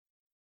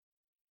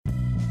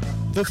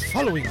The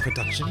following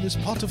production is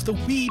part of the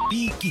We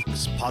Be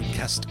Geeks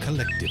podcast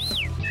collective.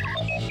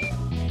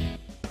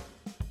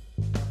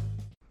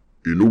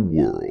 In a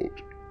world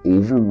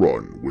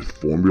overrun with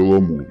formula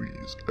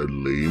movies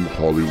and lame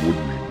Hollywood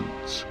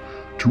reboots,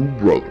 two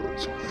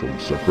brothers from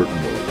separate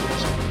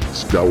mothers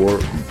scour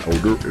the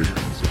outer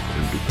edges of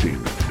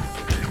entertainment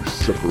to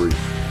separate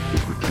the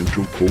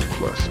potential cult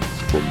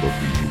classics from the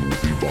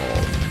B-movie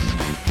bombs.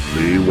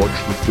 They watch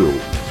the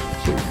films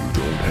so you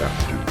don't have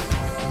to.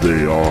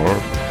 They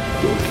are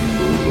the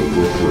Keepers of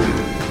the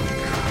Fringe.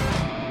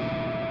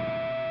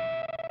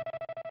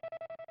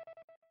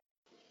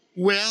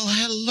 Well,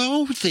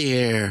 hello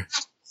there,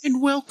 and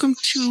welcome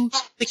to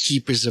the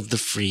Keepers of the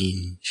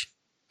Fringe.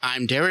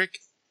 I'm Derek.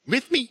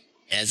 With me,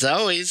 as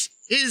always,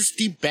 is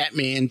the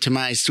Batman to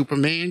my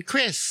Superman,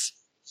 Chris.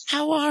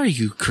 How are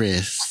you,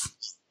 Chris?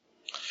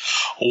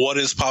 What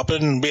is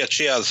poppin',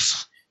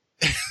 bitches?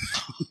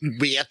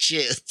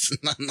 Bitches.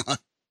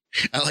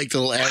 I like the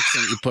little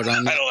accent you put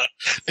on that. I don't know.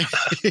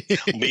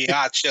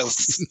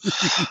 Bitches.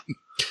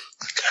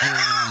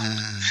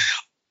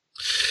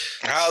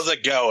 How's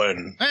it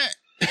going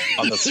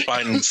on this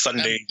fine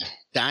Sunday?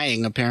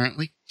 Dying,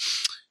 apparently.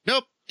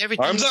 Nope.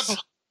 Arms up.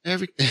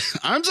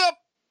 Arms up.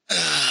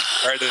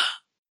 Right,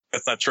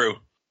 that's not true.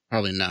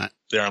 Probably not.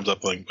 The arms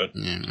up thing, but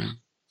yeah.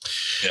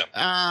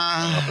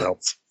 Nothing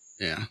else.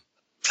 Yeah.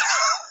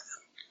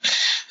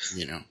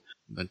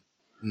 But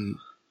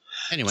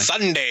anyway.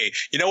 Sunday.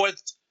 You know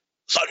what?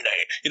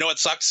 Sunday. You know what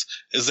sucks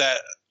is that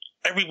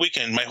every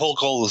weekend my whole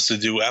goal is to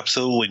do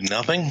absolutely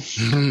nothing,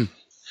 and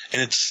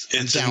it's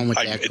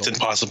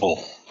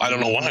impossible. I don't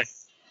know why.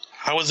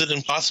 How is it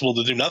impossible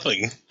to do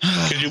nothing?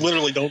 Because you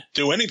literally don't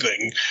do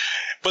anything.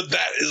 But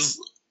that is,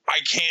 I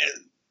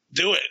can't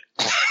do it.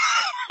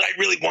 I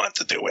really want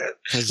to do it,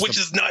 which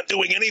is not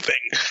doing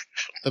anything.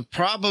 The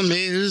problem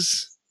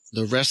is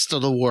the rest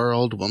of the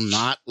world will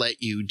not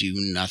let you do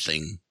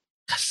nothing.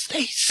 Because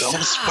they suck.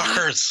 Those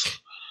fuckers.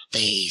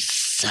 They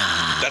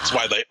suck. That's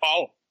why they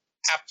all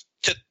have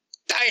to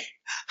die.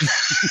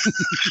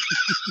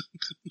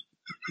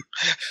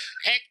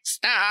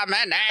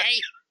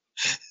 Exterminate.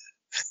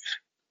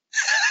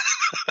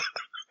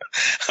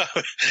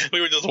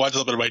 We were just watching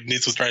something. My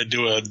niece was trying to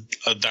do a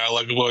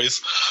dialogue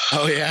voice.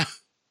 Oh, yeah.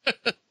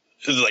 It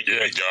was like,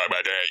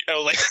 exterminate. I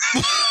was like,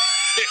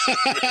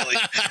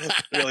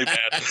 really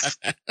bad.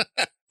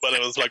 But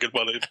it was fucking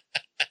funny.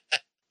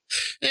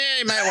 Yeah,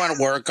 you might want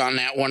to work on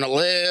that one a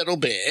little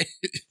bit.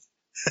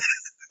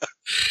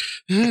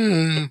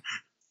 Yeah.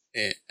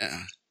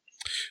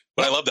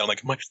 But I love that.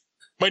 Like,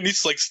 my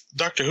niece likes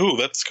Doctor Who.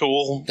 That's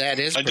cool. That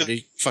is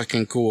pretty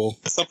fucking cool.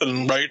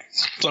 Something right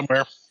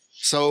somewhere.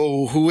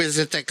 So, who is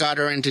it that got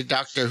her into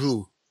Doctor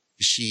Who?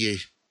 Is she?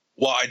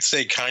 Well, I'd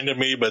say kind of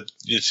me, but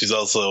she's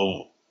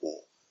also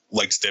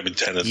likes David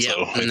Tennant. Yep,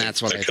 so and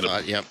that's what I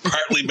thought. Yep,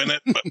 partly been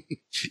it. But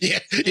yeah,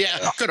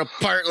 could have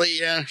partly.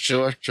 Yeah,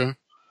 sure.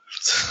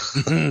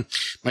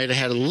 Might have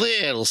had a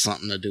little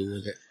something to do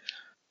with it.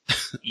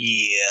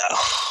 Yeah.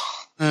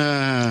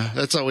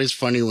 That's always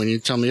funny when you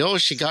tell me, oh,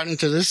 she got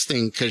into this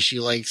thing because she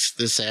likes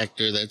this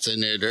actor that's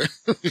in it. Or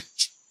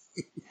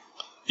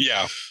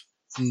yeah.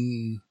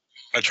 I'm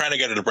trying to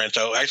get her to branch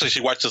out. Actually,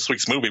 she watched this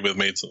week's movie with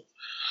me. So.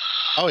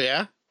 Oh,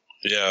 yeah?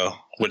 Yeah,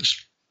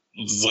 which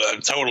is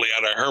totally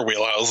out of her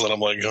wheelhouse. And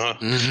I'm like,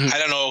 I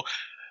don't know.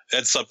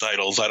 It's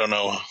subtitles. I don't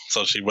know.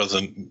 So she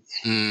wasn't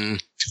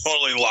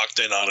totally locked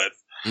in on it.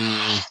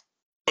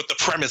 But the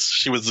premise,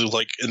 she was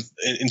like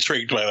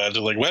intrigued by that.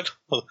 She's like, what?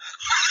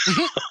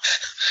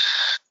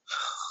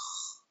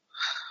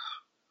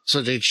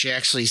 So did she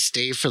actually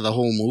stay for the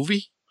whole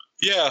movie?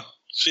 Yeah,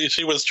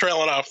 she was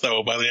trailing off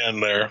though by the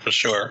end there for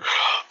sure.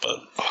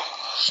 But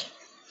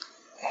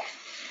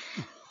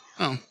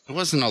it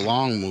wasn't a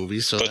long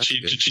movie, so. But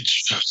she's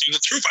a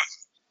trooper.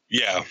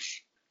 Yeah,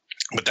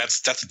 but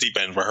that's a deep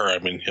end for her. I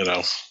mean,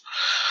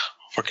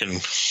 fucking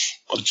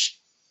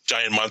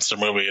giant monster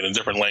movie in a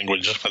different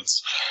language.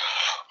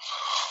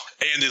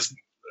 And there's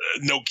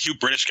no cute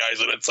British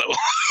guys in it, so.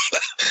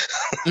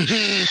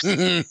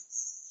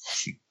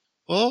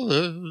 Well,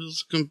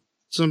 there's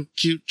some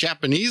cute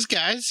Japanese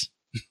guys.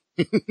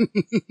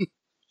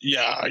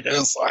 Yeah, I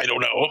guess. I don't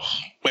know.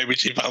 Maybe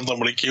she found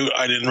somebody cute.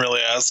 I didn't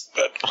really ask,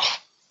 but.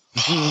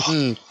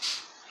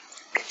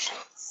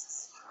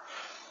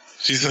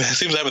 She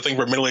seems to have a thing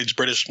for middle-aged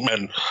British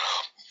men.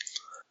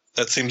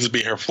 That seems to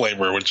be her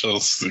flavor, which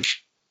is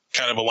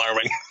kind of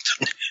alarming.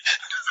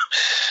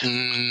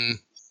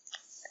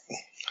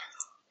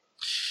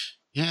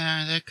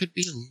 Yeah, that could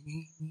be a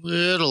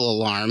little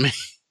alarming.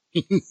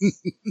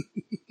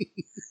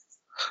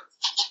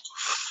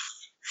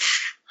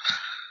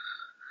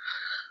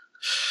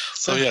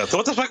 So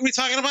what the fuck are we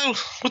talking about?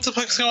 What the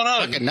fuck's going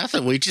on? Fucking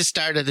nothing. We just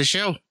started the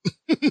show.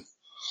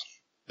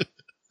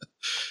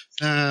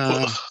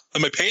 Am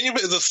I paying you?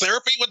 Is this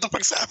therapy? What the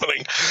fuck's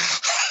happening?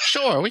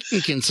 Sure, we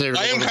can consider it.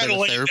 I am kind of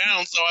laying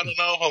down, so I don't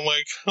know. I'm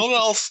like, who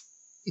else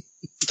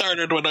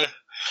started when I...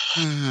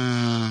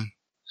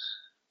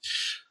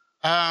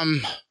 All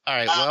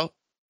right, well,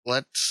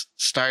 let's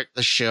start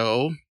the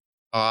show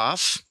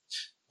off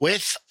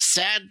with,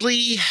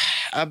 sadly,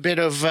 a bit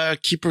of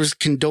Keeper's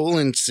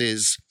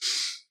condolences,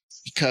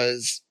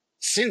 because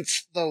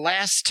since the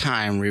last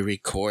time we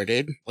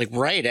recorded, like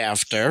right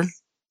after,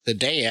 the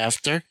day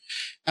after,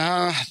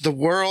 the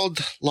world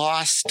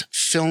lost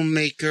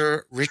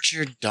filmmaker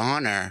Richard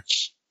Donner.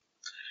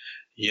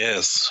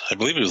 Yes, I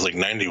believe he was like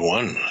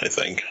 91, I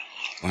think.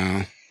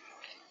 Wow.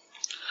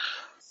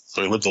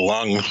 So he lived a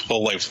long,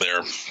 full life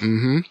there.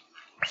 Mm-hmm.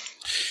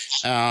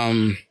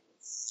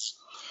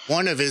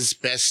 One of his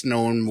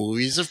best-known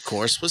movies, of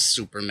course, was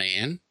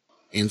Superman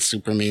and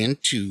Superman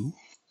 2.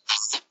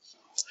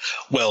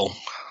 Well,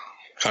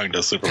 kind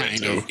of Superman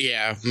 2.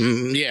 Yeah.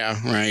 Yeah,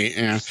 right,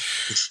 yeah.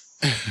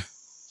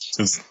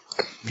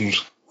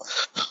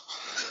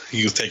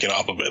 He was taken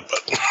off a bit,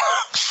 but...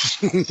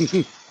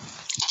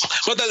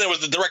 But then there was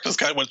the director's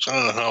cut, which I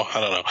don't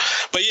know.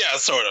 But yeah,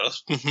 sort of.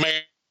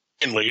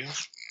 Mainly.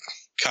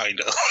 Kind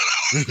of.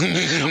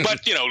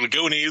 But, you know, the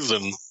Goonies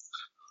and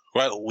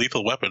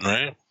Lethal Weapon,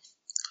 right?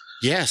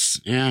 Yes,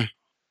 yeah.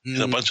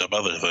 And a bunch of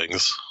other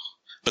things.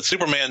 But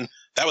Superman,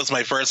 that was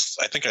my first...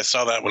 I think I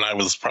saw that when I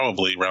was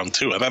probably around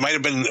 2. That might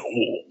have been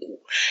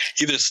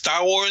either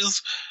Star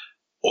Wars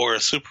or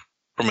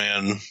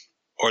Superman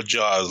or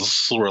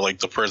Jaws were like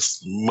the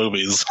first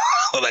movies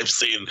that I've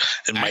seen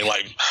in my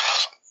life.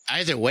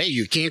 Either way,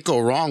 you can't go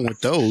wrong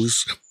with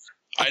those.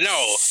 I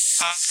know.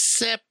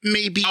 Except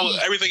maybe...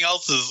 everything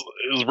else is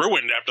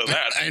ruined after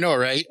that. I know,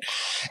 right?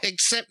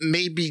 Except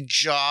maybe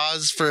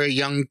Jaws for a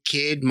young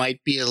kid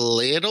might be a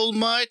little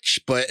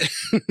much, but...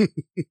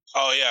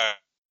 Oh, yeah.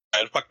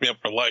 It fucked me up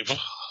for life.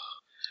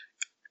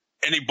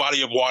 Any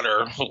body of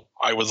water,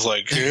 I was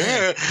like...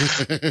 Yeah.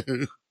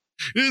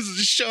 This is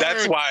a shark.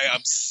 That's why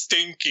I'm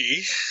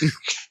stinky.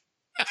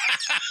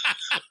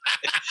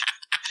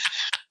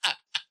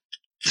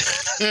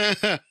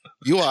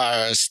 You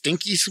are a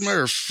stinky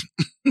Smurf.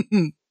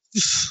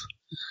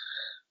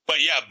 But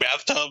yeah,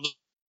 bathtubs,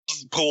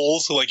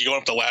 pools, like you go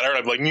up the ladder, and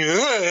I'm like,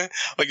 yeah.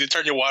 Like you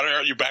turn your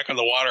back on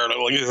the water, and I'm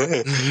like,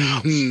 yeah.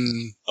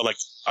 I'm like,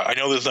 I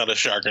know there's not a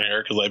shark in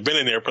here because I've been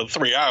in there for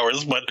 3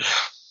 hours, but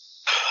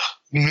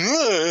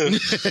you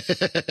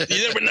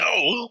never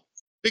know.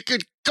 It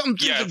could come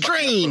through the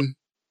drain.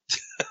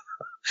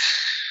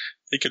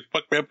 It could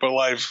fuck me up for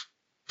life.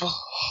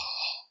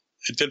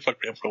 It did fuck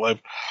me up for life.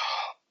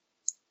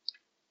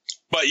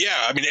 But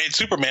yeah, I mean,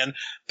 Superman,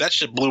 that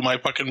shit blew my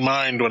fucking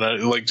mind when that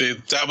was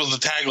the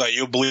tagline,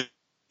 you believe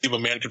a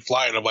man could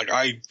fly, and I'm like,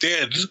 I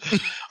did.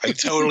 I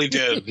totally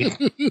did.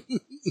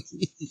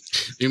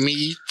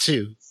 Me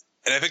too.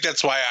 And I think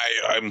that's why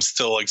I'm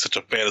still like such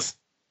a fan of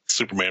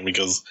Superman,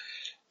 because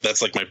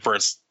that's like the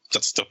first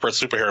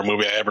superhero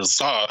movie I ever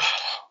saw,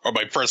 or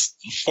my first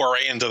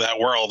foray into that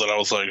world, and I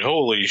was like,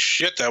 holy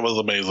shit, that was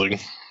amazing.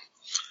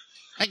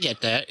 I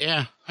get that,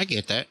 yeah. I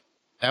get that.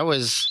 That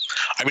was...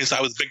 I mean, so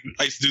I was big.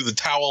 I used to do the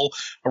towel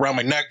around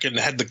my neck and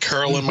had the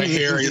curl in my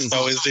hair. I used to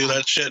always do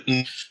that shit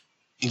and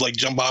like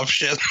jump off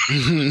shit.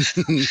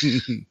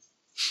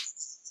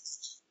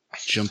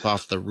 Jump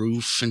off the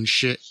roof and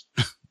shit.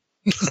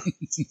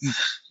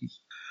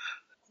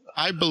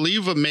 I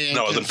believe a man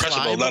can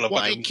fly, but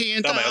why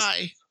can't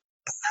I?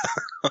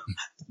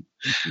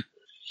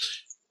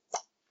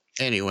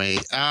 Anyway,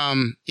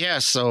 yeah,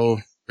 so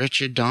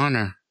Richard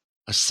Donner,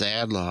 a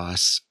sad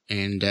loss.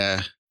 And,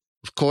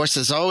 of course,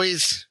 as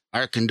always,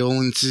 our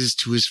condolences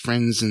to his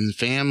friends and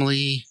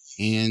family,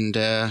 and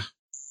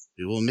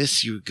we will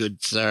miss you,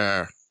 good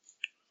sir.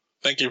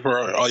 Thank you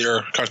for all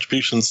your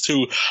contributions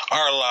to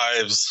our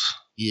lives.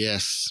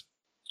 Yes.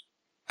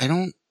 I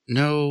don't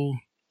know.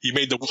 You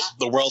made the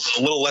world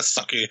a little less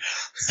sucky.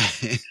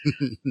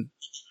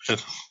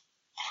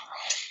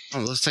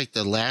 Oh, it looks like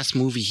the last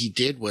movie he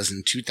did was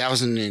in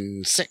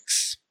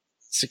 2006.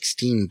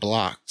 16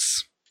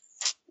 Blocks.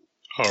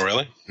 Oh,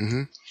 really?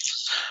 Mm-hmm.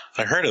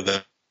 I heard of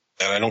that.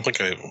 I don't think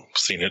I've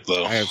seen it,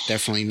 though. I have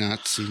definitely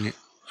not seen it.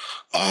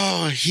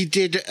 Oh, he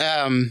did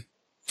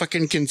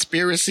fucking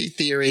Conspiracy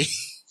Theory.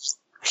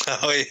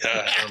 Oh,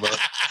 yeah, I remember.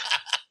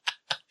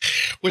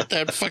 With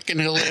that fucking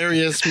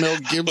hilarious Mel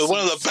Gibson. But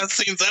one of the best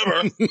scenes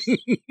ever.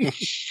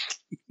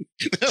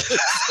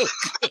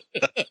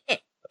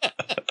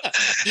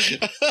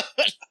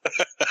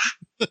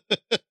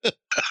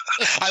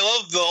 I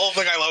love the whole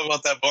thing I love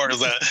about that part is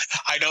that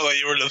I know that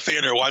you were in the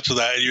theater watching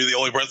that and you're the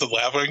only person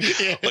laughing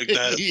like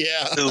that.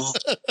 Yeah.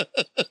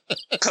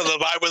 Because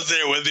if I was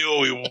there with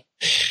you,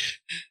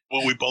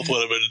 we both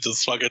would have been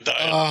just fucking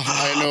dying. Oh,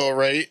 I know,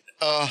 right?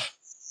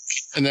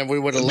 And then we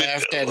would have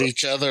laughed at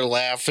each other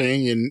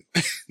laughing. And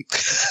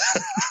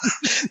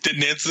did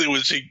Nancy,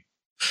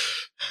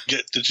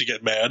 did she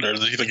get mad, or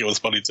did she think it was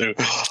funny too?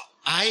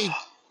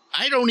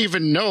 I don't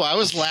even know. I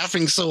was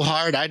laughing so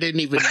hard I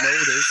didn't even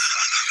notice.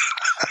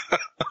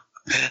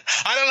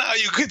 I don't know how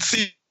you could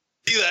see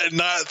that and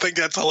not think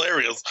that's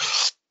hilarious.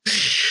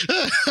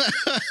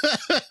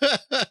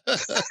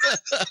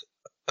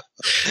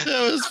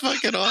 That was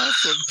fucking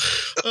awesome.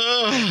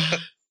 Oh,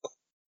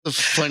 the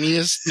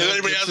funniest. If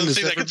anybody hasn't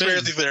seen that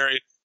Conspiracy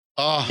Theory,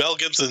 Mel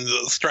Gibson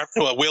strapped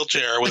to a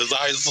wheelchair with his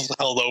eyes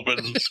held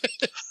open.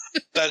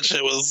 That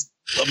shit was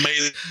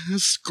amazing.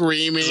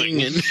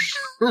 Screaming and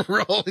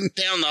rolling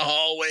down the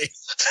hallway.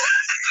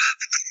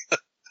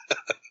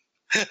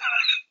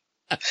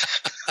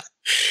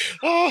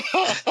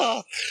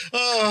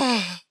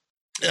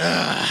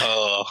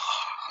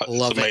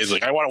 Love amazing.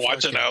 It. I want to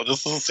watch it now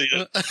just to see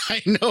it.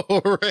 I know,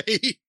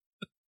 right?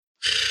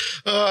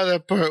 Oh,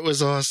 that part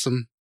was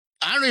awesome.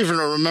 I don't even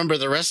remember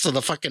the rest of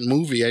the fucking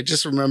movie. I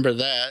just remember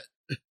that.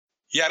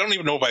 Yeah, I don't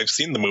even know if I've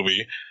seen the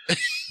movie,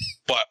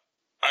 but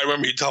I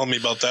remember you telling me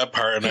about that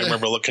part, and I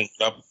remember looking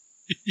it up.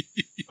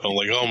 I'm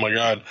like, oh my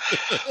god,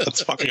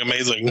 that's fucking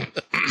amazing.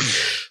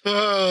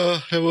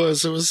 Oh, it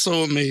was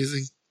so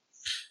amazing.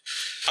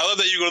 I love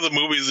that you go to the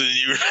movies and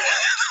you,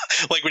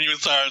 like when you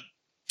saw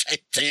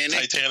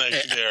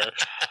Titanic there,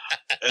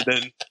 and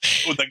then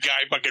when the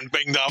guy fucking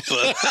banged off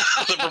the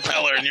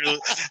propeller, and you're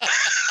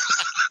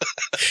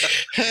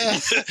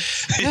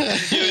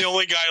the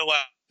only guy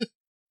laughing.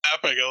 I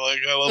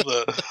love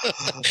that.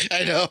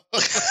 I know. I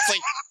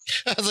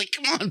was like,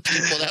 come on,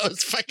 people, that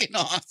was fucking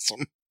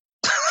awesome.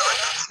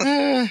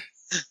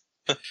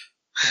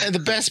 And the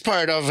best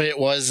part of it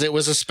was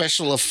a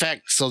special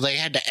effect, so they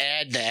had to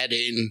add that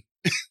in.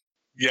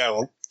 Yeah,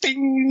 well,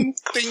 ding,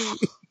 ding.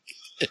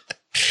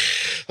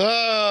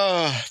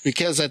 Oh,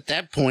 because at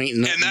that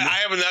point,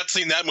 I have not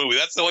seen that movie.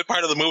 That's the only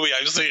part of the movie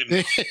I've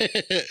seen.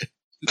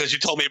 Because you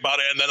told me about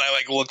it, and then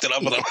I looked it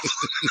up. And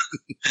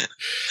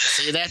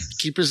See that,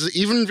 keepers,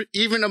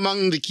 even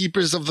among the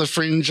keepers of the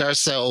fringe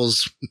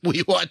ourselves,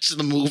 we watch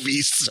the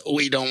movies so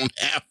we don't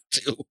have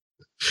to.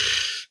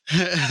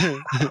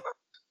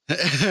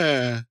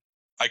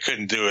 I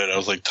couldn't do it. I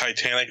was like,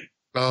 Titanic.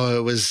 Oh,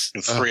 it was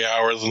 3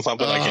 hours and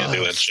something. I can't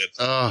do that shit.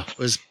 Oh, it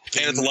was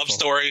painful. And it's a love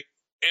story,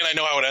 and I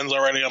know how it ends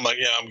already. I'm like,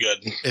 yeah, I'm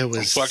good. It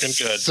was fucking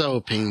good. So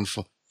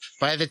painful.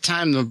 By the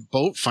time the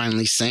boat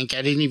finally sank,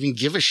 I didn't even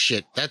give a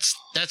shit. That's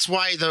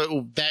why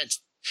that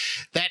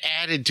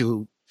added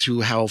to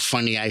how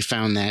funny I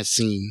found that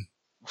scene.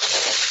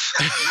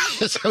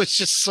 I was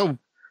just so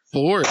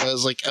bored. I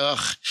was like,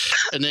 ugh.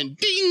 And then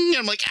ding,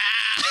 I'm like,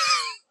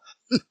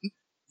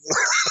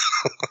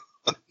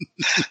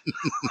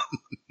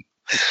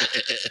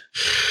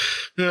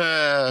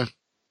 ah.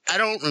 I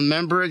don't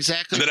remember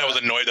exactly. And then I was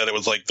annoyed that it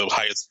was like the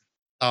highest.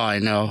 Oh, I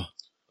know.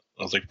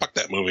 I was like, fuck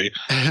that movie.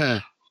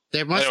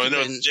 There must have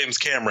been it's James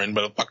Cameron,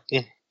 but fuck.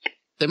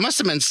 There must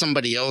have been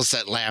somebody else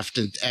that laughed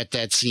at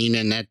that scene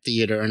in that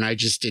theater, and I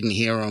just didn't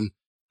hear them.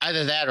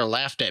 Either that or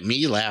laughed at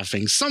me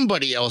laughing.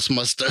 Somebody else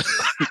must have.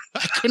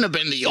 I couldn't have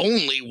been the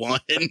only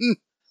one,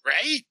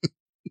 right?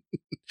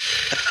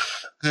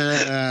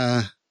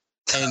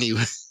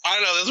 Anyway. I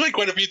don't know. There's been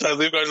quite a few times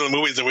we've gone to the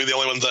movies and we're the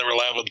only ones that were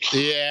laughing.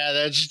 Yeah,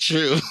 that's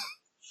true.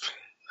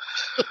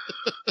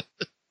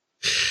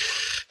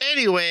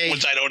 Anyway.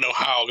 Which I don't know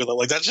how, because I'm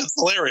like, that's just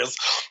hilarious.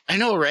 I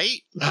know,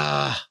 right?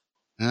 Well,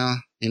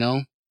 you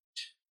know.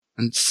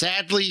 And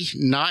sadly,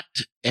 not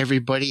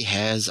everybody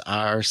has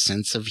our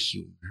sense of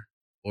humor.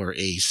 Or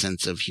a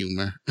sense of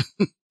humor.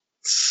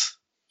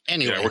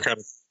 Anyway. Yeah, we're kind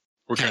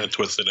of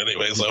twisted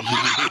anyway, so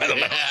I don't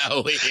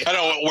know. Yeah, I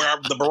don't know where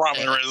the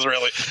barometer is,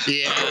 really.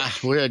 Yeah,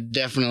 we're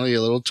definitely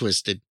a little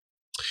twisted.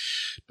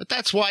 But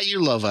that's why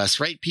you love us,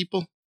 right,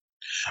 people?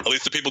 At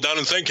least the people down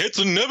in St. Kitts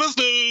and Nevis.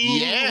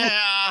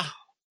 Yeah.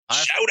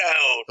 Shout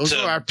out those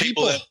to are our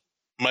people that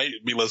might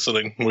be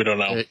listening. We don't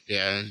know.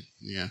 Yeah.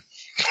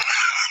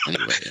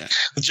 Anyway, yeah.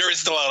 The jury's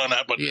still out on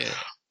that, but yeah.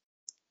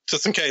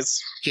 Just in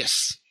case.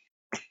 Yes.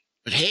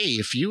 But hey,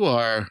 if you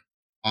are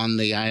on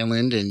the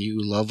island and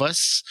you love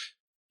us,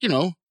 you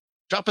know,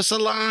 drop us a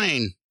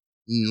line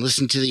and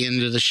listen to the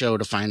end of the show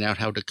to find out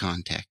how to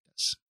contact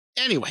us.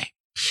 Anyway,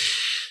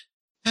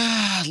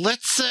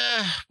 let's,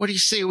 what do you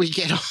say we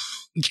get on?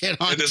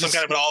 There's some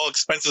kind of an all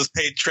expenses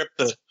paid trip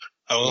to,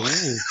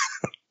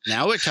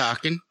 now we're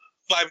talking.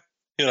 5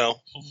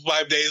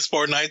 days,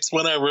 4 nights,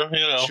 whatever,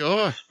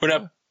 Sure. We're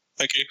not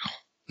picky.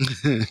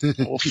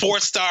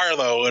 4-star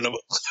though. If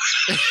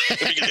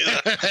you can do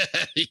that.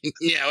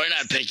 Yeah, we're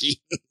not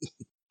picky.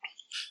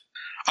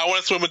 I want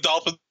to swim with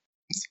dolphins.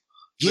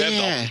 Yeah. They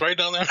have dolphins right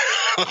down there.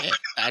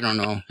 I don't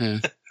know.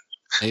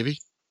 Maybe.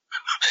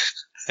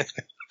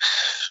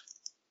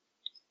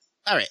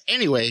 All right.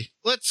 Anyway,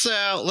 let's.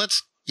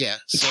 Yeah.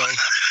 So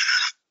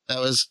that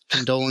was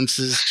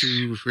condolences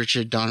to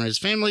Richard Donner's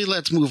family.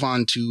 Let's move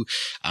on to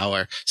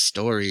our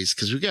stories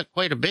because we got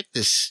quite a bit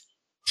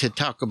to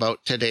talk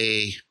about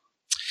today.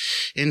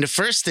 And the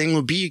first thing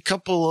will be a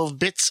couple of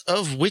bits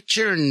of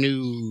Witcher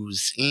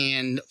news.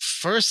 And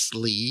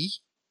firstly,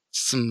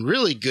 some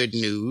really good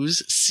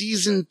news.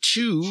 Season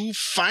 2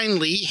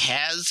 finally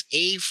has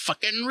a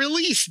fucking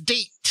release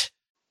date.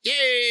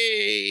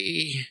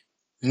 Yay!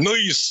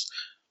 Nice.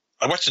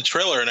 I watched the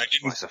trailer and I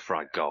didn't. That's a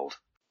fried gold.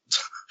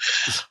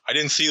 I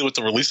didn't see what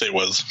the release date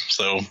was,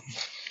 so.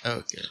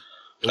 Okay.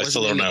 I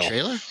still don't know.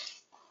 Trailer?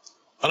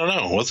 I don't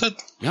know. Was it?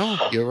 No,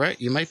 you're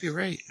right. You might be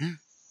right.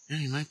 Yeah,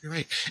 you might be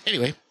right.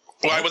 Anyway.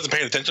 Well, I wasn't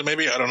paying attention,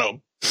 maybe. I don't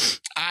know.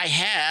 I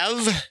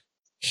have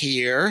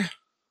here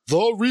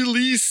the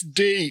release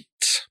date.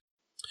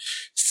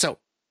 So,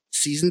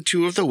 season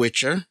 2 of The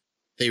Witcher,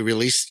 they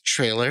released a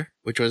trailer,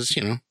 which was,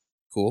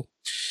 cool.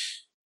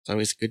 It's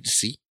always good to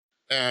see.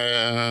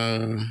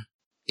 I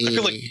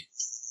feel like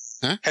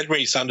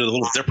Henry sounded a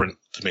little different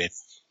to me.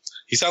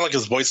 He sounded like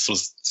his voice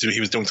he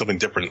was doing something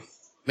different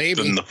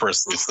than the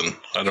first season.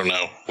 I don't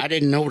know. I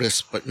didn't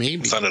notice, but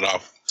maybe. It sounded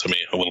off to me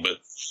a little bit.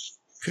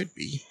 Could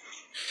be.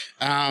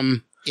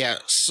 Yeah,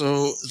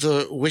 so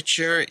The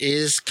Witcher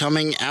is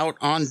coming out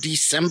on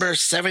December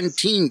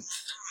 17th.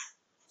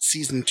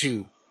 Season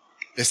 2.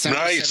 December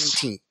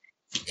 17th.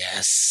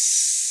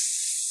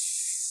 Yes.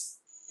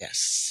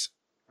 Yes.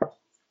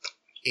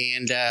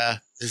 And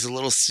there's a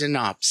little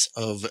synopsis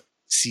of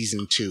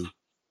Season 2.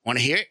 Want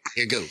to hear it?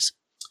 Here goes.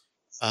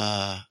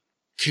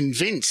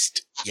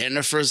 Convinced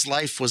Yennefer's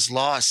life was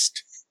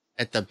lost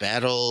at the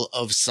Battle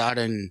of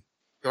Sodden,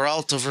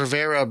 Geralt of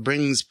Rivera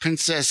brings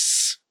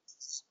Princess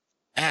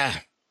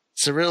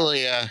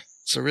Cerelia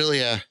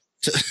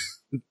to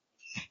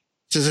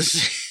the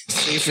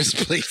safest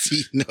place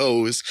he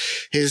knows,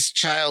 his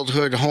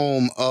childhood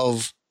home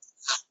of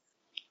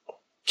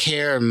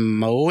Kaer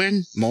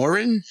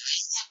Morhen?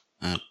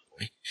 Oh,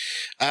 boy.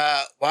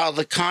 While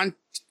the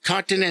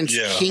continent's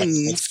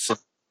kings...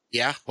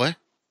 Yeah, what?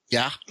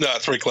 Yeah? No,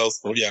 it's pretty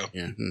close. Yeah.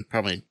 Yeah,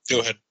 probably.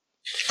 Go ahead.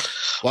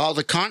 While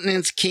the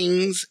continent's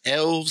kings,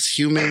 elves,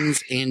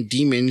 humans, and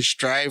demons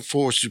strive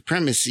for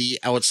supremacy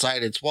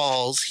outside its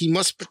walls, he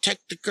must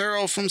protect the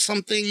girl from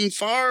something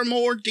far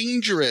more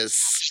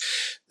dangerous.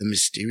 The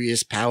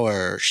mysterious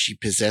power she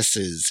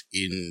possesses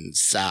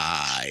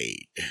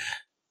inside.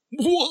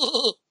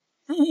 Whoa!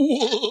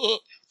 Whoa!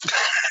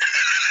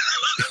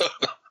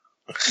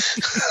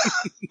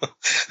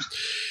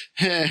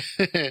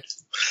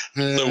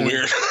 So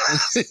weird.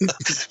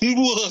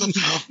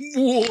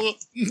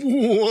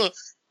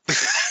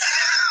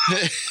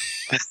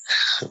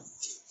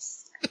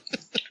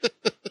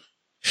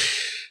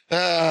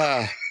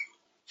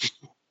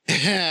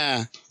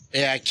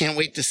 Yeah, I can't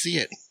wait to see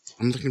it.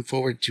 I'm looking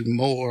forward to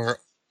more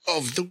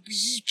of The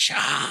Witcher.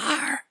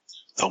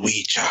 The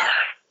Witcher.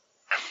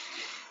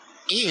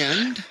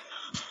 And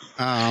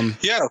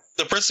yeah,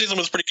 the first season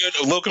was pretty good.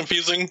 A little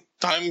confusing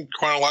time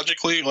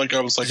chronologically. Like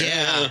I was like,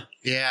 yeah.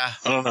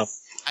 I don't know.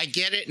 I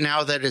get it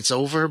now that it's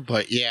over,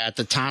 but yeah, at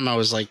the time I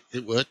was like,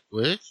 what?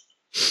 It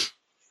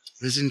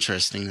was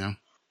interesting though.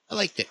 I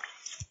liked it.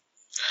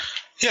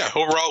 Yeah,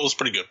 overall it was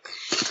pretty good.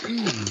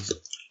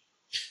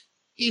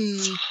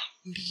 Indeed.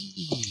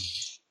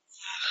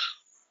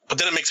 But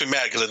then it makes me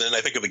mad because then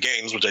I think of the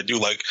games, which I do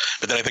like,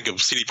 but then I think of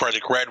CD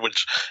Projekt Red,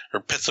 which are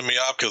pissing me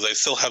off because I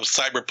still have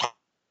Cyberpunk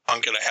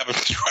and I haven't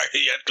tried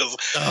it yet because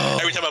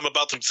every time I'm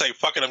about to say,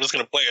 fuck it, I'm just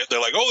going to play it,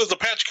 they're like, oh, there's a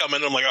patch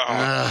coming. I'm like,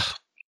 oh.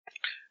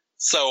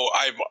 So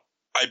I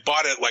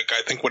bought it, like,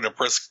 I think when it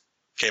first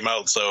came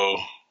out, so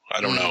I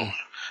don't know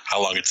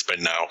how long it's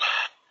been now.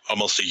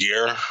 Almost a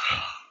year,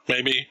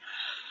 maybe.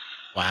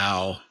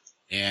 Wow.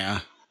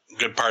 Yeah.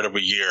 Good part of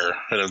a year.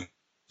 And it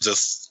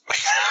just...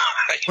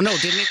 well, no,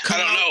 didn't it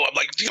come I don't know. I'm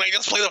like, can I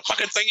just play the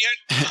fucking thing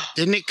yet?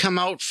 Didn't it come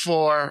out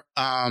for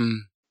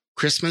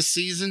Christmas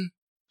season?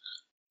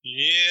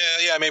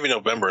 Yeah, maybe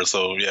November,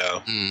 so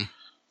yeah.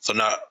 So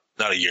not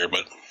a year,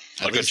 but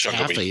a good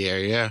chunk of a year,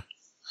 yeah.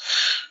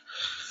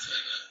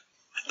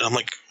 I'm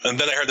like, and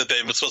then I heard that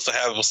they were supposed to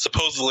have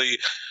supposedly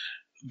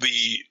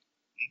the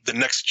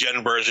next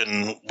gen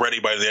version ready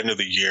by the end of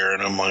the year,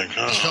 and I'm like,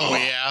 oh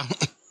yeah.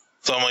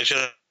 So I'm like, should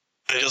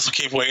I just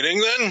keep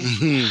waiting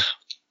then?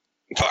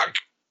 Fuck.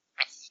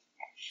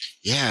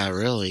 Yeah,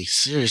 really.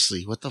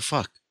 Seriously, what the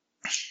fuck?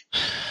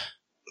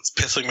 It's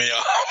pissing me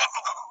off.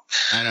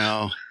 I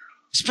know.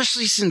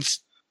 Especially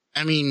since,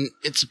 I mean,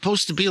 it's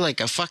supposed to be like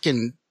a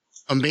fucking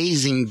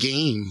amazing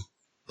game.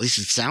 At least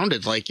it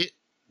sounded like it.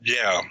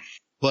 Yeah.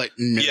 But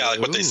no. Yeah, like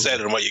what they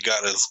said and what you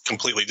got is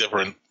completely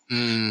different.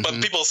 Mm-hmm.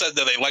 But people said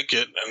that they like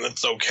it and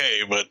it's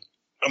okay, but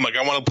I'm like,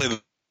 I want to play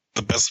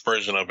the best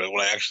version of it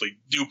when I actually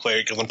do play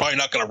it because I'm probably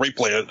not going to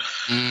replay it.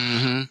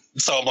 Mm-hmm.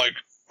 So I'm like,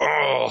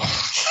 oh.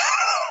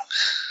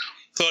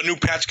 So a new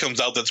patch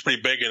comes out that's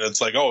pretty big and it's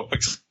like, oh, it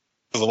fixes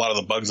a lot of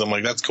the bugs. I'm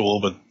like, that's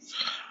cool, but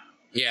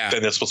yeah,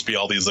 then there's supposed to be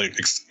all these like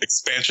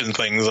expansion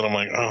things and I'm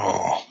like,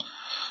 oh,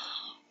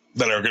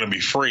 that are going to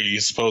be free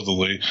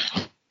supposedly.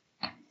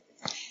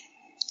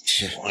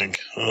 Like,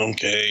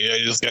 okay,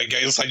 I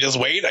guess I just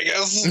wait, I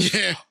guess.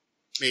 Yeah.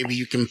 Maybe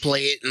you can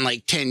play it in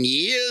like 10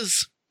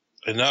 years.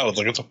 I know, it's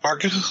like, it's a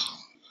fuck.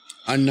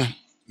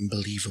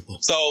 Unbelievable.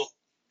 So,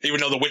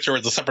 even though The Witcher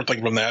is a separate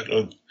thing from that,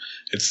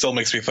 it still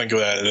makes me think of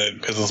that and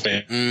it pisses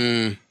me.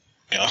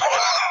 You know?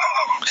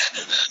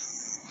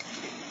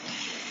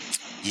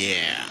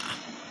 Yeah.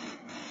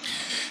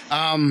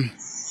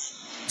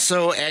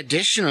 So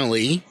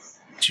additionally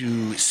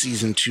to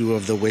season 2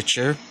 of The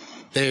Witcher,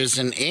 there's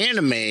an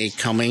anime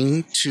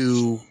coming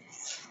to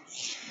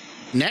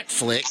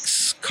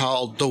Netflix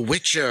called The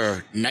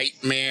Witcher: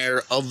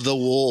 Nightmare of the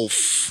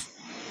Wolf.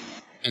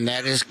 And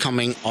that is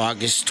coming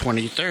August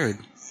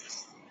 23rd.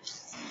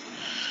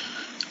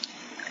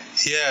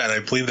 Yeah, and I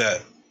believe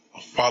that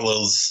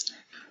follows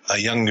a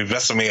young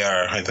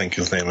Vesemir, I think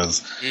his name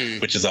is,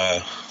 which is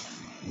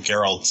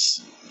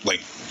Geralt's, like,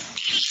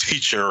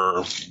 teacher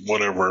or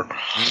whatever.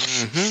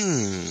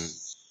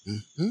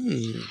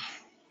 Mm-hmm.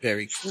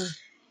 Very cool.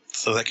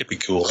 So that could be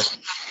cool.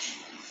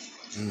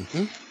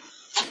 Mm-hmm.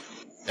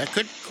 That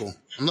could be cool.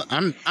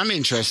 I'm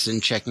interested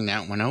in checking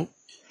that one out.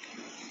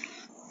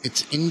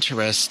 It's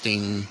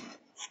interesting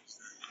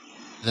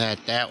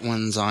that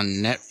one's on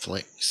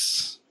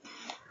Netflix.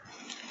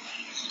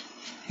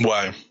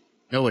 Why?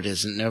 No, it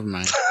isn't. Never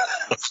mind.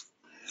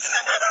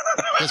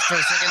 Just for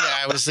a second there,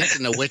 I was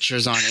thinking The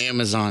Witcher's on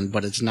Amazon,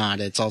 but it's not.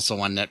 It's also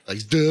on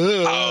Netflix.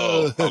 Duh.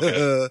 Oh,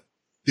 okay.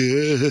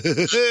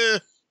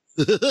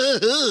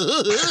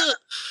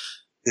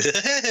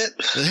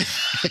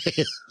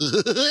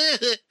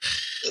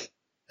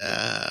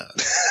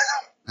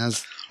 I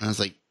was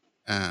like,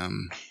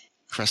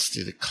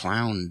 Krusty the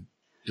Clown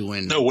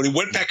doing... No, Woody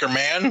Woodpecker,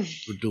 man.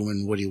 We're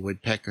doing Woody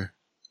Woodpecker.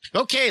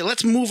 Okay,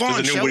 let's move on,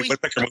 There's a new shall Woody we?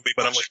 Woodpecker movie,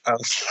 but I'm like, oh.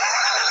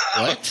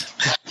 What?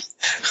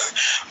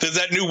 There's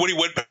that new Woody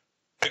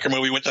Woodpecker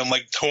movie, which I'm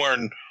like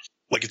torn.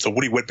 Like, it's a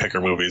Woody Woodpecker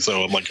movie,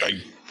 so I'm like,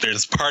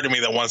 there's part of me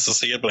that wants to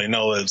see it, but I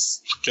know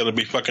it's gonna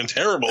be fucking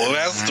terrible. It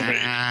has to be.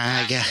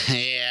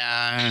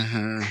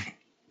 Yeah.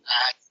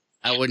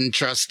 I wouldn't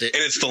trust it.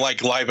 And it's the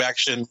like live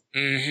action,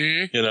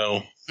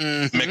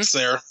 mix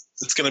there.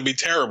 It's gonna be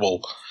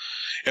terrible.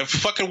 If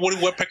fucking Woody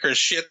Woodpecker is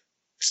shit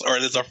or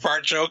there's a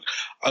fart joke,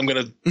 I'm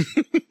gonna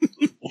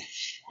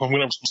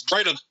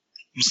write a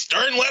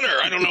stern letter.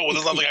 I don't know.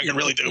 There's nothing I can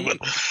really do, but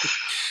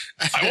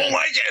I won't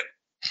like it.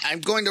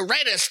 I'm going to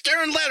write a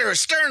stern letter,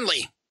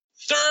 sternly.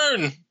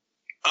 Stern.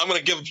 I'm going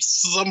to give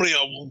somebody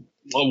a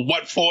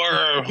what for,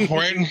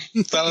 right?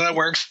 Is that how that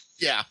works?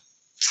 Yeah.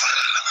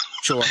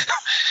 Sure.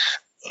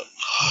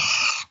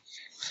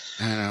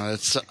 I don't know.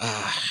 It's,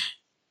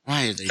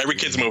 why are they Every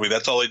kid's movie,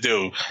 that's all they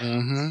do.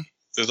 Mm-hmm.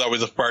 There's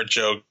always a fart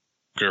joke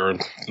or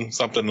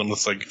something. I'm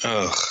just like,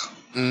 ugh.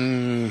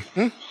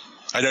 Mm-hmm.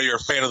 I know you're a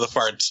fan of the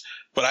farts,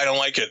 but I don't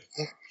like it.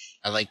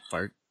 I like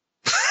fart.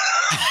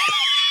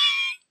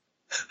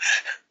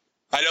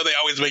 I know they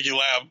always make you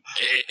laugh.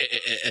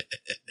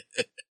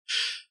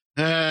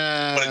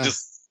 But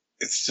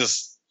it's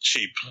just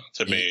cheap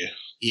to me.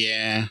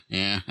 Yeah,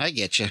 I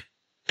get you.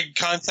 In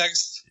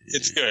context,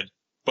 it's good.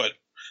 But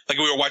like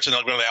we were watching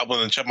one of the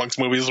Alvin and the Chipmunks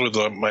movies with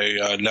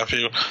my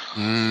nephew.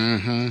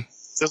 Mm-hmm.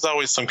 There's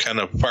always some kind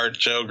of fart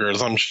joke or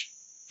some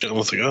shit. I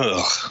was like,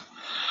 ugh.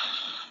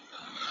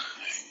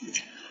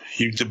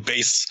 You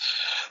debase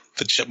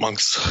the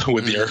Chipmunks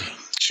with your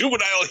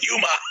juvenile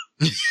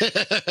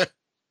humor.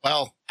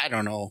 Well, I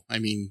don't know. I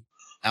mean,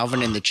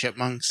 Alvin and the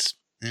Chipmunks.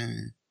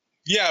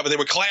 Yeah, but they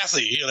were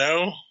classy, you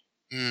know?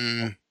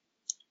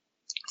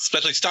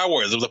 Especially Star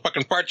Wars. There was a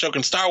fucking fart joke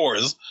in Star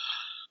Wars.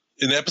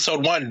 In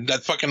episode 1,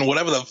 that fucking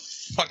whatever the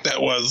fuck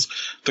that was.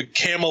 The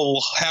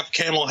camel, half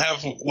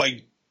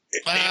like,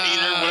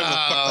 anteater, whatever the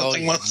fuck that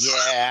thing was.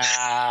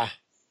 Yeah.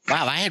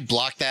 Wow, I had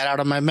blocked that out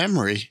of my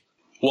memory.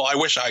 Well, I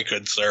wish I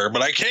could, sir,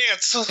 but I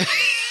can't.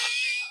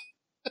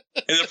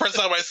 And the first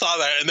time I saw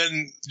that, and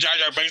then Jar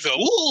Jar Binks goes,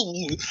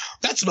 "Ooh,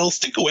 that smells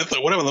sticker with,"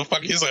 or whatever the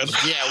fuck he said.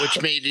 Yeah,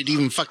 which made it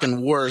even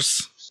fucking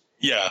worse.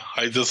 Yeah,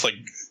 I just like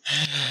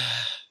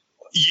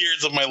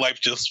years of my life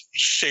just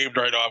shaved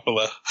right off of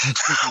the.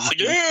 Like,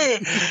 yeah,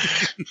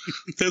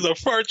 there's a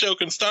fart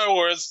joke in Star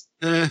Wars.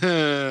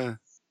 I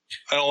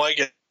don't like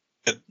it.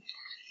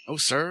 Oh,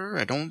 sir,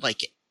 I don't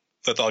like it.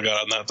 That's all I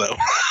got on that, though.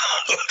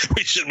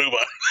 We should move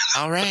on.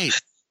 All right.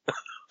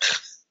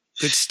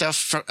 Good stuff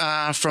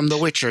from The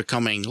Witcher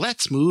coming.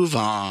 Let's move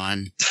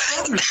on.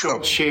 Brothers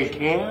don't shake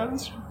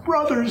hands.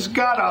 Brothers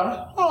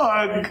gotta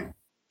hug.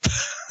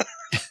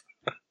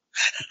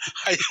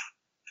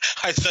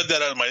 I said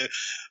that on my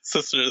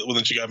sister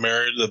when she got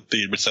married at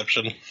the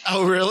reception.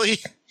 Oh, really?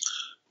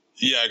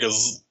 Yeah,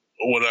 because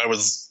when I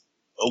was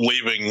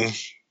leaving,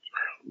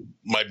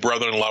 my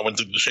brother-in-law went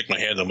to shake my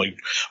hand. I'm like,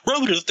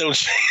 brothers don't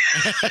shake.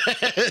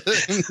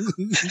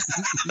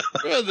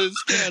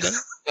 Brothers gotta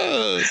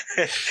hug.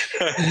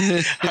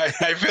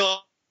 I feel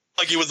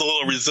like he was a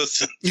little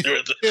resistant to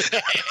it.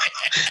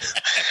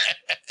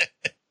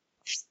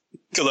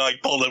 Because I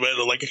like pulled him in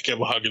and like I gave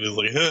him a hug and he's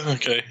like,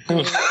 okay.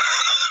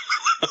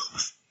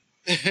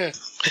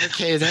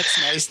 Okay, that's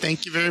nice.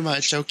 Thank you very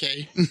much.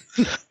 Okay.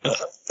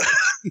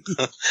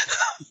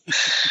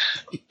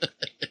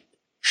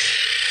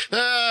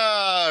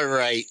 All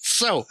right.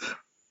 So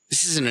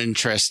this is an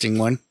interesting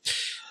one.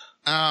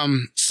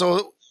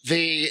 So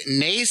the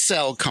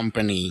Nacelle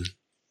Company,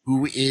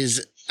 who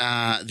is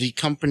the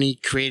company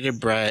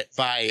created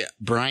by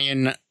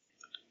Brian.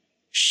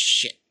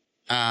 Shit.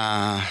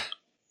 I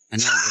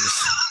know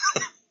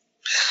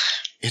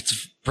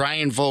it's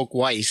Brian Volk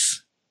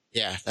Weiss.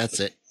 Yeah,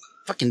 that's it.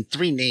 Fucking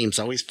 3 names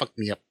always fuck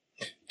me up.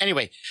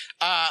 Anyway,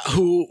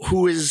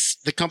 who is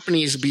the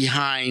company is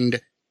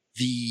behind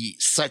the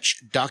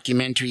such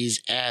documentaries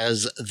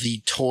as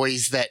The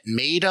Toys That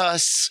Made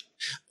Us,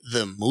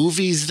 The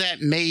Movies That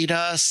Made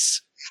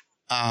Us.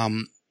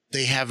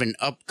 They have an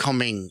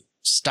upcoming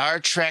Star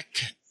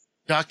Trek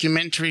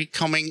documentary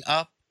coming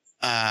up.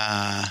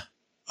 Oh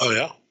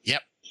yeah?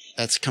 Yep.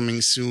 That's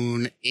coming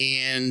soon.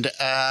 And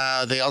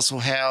they also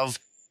have,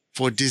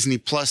 for Disney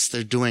Plus,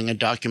 they're doing a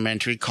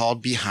documentary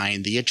called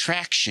Behind the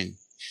Attraction.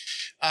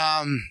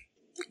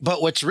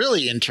 But what's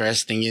really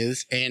interesting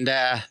is, and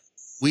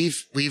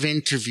we've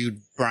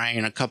interviewed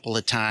Brian a couple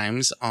of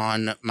times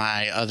on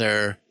my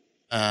other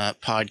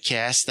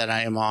podcast that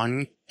I am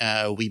on,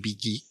 We Be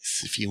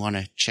Geeks, if you want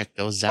to check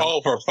those out.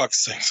 Oh, for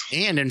fuck's sake.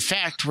 And in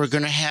fact, we're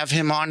going to have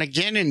him on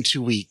again in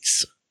 2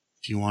 weeks,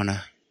 if you want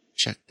to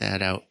check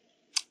that out.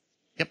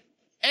 Yep.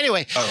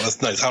 Anyway. Oh,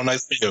 that's nice. How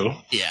nice for you.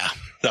 Yeah.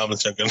 No, I'm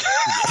just joking.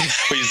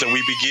 But you said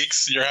We Be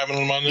Geeks? You're having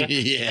them on there?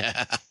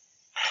 Yeah.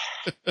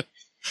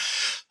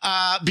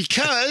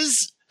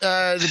 Because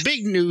the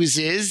big news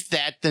is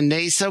that the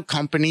NASA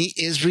company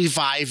is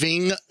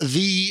reviving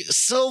the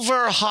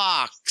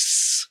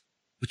Silverhawks,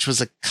 which was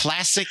a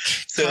classic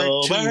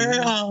cartoon.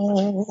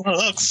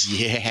 Silverhawks.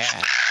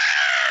 Yeah.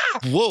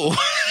 Whoa.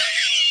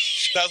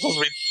 That was supposed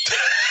to be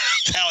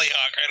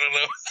Tallyhawk. I don't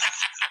know.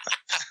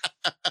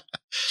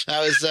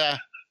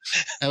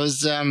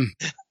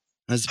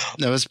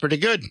 That was pretty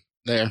good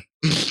there.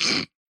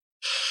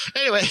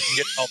 Anyway,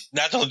 get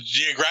National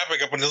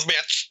Geographic up in this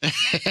bitch.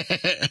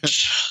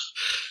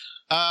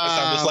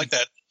 Just like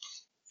that.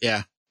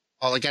 Yeah.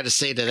 All I got to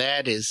say to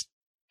that is,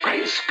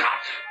 Great Scott!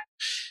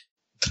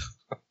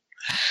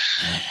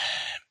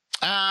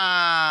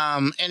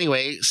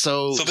 Anyway,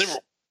 so they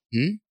were.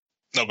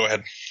 No, go ahead.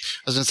 I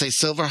was going to say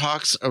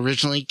Silverhawks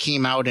originally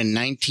came out in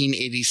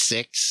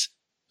 1986.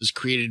 It was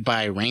created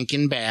by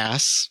Rankin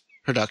Bass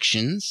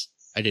Productions.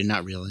 I did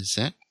not realize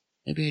that.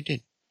 Maybe I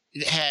did.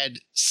 It had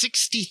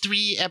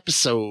 63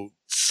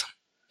 episodes.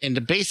 And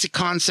the basic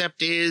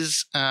concept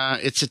is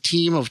it's a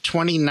team of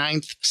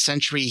 29th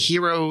century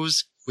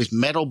heroes with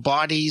metal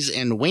bodies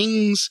and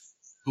wings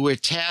who are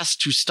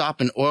tasked to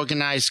stop an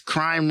organized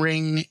crime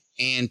ring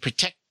and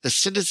protect the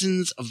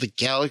citizens of the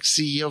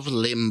galaxy of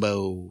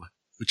Limbo,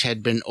 which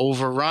had been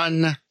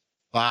overrun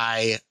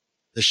by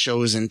the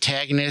show's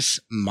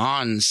antagonist,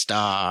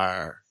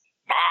 Monstar.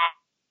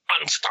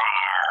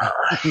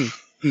 Monstar!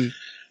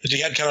 He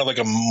had kind of like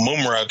a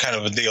Mumra kind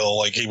of a deal.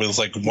 Like he was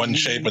like one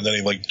shape and then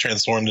he like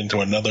transformed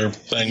into another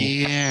thing.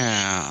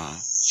 Yeah.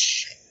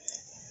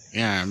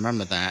 Yeah, I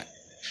remember that.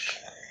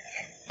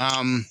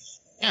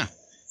 Yeah.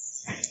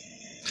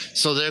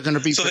 So they're going to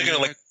be... So they're going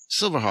to like...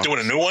 Silverhawks. Doing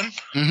a new one?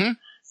 Mm-hmm.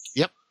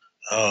 Yep.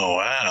 Oh,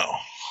 wow.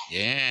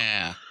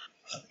 Yeah.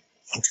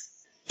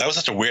 That was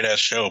such a weird ass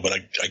show, but I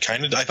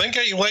think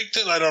I liked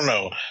it. I don't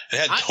know.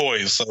 It had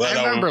toys. So that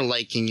I remember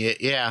liking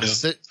it. Yeah.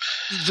 The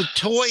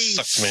toys...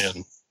 Sucks,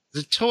 man.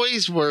 The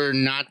toys were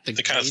not the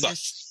greatest. Kind of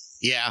sucked.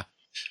 Yeah.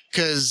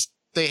 Because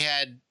they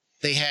had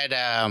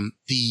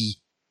the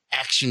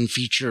action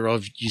feature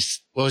of you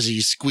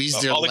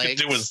squeeze their all legs. All they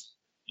could do was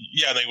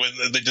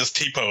they just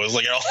T-pose.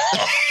 Like all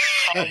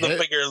the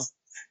figures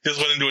just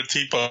went into a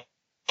T-pose.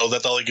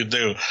 That's all he could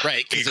do.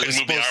 Right. He couldn't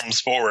move the arms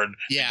forward.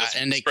 Yeah,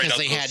 and because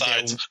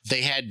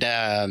they had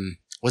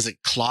was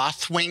it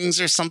cloth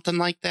wings or something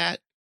like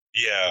that?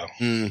 Yeah.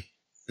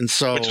 And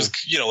so, which is,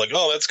 like,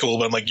 oh, that's cool,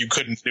 but I'm like, you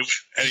couldn't do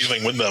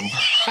anything with them.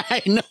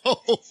 I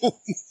know.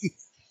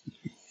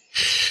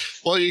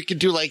 Well, you could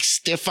do like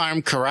stiff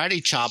arm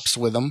karate chops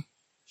with them.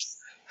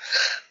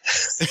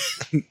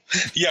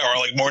 Yeah, or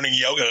like morning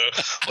yoga.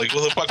 Like,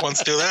 who the fuck wants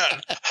to do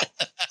that?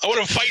 I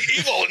want to fight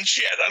evil and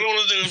shit. I don't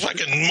want to do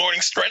fucking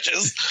morning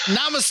stretches.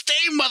 Namaste,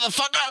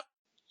 motherfucker.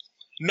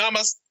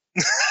 Namaste,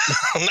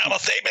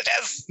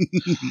 bitches.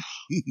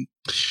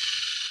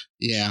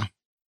 Yeah.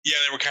 Yeah,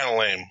 they were kind of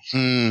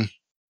lame.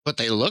 But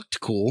they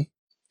looked cool.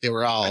 They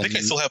were all... I think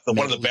I still have one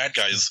of the bad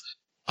guys.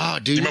 Oh,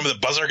 dude. Do you remember the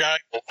buzzer guy?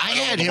 I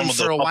had him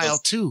for a while,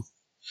 too.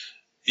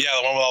 Yeah,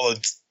 the one with all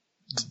the...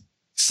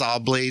 Saw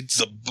blades.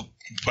 The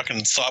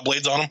fucking saw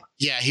blades on him?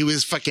 Yeah, he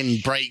was fucking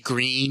bright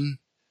green.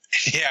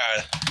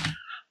 Yeah.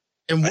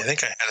 And I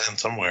think I had him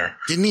somewhere.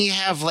 Didn't he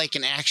have like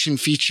an action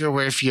feature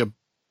where if you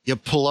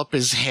pull up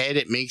his head,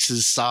 it makes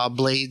his saw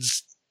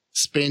blades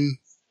spin?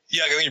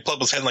 Yeah, I think you pull up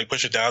his head and like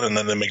push it down and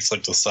then it makes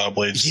like the saw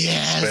blades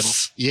spin.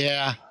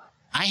 Yeah.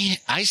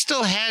 I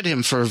still had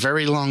him for a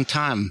very long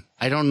time.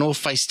 I don't know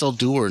if I still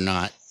do or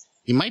not.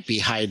 He might be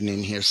hiding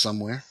in here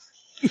somewhere.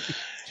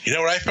 You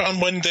know what I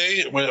found one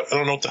day? I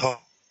don't know what the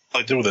hell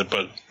I did with it,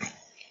 but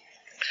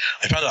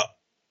I found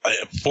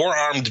a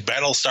four-armed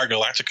Battlestar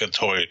Galactica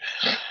toy.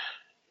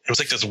 It was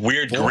like this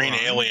weird green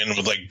alien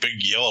with like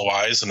big yellow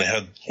eyes, and it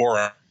had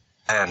 4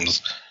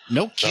 arms.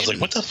 No kidding. I was like,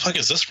 what the fuck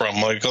is this from?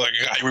 Like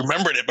I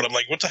remembered it, but I'm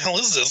like, what the hell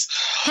is this?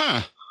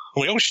 Huh. I'm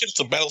like, oh shit, it's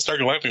a Battlestar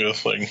Galactica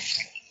thing.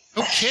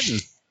 No kidding.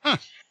 Huh.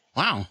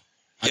 Wow.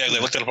 Yeah, they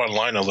looked it up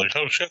online. I was like,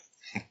 oh shit.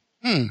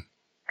 I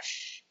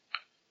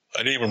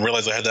didn't even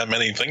realize I had that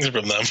many things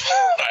from them.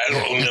 I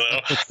don't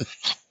know.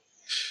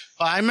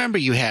 Well, I remember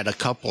you had a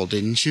couple,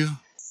 didn't you?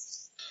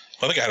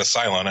 I think I had a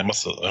Cylon. I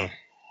must have.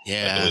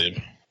 Yeah. I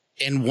believe.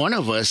 And one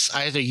of us,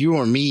 either you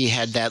or me,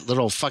 had that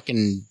little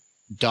fucking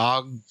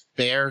dog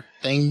bear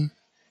thing.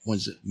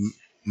 Was it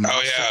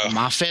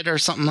Moffat or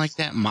something like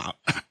that?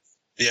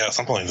 Yeah,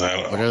 something like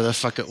that. Whatever the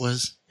fuck it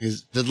was.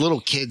 The little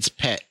kid's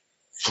pet.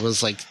 It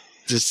was like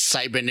this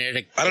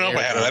cybernetic. I don't know if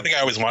I had it. I think I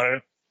always wanted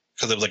it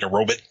because it was like a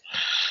robot.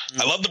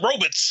 I love the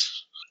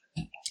robots.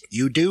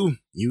 You do.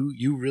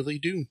 You really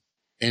do.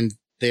 And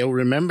they'll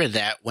remember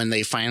that when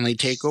they finally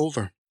take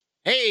over.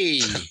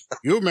 Hey,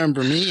 you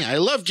remember me. I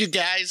loved you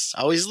guys.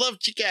 Always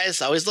loved you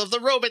guys. Always loved the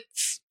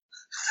robots.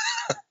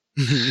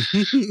 I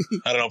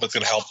don't know if it's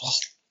going to help.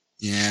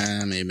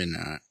 Yeah, maybe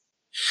not.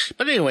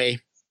 But anyway,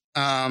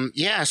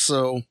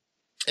 so,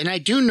 and I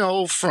do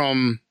know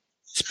from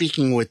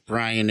speaking with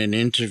Brian in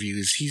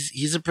interviews,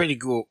 he's a pretty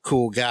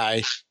cool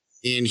guy,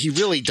 and he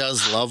really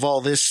does love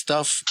all this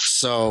stuff,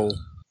 so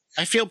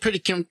I feel pretty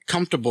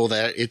comfortable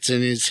that it's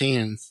in his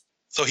hands.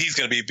 So he's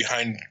going to be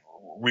behind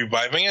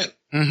reviving it?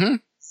 Mm-hmm.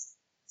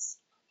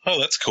 Oh,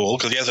 that's cool,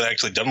 because he hasn't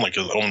actually done like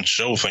his own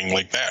show thing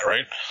like that,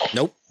 right?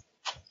 Nope.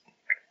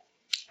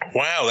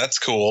 Wow, that's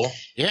cool.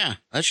 Yeah,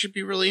 that should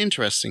be really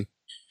interesting.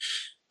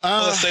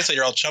 Well, that's nice that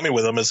you're all chummy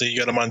with him. Is he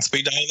got him on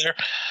speed dial there?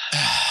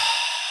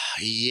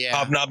 Yeah.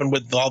 Hobnobbing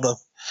with all the...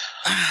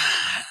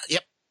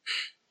 Yep.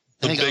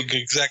 The big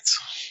execs.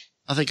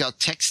 I think I'll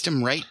text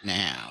him right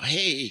now.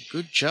 Hey,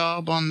 good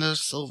job on the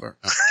silver.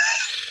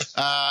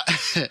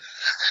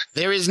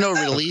 There is no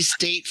release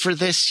date for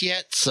this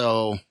yet,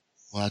 so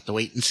we'll have to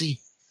wait and see.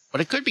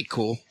 But it could be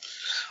cool.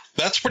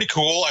 That's pretty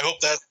cool. I hope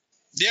that...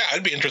 Yeah,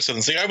 I'd be interested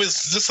in seeing. I was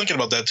just thinking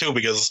about that, too,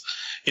 because,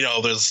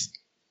 there's,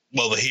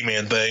 the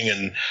He-Man thing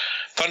and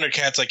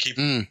Thundercats. I keep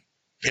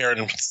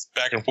hearing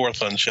back and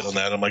forth on shit on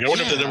that. I'm like, I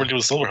wonder if they'd ever do a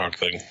Silverhawk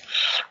thing.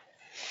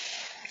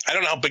 I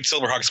don't know how big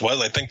Silverhawks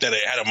was. I think that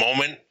it had a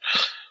moment,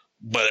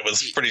 but it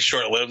was pretty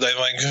short-lived,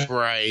 I think.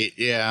 Right,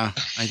 yeah.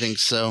 I think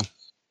so.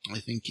 I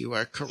think you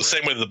are correct. The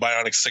same with the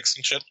Bionic 6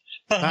 and shit.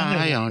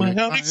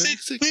 Bionic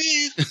 6.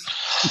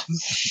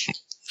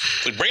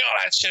 Like, bring all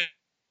that shit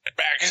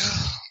back.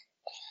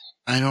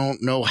 I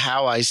don't know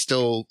how I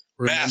still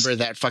remember Mask.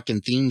 that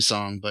fucking theme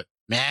song, but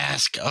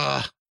Mask,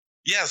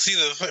 Yeah, see,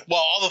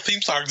 all the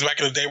theme songs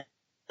back in the day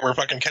were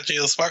fucking catchy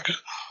as fuck.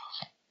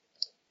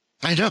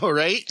 I know,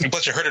 right? And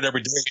plus, you heard it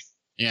every day.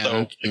 Yeah.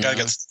 So it kind of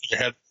gets in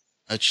your head.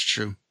 That's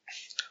true.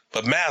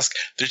 But Mask,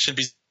 there should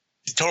be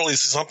totally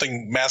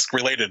something Mask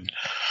related.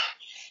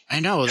 I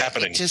know.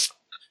 Happening.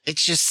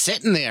 It's just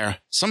sitting there.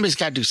 Somebody's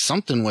got to do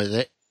something with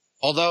it.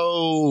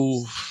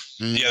 Although...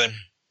 Yeah,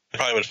 they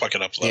probably would fuck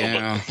it up a little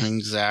bit. Yeah,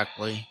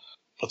 exactly.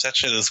 But that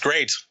shit is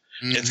great.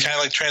 Mm-hmm. It's kind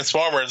of like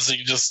Transformers.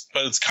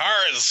 But it's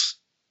cars.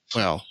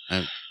 Well,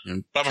 but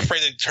I'm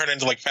afraid they turn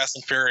into like Fast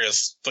and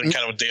Furious kind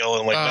of a deal,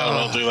 and like,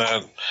 I don't do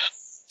that.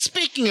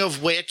 Speaking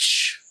of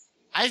which,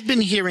 I've been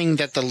hearing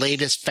that the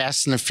latest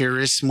Fast and the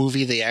Furious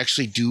movie, they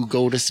actually do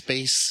go to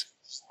space.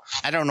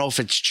 I don't know if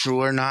it's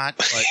true or not,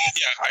 but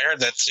yeah, I heard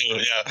that too.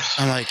 Yeah,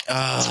 I'm like,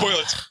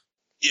 spoilers.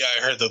 Yeah,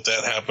 I heard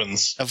that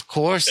happens. Of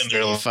course, and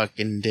they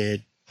fucking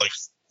did. Like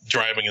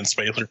driving in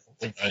space or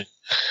something.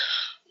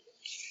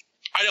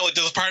 I know, like,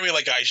 there's a part of me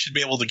like I should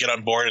be able to get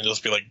on board and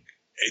just be like,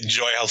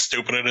 enjoy how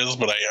stupid it is,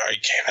 but I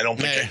can't. I don't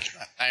think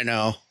I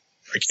know.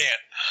 I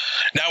can't.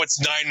 Now it's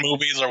 9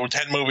 movies or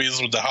 10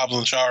 movies with the Hobbs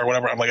and Shaw or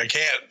whatever. I'm like, I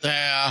can't.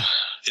 Yeah,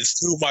 it's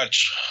too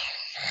much.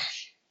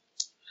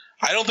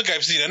 I don't think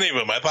I've seen any of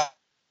them. I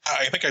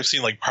think I've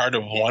seen like part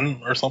of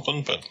one or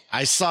something, but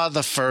I saw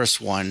the first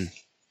one,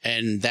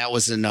 and that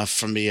was enough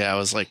for me. I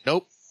was like,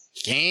 nope,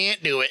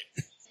 can't do it.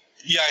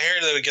 Yeah, I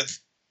hear that it gets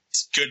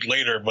good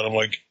later, but I'm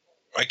like,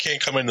 I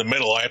can't come in the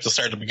middle. I have to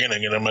start at the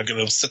beginning, and I'm not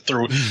going to sit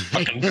through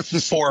fucking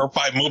 4 or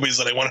 5 movies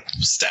that I want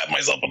to stab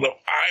myself in the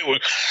eye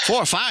with. 4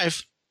 or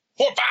 5?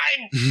 4 or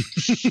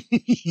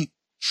 5?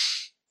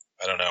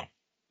 I don't know.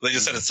 They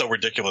just said it's so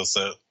ridiculous.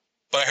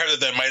 But I heard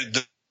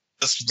that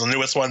the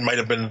newest one might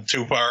have been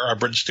too far, a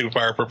bridge too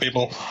far for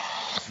people.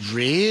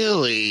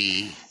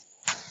 Really?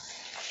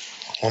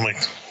 I'm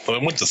like, well,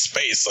 it went to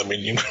space. I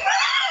mean,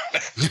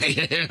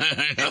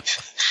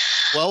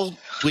 Well,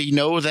 we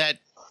know that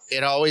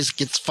it always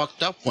gets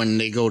fucked up when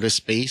they go to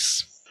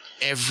space.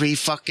 Every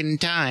fucking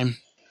time.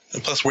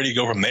 And plus, where do you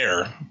go from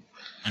there?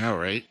 I know,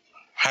 right?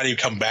 How do you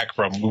come back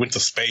from? We went to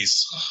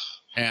space.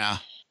 Yeah.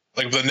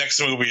 Like, the next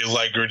movie is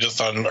like, we're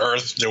just on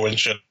Earth doing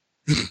shit.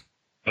 And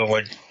I'm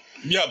like,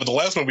 yeah, but the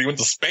last movie went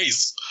to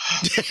space.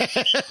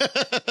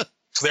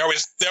 They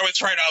always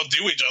try to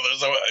outdo each other,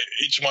 so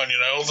each one,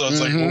 So it's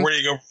like, well, where do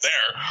you go from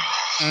there?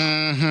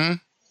 Mm-hmm.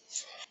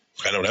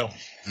 I don't know.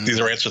 These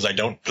are answers I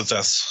don't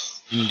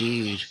possess.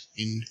 Indeed.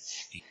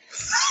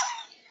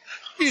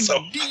 So,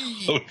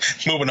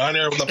 moving on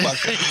here with the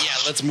fuck. Yeah,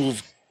 let's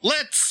move.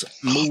 Let's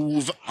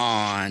move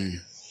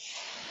on.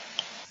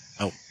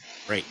 Oh,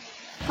 right.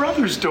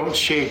 Brothers don't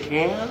shake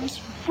hands.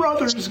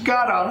 Brothers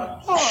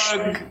gotta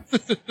hug.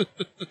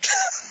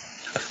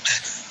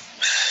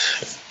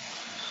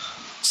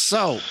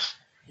 So,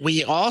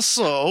 we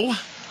also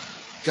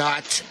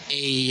got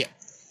a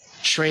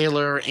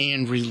trailer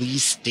and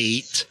release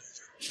date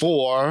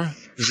for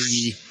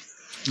the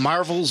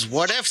Marvel's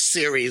What If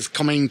series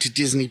coming to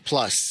Disney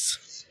Plus.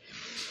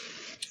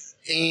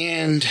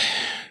 And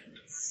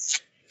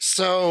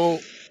so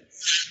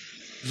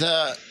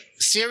the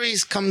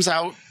series comes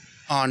out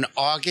on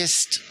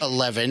August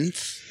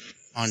 11th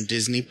on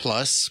Disney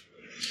Plus.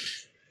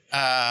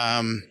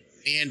 And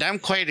I'm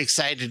quite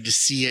excited to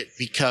see it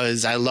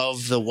because I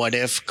love the What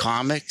If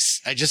comics.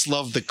 I just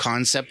love the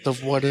concept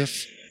of What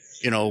If.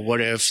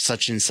 what if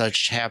such and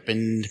such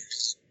happened?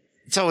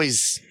 It's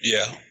always,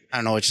 I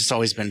don't know, it's just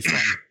always been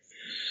fun.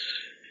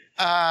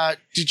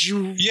 Did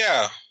you?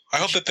 Yeah. I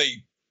hope that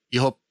they.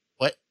 You hope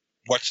what?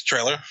 Watch the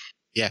trailer.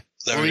 Yeah.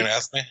 Is that what you're gonna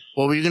ask me?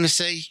 What were you gonna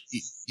say?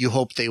 You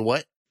hope they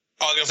what?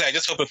 I was gonna say I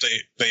just hope that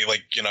they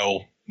like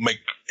make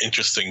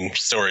interesting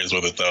stories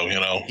with it though,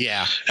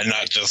 Yeah. And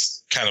not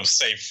just kind of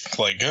safe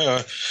like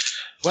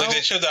like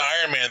they showed the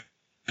Iron Man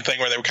thing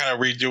where they were kind of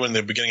redoing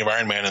the beginning of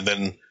Iron Man and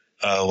then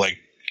like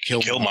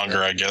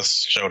Killmonger I guess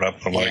showed up.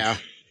 I'm like,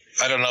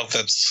 I don't know if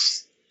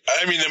that's.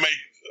 I mean, it might.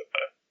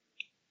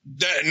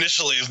 That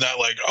initially is not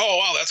like, oh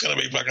wow, that's gonna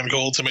be fucking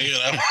cool to me,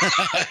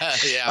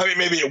 Yeah. I mean,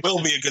 maybe it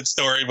will be a good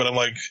story, but I'm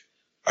like,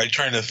 I'm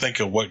trying to think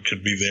of what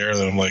could be there.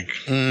 Then I'm like,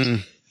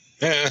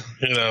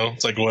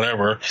 it's like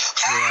whatever.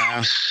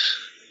 Yeah.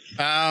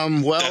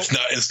 Well, that's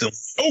not instant.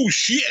 Oh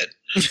shit!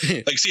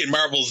 Like seeing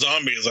Marvel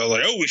Zombies, I was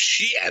like, oh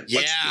shit!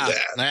 Let's do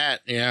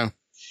that.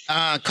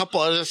 A couple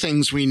other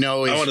things we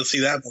know is I want to see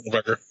that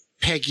motherfucker.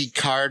 Peggy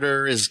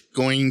Carter is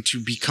going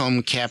to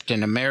become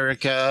Captain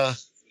America.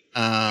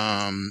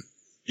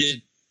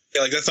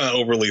 Yeah, like that's not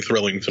overly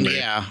thrilling to me.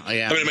 Yeah.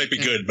 I mean, it might be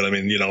good, but I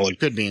mean, like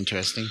could be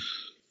interesting.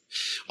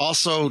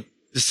 Also,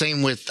 the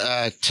same with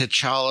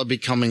T'Challa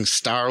becoming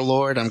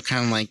Star-Lord. I'm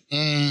kind of like,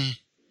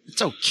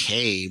 it's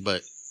okay,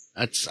 but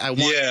I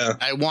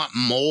want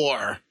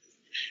more.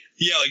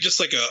 Yeah, like just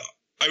like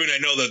I mean, I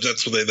know that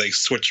that's what they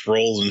switch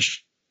roles and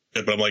shit,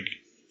 but I'm like,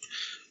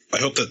 I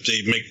hope that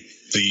they make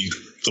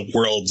the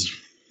world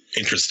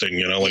interesting,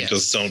 like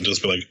just don't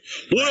just be like,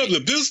 what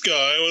if this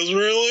guy was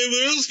really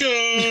this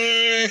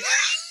guy?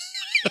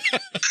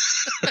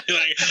 You're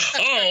like,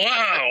 oh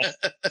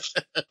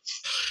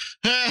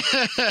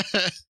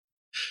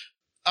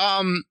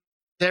wow.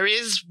 There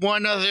is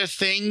one other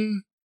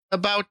thing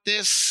about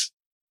this.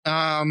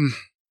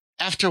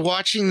 After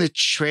watching the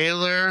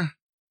trailer,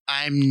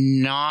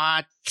 I'm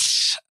not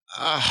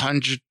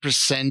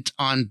 100%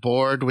 on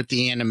board with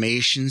the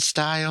animation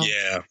style.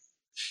 Yeah.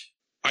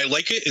 I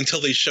like it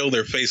until they show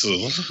their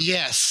faces.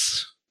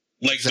 Yes.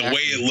 Like exactly. The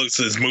way it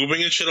looks is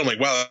moving and shit. I'm like,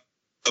 wow,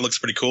 that looks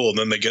pretty cool. And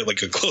then they get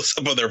like a close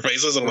up of their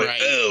faces. And I'm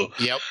like, oh.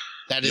 Yep.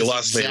 That is you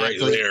lost me right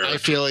there. I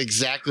feel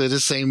exactly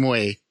the same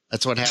way.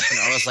 That's what happened.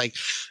 I was like,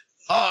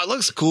 oh, it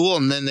looks cool.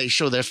 And then they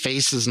show their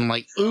faces and I'm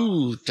like,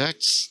 ooh,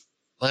 that's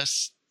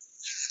less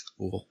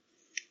cool.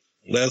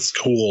 That's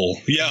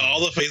cool. Yeah,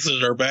 all the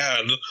faces are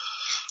bad.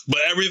 But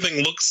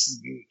everything looks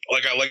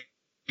like I like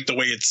the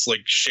way it's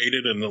like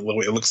shaded and the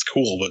way it looks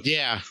cool, but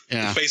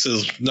the face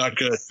is not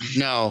good.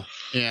 No,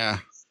 yeah.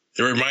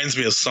 It reminds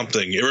me of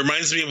something. It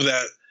reminds me of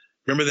that.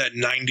 Remember that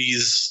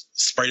 90s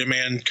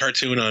Spider-Man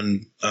cartoon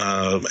on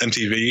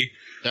MTV?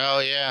 Oh,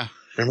 yeah.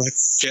 Remember that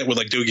shit with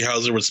like Doogie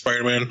Howser with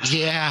Spider-Man?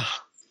 Yeah.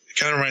 It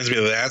kind of reminds me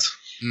of that.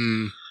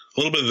 Mm. A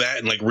little bit of that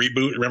and like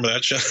Reboot. Remember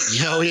that shit?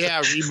 Oh,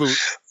 yeah, Reboot.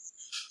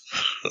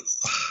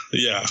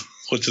 Yeah,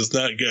 which is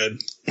not good.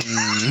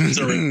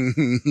 So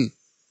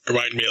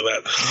remind me of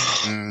that.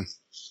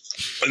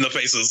 And the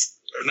faces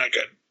are not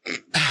good.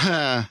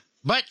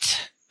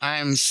 But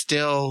I'm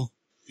still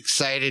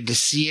excited to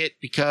see it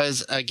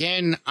because,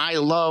 again, I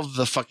love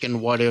the fucking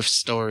what if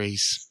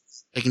stories.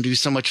 They can do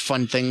so much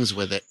fun things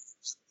with it.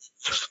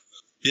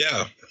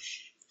 Yeah.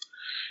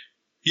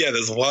 Yeah,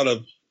 there's a lot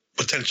of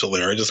potential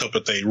there. I just hope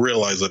that they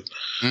realize it.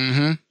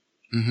 Mm-hmm.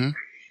 Mm-hmm.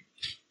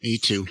 Me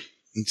too.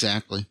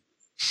 Exactly.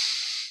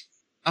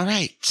 All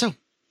right. So,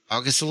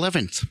 August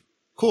 11th.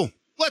 Cool.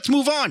 Let's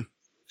move on.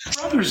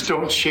 Brothers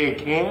don't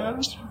shake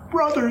hands.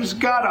 Brothers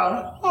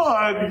gotta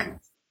hug.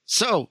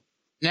 So,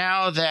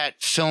 now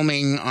that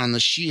filming on the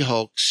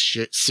She-Hulk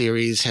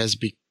series has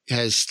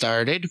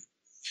started,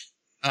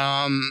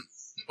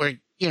 where,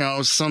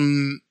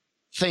 some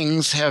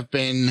things have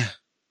been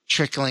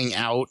trickling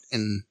out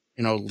and,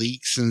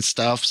 leaks and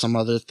stuff, some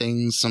other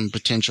things, some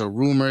potential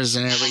rumors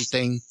and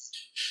everything.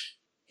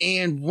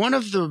 And one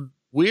of the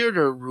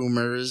weirder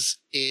rumors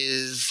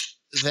is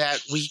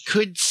that we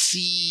could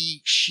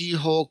see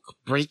She-Hulk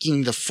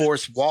breaking the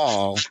fourth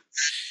wall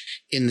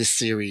in the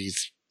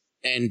series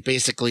and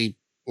basically,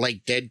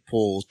 like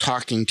Deadpool,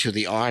 talking to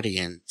the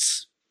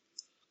audience.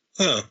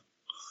 Huh.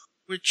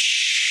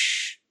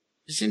 Which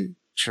is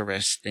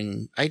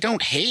interesting. I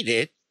don't hate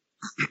it.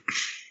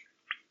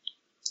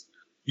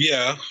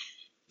 Yeah.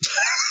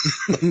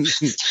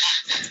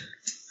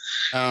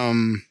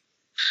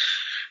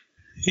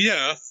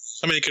 Yeah.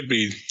 I mean, it could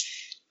be.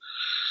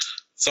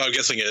 So I'm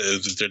guessing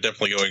they're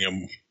definitely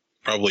going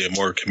probably a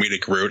more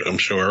comedic route, I'm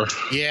sure.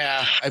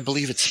 Yeah, I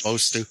believe it's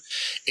supposed to.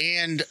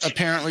 And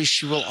apparently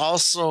she will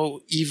also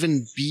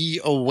even be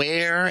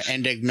aware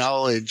and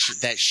acknowledge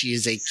that she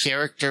is a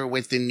character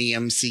within the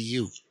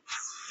MCU.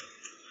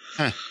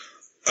 Huh.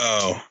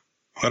 Oh,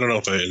 I don't know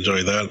if I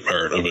enjoy that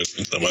part of it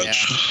so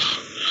much.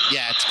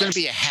 Yeah, it's going to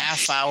be a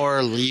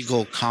half-hour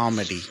legal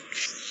comedy.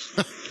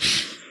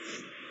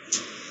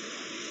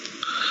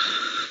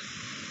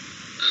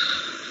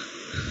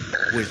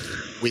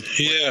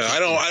 I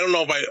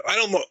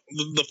don't know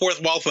the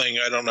fourth wall thing.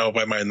 I don't know if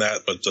I mind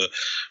that, but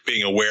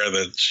being aware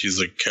that she's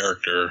a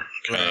character,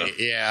 right?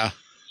 Yeah.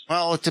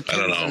 Well, it depends.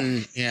 I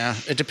don't know.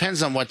 It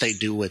depends on what they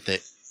do with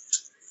it.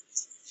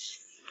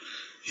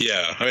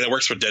 Yeah, I mean, it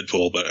works for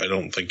Deadpool, but I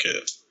don't think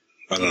it.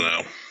 I don't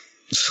know.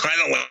 I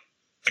don't like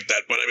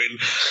that, but I mean,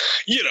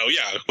 yeah,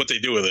 what they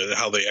do with it,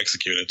 how they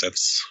execute it,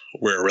 that's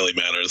where it really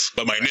matters.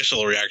 But my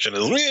initial reaction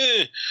is,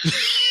 meh.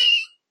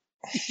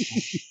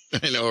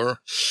 I know.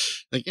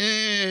 Like,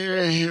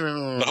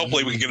 But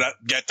hopefully we can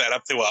get that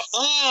up to a,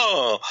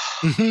 oh.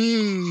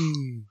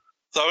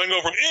 So I'm going to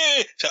go from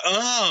to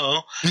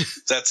oh.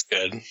 That's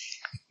good.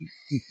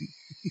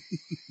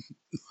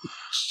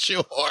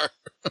 Sure.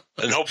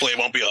 And hopefully it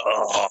won't be a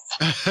oh.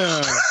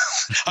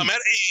 I'm at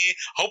E,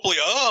 hopefully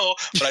oh,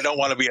 but I don't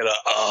want to be at a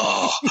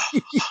oh.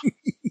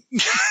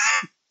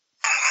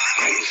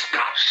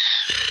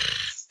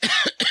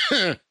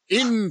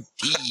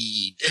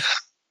 Indeed.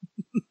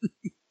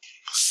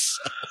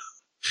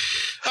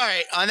 All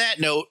right, on that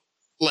note,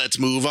 let's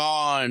move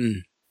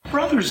on.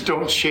 Brothers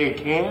don't shake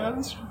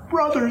hands.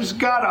 Brothers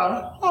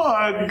gotta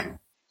hug.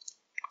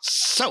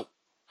 So,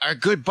 our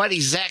good buddy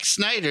Zack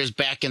Snyder's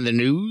back in the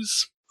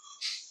news.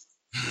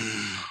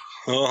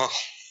 Oh.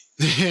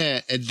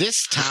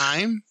 This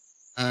time,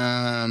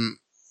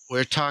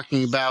 we're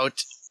talking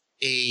about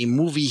a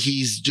movie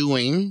he's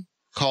doing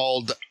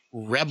called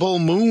Rebel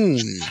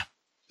Moon.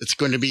 It's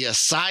going to be a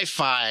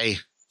sci-fi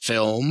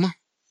film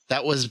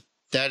that is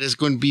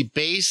going to be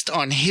based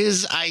on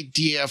his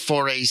idea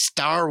for a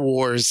Star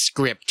Wars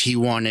script he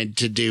wanted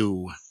to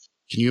do.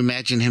 Can you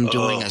imagine him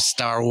doing a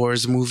Star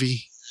Wars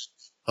movie?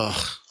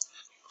 Ugh.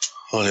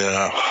 Oh,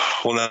 yeah.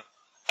 Well, now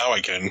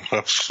I can.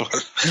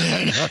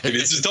 If you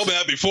just told me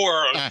that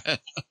before,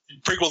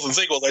 prequels and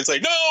sequels, I'd say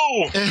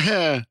no!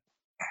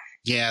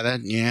 Yeah,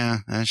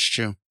 that's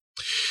true.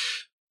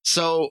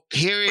 So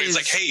here but he's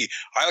like, hey,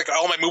 I like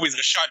all my movies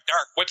are shot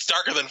dark. What's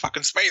darker than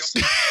fucking space?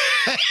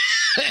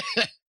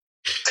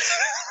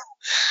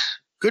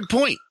 Good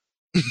point.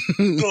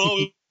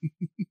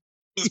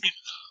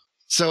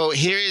 So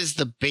here is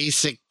the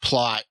basic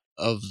plot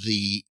of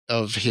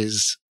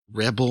his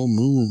Rebel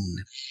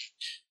Moon.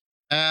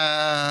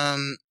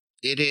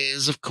 It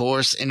is, of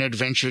course, an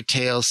adventure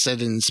tale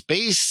set in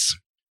space,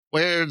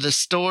 where the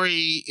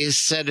story is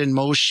set in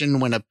motion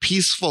when a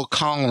peaceful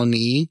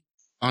colony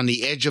on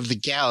the edge of the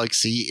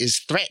galaxy is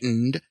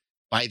threatened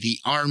by the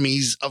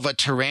armies of a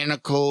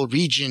tyrannical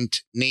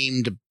regent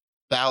named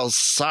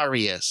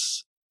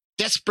Balsarius.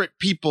 Desperate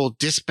people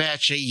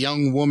dispatch a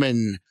young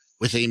woman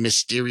with a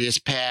mysterious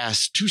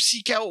past to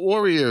seek out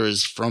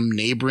warriors from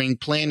neighboring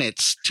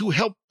planets to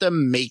help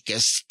them make a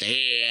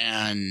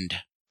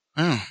stand.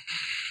 Oh.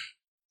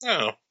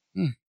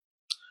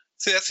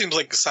 See, that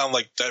sound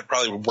like that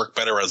probably would work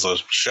better as a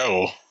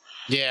show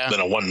than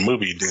a one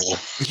movie deal.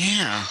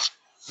 Yeah,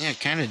 it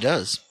kind of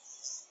does.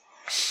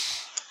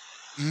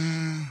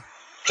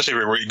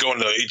 Especially where you go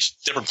into each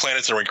different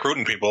planets and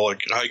recruiting people.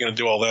 Like, how are you going to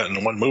do all that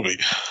in one movie?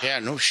 Yeah,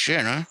 no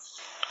shit, huh?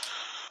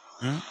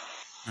 Well,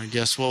 I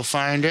guess we'll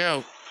find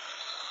out.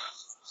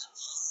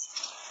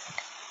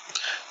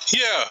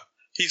 Yeah,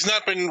 he's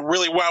not been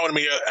really wowing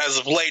me as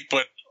of late,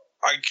 but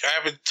I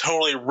haven't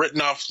totally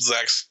written off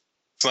Zack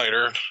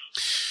Snyder.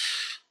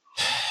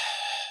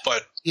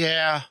 But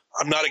yeah,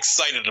 I'm not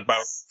excited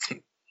about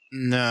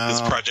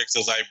his projects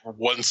as I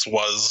once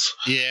was.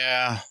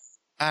 Yeah,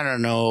 I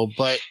don't know,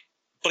 but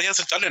he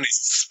hasn't done any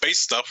space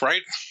stuff,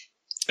 right?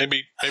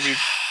 Maybe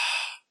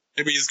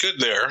he's good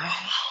there.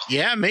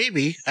 Yeah,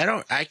 maybe.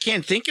 I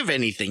can't think of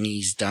anything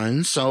he's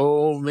done,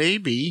 so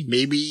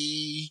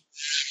maybe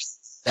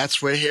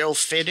that's where he'll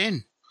fit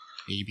in.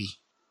 Maybe.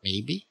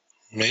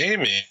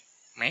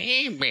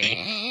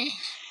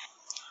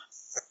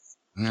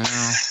 No.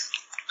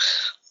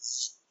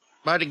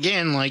 But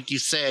again, like you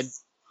said,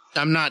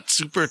 I'm not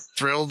super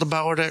thrilled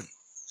about it.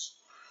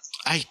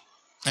 I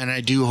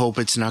do hope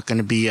it's not going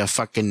to be a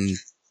fucking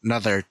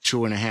another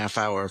 2.5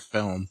 hour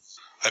film.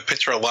 I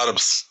picture a lot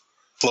of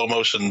slow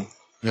motion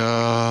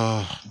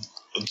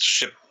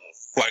ship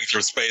flying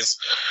through space.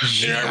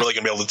 Yeah. You're not really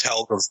going to be able to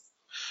tell because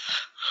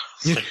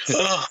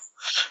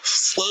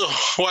slow.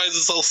 Why is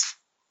it so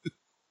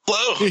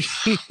slow?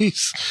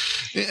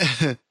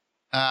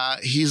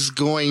 He's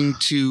going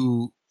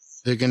to.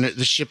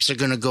 The ships are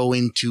going to go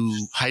into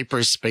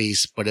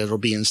hyperspace, but it'll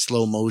be in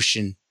slow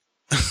motion.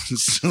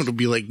 So it'll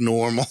be like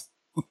normal.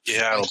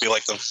 Yeah, it'll be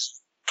like the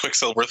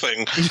Quicksilver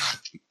thing.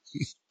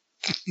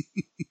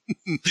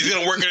 He's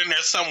going to work it in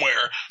there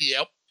somewhere.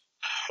 Yep.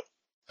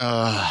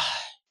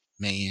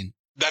 Man.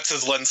 That's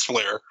his lens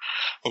flare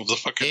of the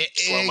fucking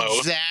slow-mo.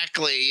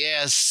 Exactly,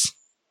 yes.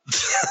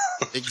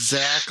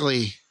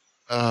 Exactly.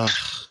 I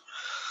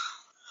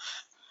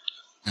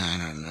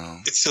don't know.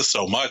 It's just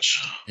so much.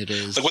 It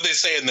is. Like what they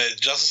say in the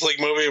Justice League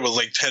movie was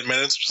like 10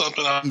 minutes or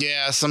something.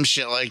 Yeah, some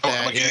shit like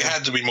that. Like it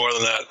had to be more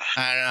than that.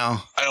 I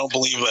know. I don't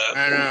believe that.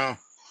 I know.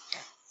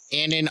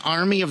 And in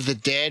Army of the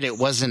Dead, it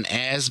wasn't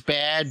as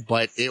bad,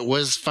 but it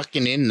was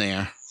fucking in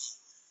there.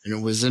 And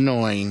it was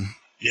annoying.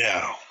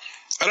 Yeah.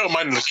 I don't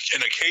mind an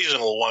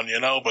occasional one,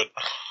 but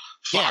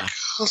fuck.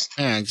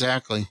 Yeah,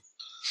 exactly.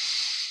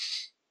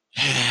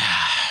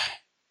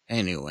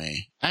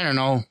 Anyway, I don't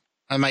know.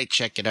 I might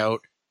check it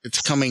out.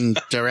 it's coming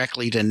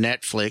directly to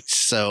Netflix,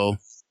 so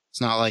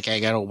it's not like I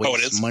gotta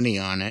waste money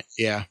on it.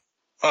 Yeah.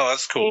 Oh,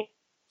 that's cool.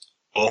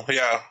 Well,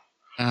 yeah.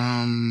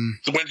 When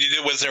you did,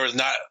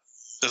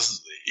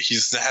 he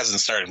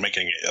hasn't started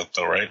making it yet,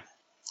 though, right?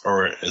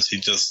 Or is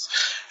it just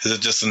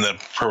in the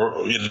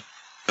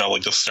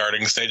like the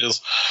starting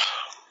stages?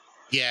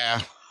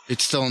 Yeah,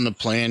 it's still in the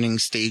planning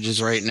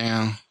stages right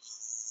now.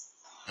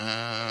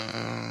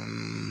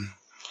 Yeah.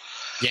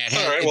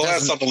 All right. Well,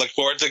 that's something to look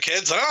forward to,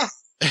 kids,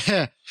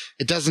 huh?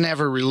 It doesn't have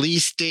a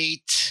release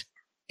date,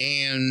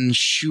 and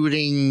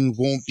shooting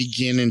won't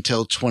begin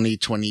until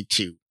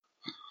 2022.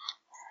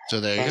 So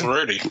there you go.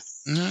 Alrighty.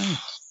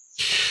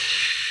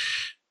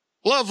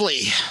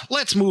 Lovely.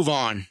 Let's move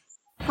on.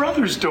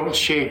 Brothers don't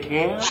shake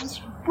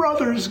hands.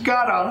 Brothers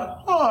gotta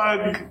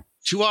hug.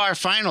 To our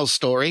final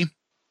story.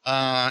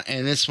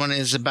 And this one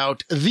is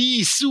about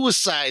The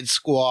Suicide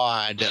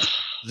Squad,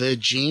 the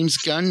James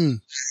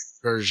Gunn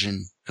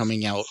version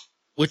coming out,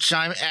 which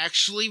I'm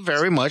actually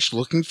very much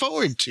looking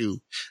forward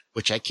to,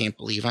 which I can't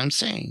believe I'm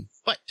saying.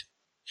 But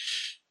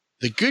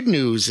the good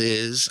news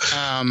is,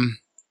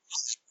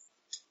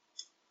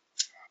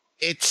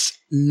 it's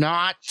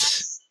not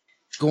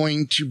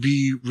going to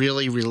be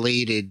really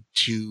related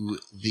to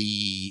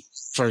the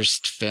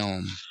first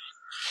film.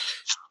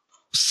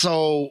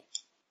 So,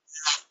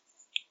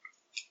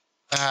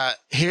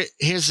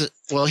 here's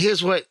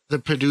what the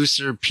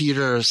producer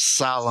Peter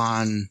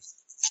Safran,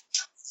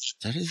 is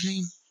that his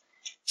name?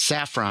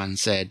 Safran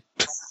said.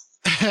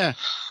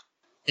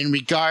 In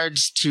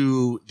regards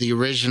to the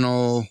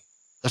original,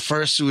 the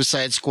first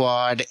Suicide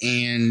Squad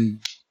and,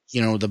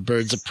 the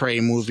Birds of Prey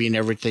movie and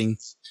everything,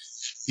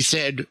 he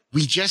said,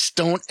 we just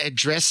don't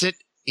address it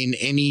in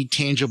any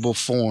tangible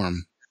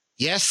form.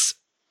 Yes,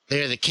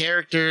 they're the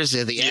characters,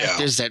 they're the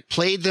actors that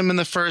played them in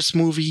the first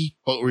movie,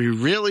 but we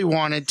really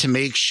wanted to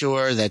make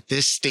sure that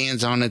this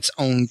stands on its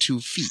own 2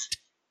 feet.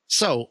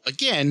 So,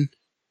 again,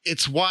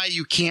 it's why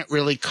you can't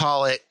really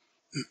call it,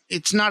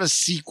 it's not a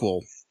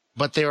sequel,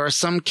 but there are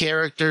some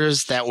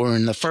characters that were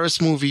in the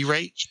first movie,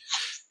 right?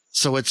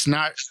 So it's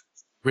not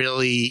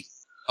really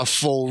a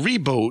full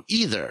reboot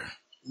either.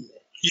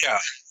 Yeah.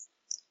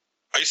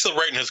 Are you still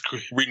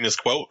reading his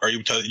quote? Or are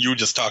you were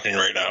just talking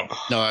right now?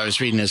 No, I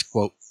was reading his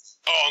quote.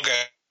 Oh,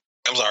 okay.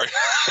 I'm sorry.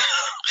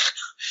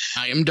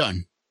 I am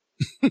done.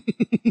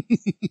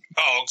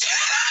 Oh,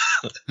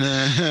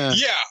 okay.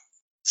 Yeah.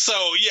 So,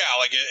 yeah,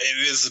 like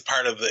it is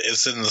part of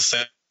it's in the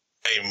same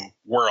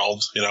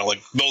world,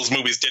 like those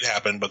movies did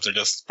happen, but they're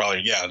just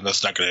probably,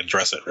 that's not going to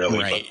address it really.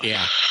 Right, but,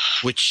 yeah.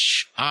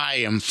 Which I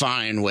am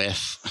fine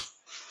with.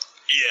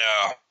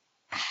 Yeah.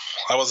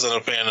 I wasn't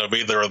a fan of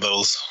either of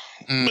those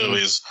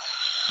movies.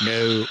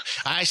 No.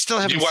 I still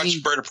haven't seen... Did you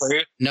watch Bird of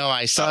Prey? No,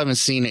 I still haven't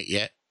seen it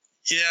yet.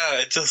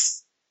 Yeah,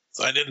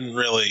 I didn't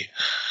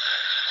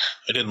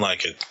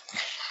like it.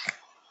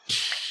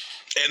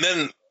 And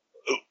then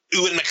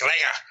Ewan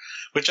McGregor,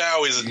 which I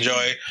always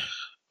enjoy,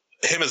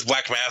 him as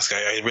Black Mask,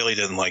 I really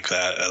didn't like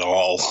that at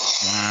all.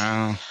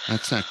 Wow,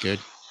 that's not good.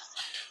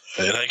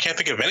 And I can't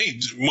think of any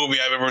movie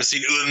I've ever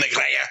seen Ewan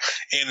McGregor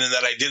in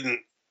that I didn't.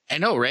 I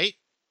know, right?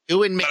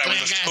 Ewan McGregor but I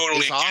was just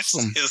totally is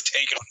awesome. His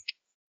take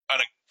on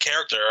a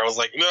character. I was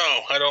like,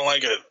 no, I don't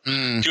like it.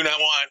 Do not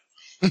want.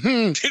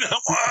 Do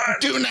not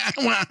want. Do not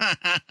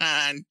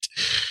want.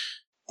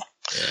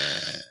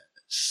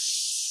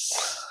 Yes.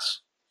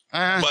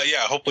 But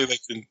yeah, hopefully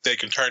they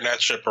can turn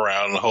that ship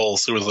around, the whole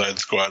Suicide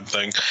Squad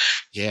thing.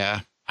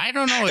 Yeah. I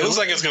don't know. It looks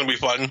like it's going to be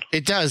fun.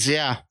 It does,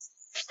 yeah.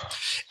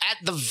 At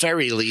the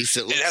very least,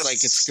 it looks like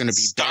it's going to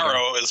be better.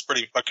 Starro is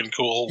pretty fucking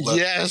cool.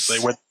 Yes. They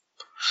went.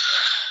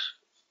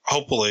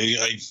 Hopefully,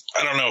 I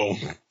don't know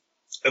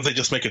if they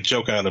just make a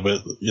joke out of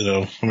it.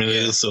 I mean, it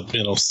is a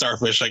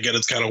starfish. I get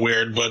it's kind of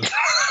weird, but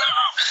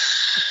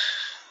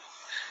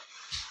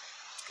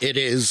it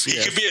is.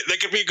 They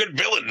could be a good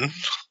villain.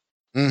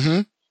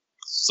 Mm-hmm.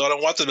 So I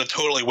don't want them to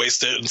totally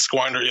waste it and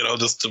squander,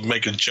 just to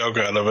make a joke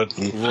out of it.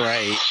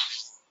 Right.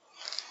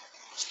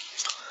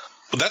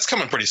 But that's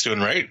coming pretty soon,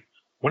 right?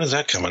 When is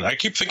that coming? I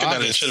keep thinking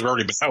that it should have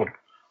already been out.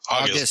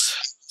 August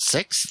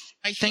 6th,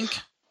 I think.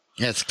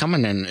 Yeah, it's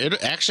coming in.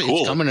 It's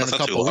coming in a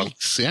couple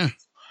weeks. Yeah.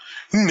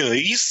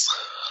 Nice.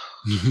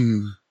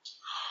 Mm-hmm.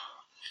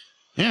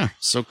 Yeah,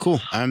 so cool.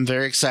 I'm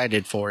very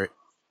excited for it.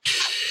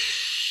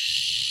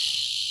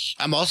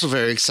 I'm also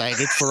very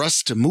excited for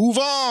us to move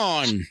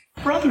on.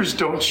 Brothers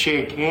don't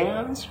shake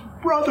hands.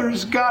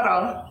 Brothers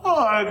gotta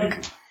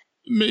hug.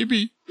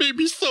 Maybe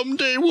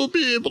someday we'll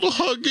be able to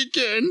hug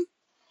again.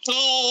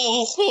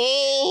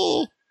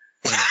 Oh.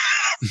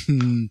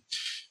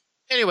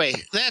 Anyway,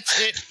 that's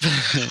it.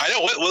 I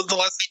know. When was the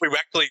last time we've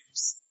actually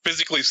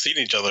physically seen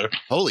each other?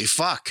 Holy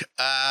fuck.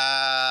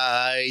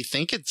 I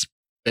think it's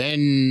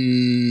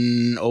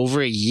been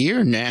over a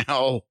year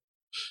now.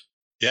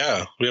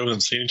 Yeah, we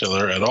haven't seen each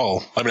other at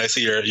all. I mean, I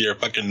see your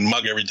fucking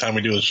mug every time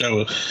we do a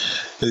show.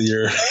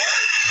 Your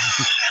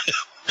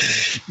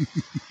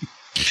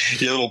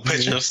little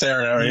picture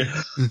staring at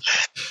you.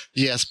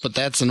 Yes, but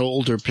that's an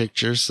older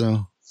picture,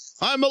 so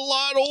I'm a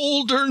lot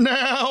older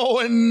now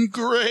and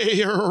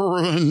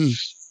grayer.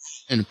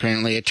 And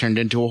apparently it turned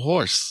into a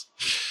horse.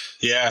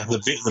 Yeah,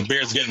 the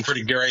beard's getting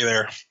pretty gray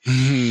there.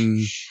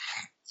 Mm.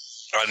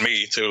 On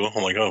me, too.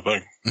 I'm like, oh,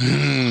 fuck.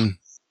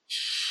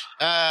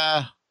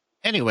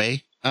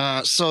 Anyway,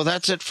 so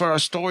that's it for our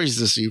stories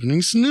this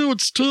evening. So now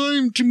it's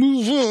time to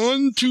move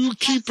on to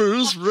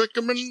Keeper's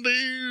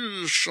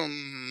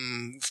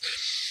recommendations.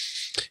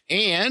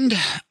 And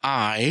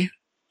I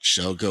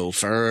shall go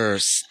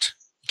first.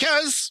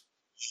 Because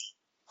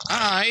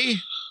I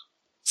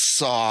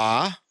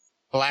saw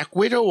Black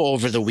Widow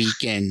over the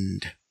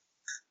weekend.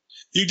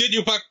 You did,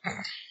 you fuck.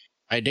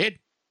 I did.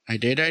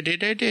 And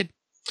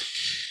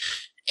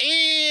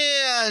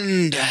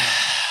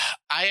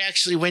I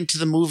actually went to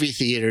the movie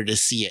theater to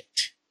see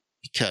it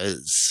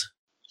because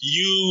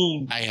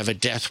I have a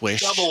death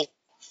wish. Double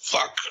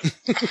fuck.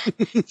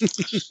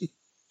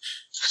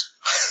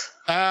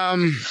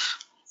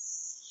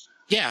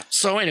 Yeah.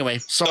 So anyway,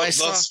 Don't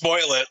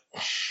spoil it.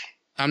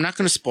 I'm not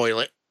going to spoil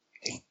it.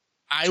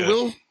 I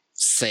will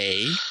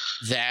say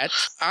that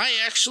I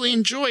actually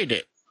enjoyed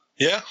it.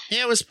 Yeah?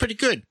 Yeah, it was pretty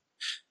good.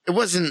 It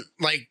wasn't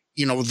like,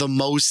 the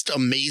most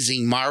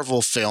amazing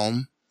Marvel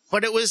film,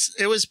 but it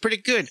was pretty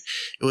good.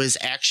 It was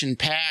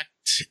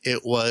action-packed.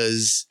 It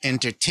was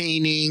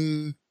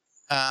entertaining,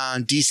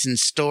 decent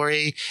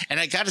story. And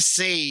I gotta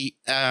say,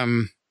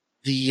 the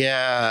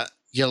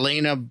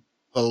Yelena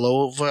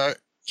Belova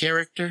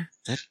character,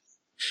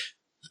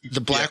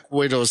 the Black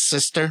Widow's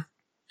sister,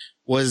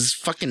 was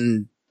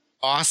fucking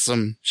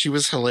awesome. She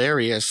was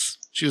hilarious.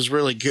 She was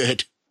really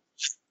good.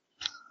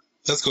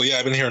 That's cool. Yeah,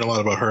 I've been hearing a lot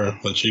about her,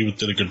 but she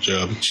did a good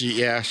job.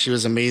 She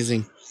was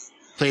amazing.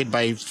 Played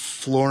by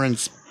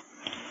Florence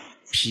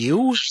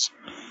Pugh,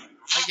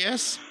 I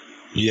guess.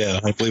 Yeah,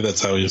 I believe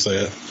that's how you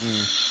say it.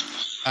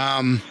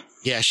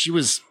 Yeah, she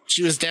was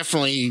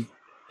definitely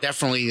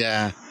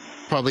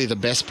probably the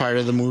best part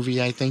of the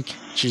movie, I think.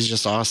 She's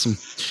just awesome.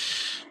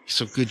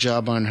 So good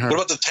job on her. What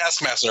about the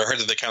Taskmaster? I heard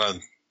that they kind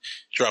of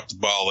dropped the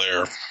ball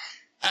there.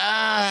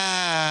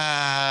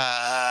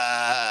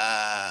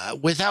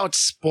 Without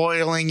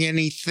spoiling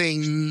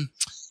anything,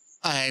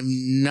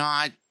 I'm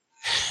not.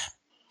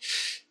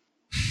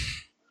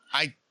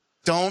 I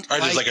don't. Or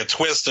there's like a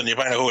twist, and you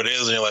find out who it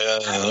is, and you're like,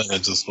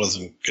 it just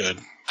wasn't good.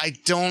 I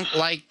don't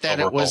like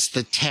that it was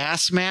the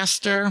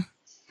Taskmaster.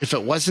 If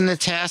it wasn't the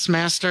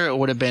Taskmaster, it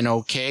would have been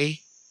okay.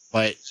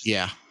 But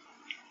yeah.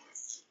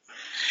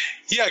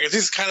 Yeah, because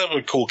he's kind of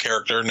a cool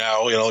character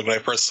now. Like when I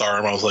first saw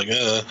him, I was like,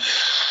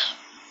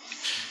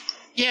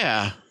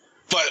 Yeah.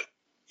 But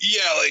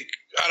yeah, like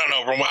I don't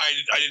know. From what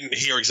I didn't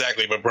hear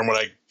exactly, but from what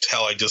I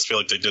tell, I just feel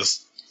like they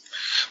just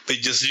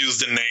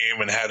used the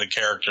name and had a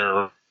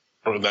character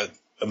that,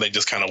 and they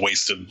just kind of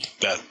wasted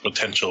that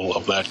potential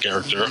of that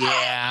character.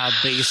 Yeah,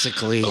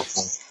 basically,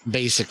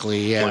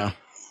 yeah.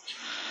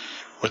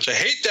 Which I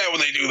hate that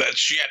when they do that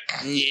shit.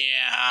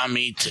 Yeah,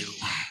 me too.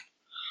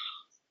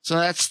 So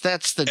that's the.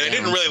 And I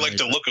didn't really like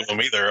the look of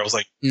him either. I was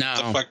like, no,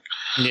 what the fuck?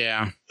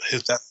 Yeah,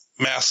 that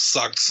mask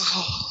sucks.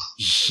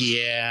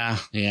 Yeah,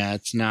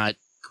 it's not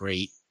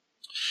great.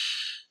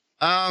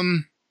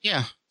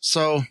 Yeah.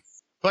 So,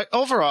 but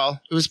overall,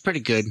 it was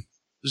pretty good. It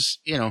was,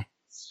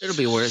 it'll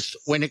be worth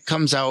when it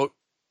comes out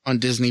on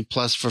Disney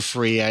Plus for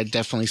free. I'd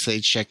definitely say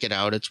check it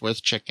out. It's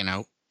worth checking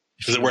out.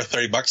 Is it worth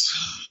 $30?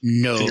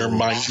 No. In your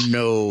mind?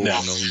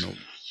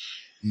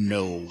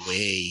 No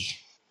way.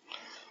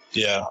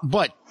 Yeah.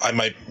 But I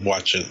might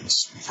watch it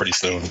pretty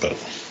soon,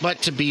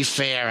 But to be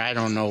fair, I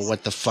don't know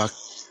what the fuck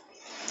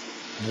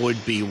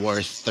would be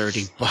worth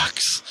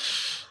 $30.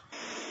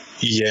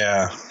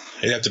 Yeah.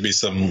 It'd have to be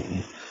some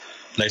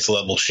nice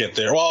level shit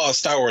there. Well, a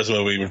Star Wars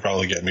movie would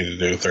probably get me to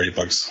do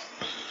 $30.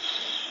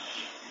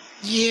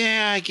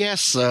 Yeah, I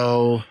guess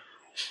so.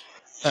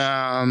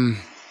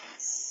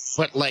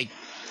 But like,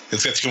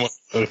 it's got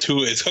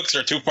its hooks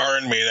are too far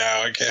in me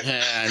now. I can't.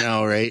 Yeah, I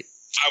know, right?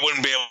 I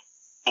wouldn't be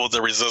able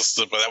to resist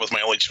it, but that was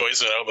my only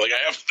choice. And I was like, I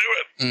have to do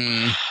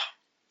it.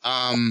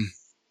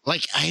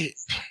 Like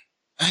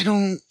I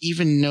don't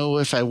even know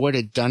if I would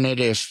have done it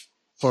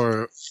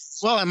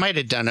I might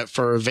have done it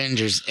for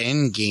Avengers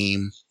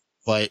Endgame,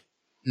 but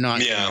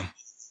not. Yeah,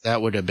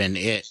 that would have been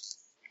it.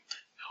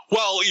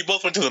 Well, you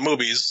both went to the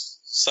movies,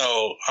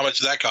 so how much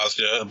did that cost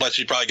you? But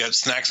she probably got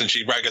snacks, and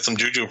she probably got some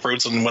juju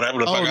fruits and whatever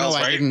the fuck else,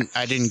 right?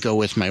 I didn't go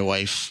with my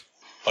wife.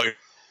 Oh,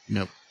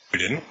 nope. You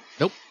didn't?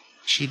 Nope.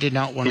 She did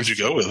not want. Who'd you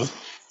go with?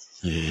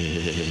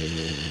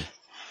 A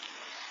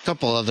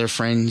couple other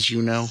friends,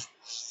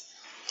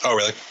 Oh,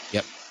 really?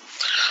 Yep.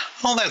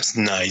 Oh, that's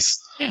nice.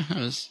 Yeah, it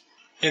was.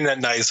 Isn't that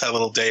nice? Have a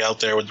little day out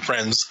there with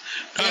friends.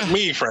 Not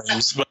me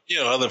friends, but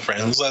other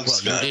friends.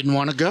 That's you didn't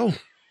want to go.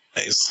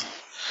 Nice.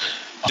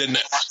 You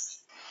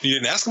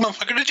didn't ask a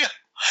motherfucker, did you?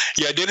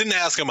 Yeah, I didn't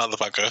ask a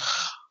motherfucker.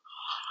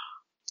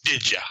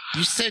 Did ya?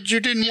 You said you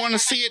didn't want to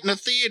see it in the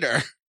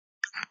theater.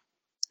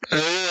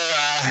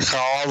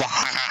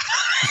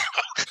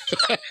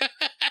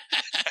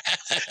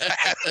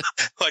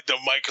 Like the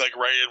mic,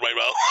 right in my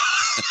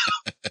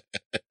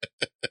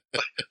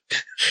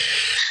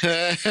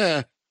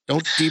mouth.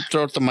 Don't deep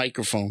throat the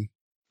microphone.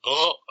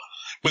 Oh,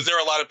 was there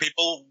a lot of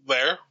people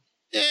there?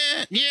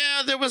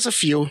 Yeah, there was a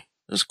few.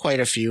 There's quite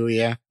a few,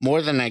 yeah.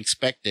 More than I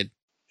expected.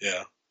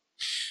 Yeah.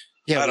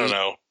 Yeah, I don't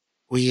know.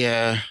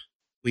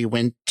 We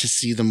went to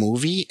see the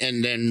movie,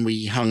 and then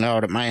we hung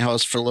out at my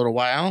house for a little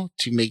while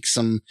to make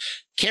some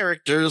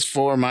characters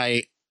for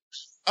my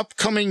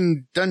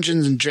upcoming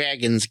Dungeons and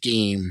Dragons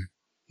game.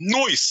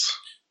 Nice!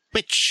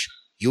 Which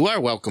you are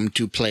welcome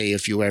to play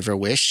if you ever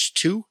wish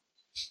to.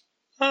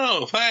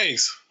 Oh,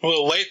 thanks. A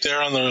little late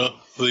there on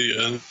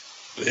the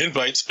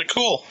invites, but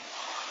cool.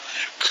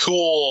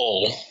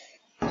 Cool.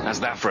 How's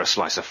that for a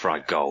slice of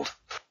fried gold?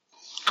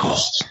 Cool.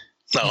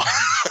 No.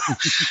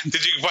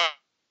 Did you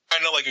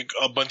find out like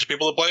a bunch of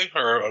people to play,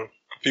 or a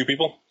few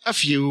people? A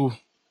few.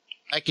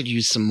 I could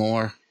use some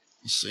more.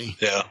 We'll see.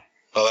 Yeah.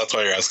 Oh, that's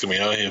why you're asking me,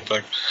 huh? In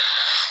fact.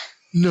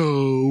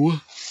 No.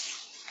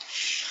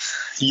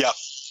 Yeah.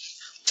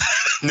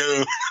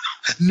 No.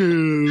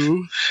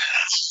 No.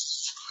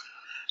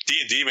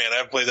 D&D, man. I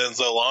haven't played that in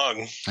so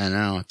long. I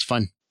know. It's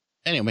fun.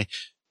 Anyway.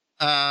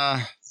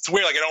 It's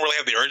weird. Like, I don't really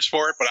have the urge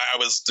for it, but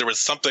there was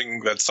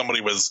something that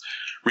somebody was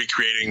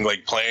recreating,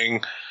 like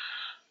playing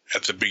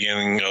at the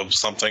beginning of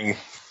something.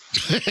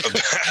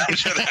 I'm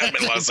sure that had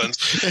made a lot of sense.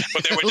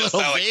 But they were just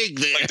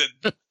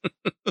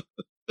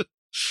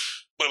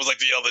but it was like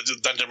the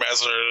dungeon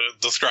master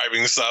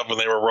describing stuff, and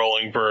they were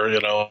rolling for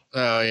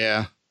Oh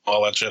yeah,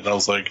 all that shit. And I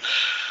was like,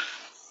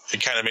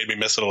 it kind of made me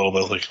miss it a little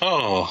bit. Like,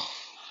 oh,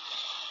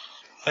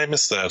 I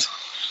missed that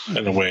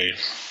in a way.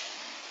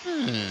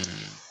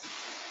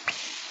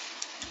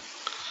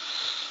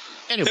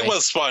 Anyway, it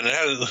was fun. It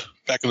had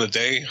back in the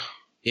day.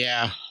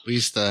 Yeah, we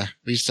used to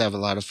have a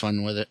lot of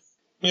fun with it.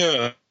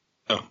 Yeah.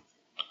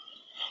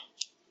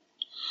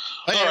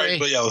 Anyway, all right,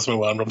 but yeah, let's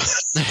move on from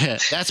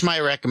that. That's my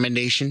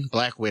recommendation,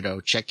 Black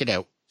Widow. Check it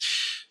out.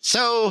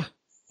 So,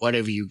 what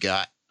have you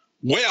got?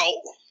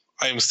 Well,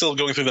 I'm still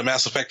going through the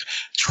Mass Effect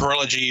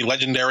Trilogy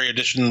Legendary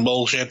Edition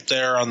bullshit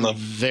there on the...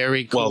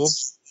 Very cool.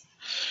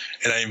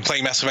 And I'm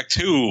playing Mass Effect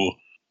 2.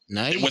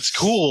 Nice. And what's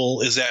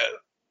cool is that...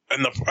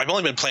 I've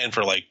only been playing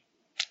for like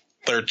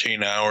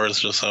 13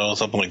 hours or so,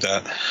 something like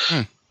that.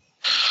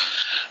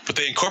 But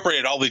they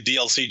incorporated all the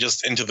DLC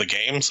just into the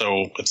game,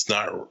 so it's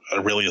not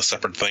really a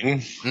separate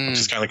thing, which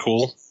is kind of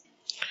cool.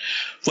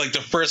 Like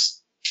the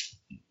first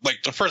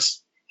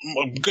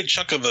good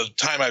chunk of the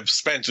time I've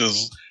spent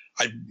is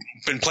I've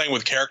been playing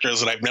with characters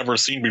that I've never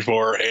seen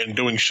before and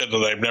doing shit that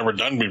I've never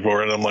done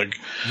before, and I'm like,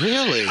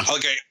 really?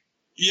 Okay,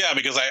 yeah,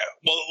 because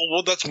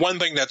well, that's one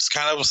thing that's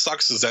kind of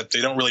sucks is that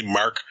they don't really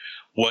mark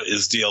what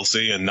is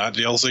DLC and not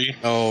DLC.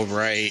 Oh,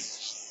 right.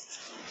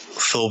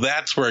 So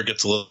that's where it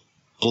gets a little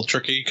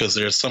tricky, because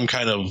there's some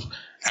kind of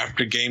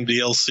after game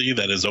DLC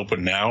that is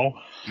open now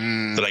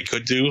that I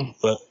could do,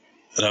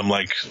 and I'm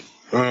like,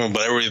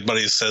 but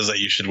everybody says that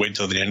you should wait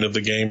till the end of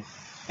the game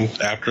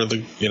after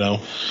the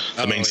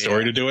main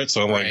story to do it.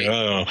 So I'm like,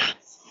 oh,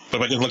 but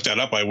if I didn't look that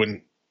up, I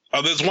wouldn't.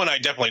 Oh, there's one I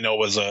definitely know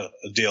was a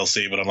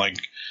DLC, but I'm like,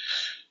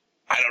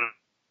 I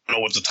don't know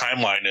what the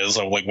timeline is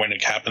of like when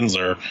it happens,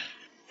 and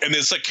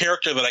there's a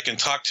character that I can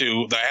talk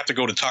to that I have to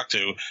go to talk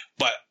to,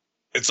 but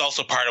it's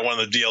also part of one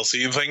of the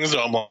DLC things.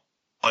 So I'm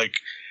like,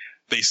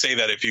 they say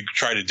that if you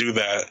try to do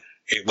that,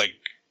 it like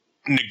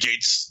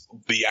negates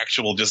the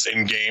actual just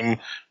in-game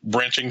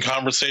branching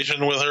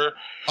conversation with her.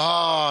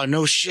 Oh,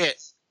 no shit.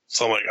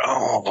 So I'm like,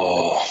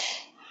 oh.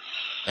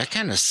 That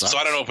kind of sucks. So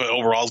I don't know if it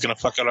overall is going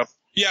to fuck it up.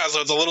 Yeah, so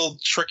it's a little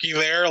tricky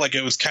there. Like,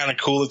 it was kind of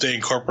cool that they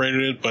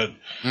incorporated it, but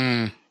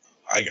I'm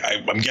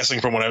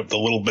guessing from the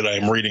little bit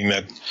I'm reading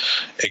that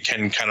it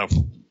can kind of...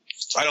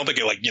 I don't think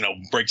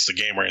it, breaks the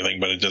game or anything,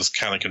 but it just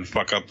kind of can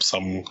fuck up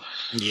some...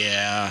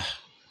 Yeah.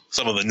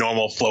 Some of the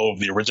normal flow of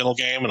the original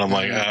game, and I'm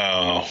like,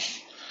 oh,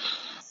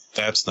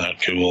 that's not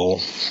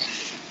cool.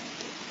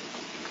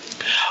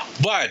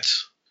 But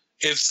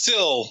it's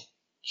still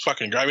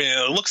fucking. I mean,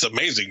 it looks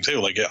amazing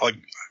too. Like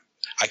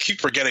I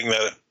keep forgetting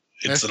that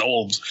it's an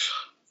old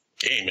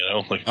game.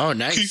 Like, oh,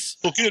 nice.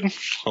 Looking.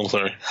 I'm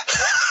sorry.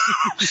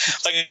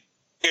 Like,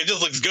 it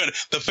just looks good.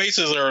 The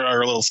faces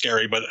are a little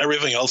scary, but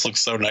everything else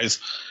looks so nice,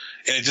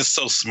 and it's just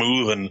so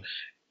smooth, and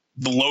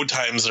the load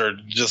times are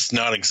just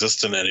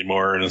non-existent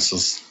anymore, and it's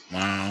just...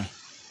 Wow.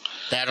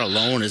 That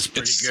alone is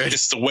pretty good.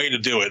 It's the way to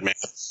do it, man.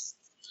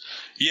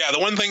 Yeah, the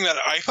one thing that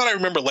I thought I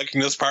remember liking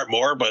this part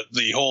more, but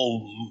the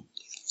whole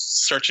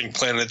searching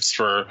planets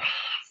for,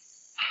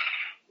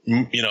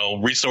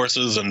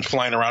 resources and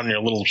flying around in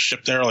your little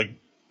ship there, like,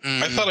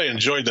 I thought I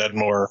enjoyed that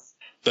more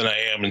than I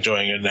am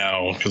enjoying it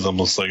now, because I'm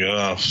just like,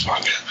 oh,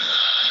 fuck.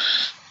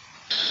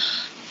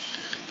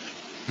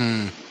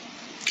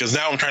 Because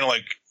now I'm trying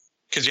to,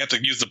 because you have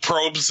to use the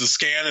probes to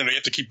scan, and you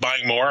have to keep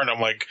buying more, and I'm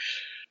like,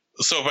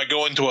 so if I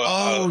go into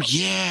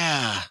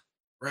yeah,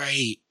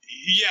 right.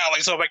 Yeah,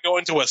 so if I go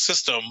into a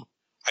system,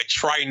 I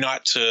try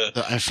not to...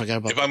 I forgot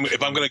about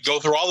if I'm going to go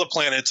through all the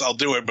planets, I'll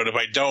do it, but if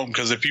I don't,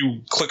 because if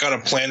you click on a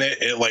planet,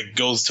 it,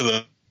 goes to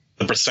the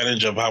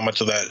percentage of how much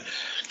of that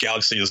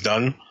galaxy is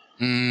done.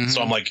 Mm-hmm.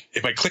 So I'm like,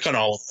 if I click on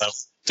all of them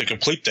to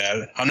complete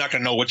that, I'm not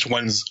going to know which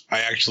ones I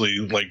actually,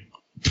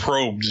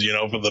 probed,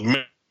 for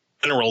the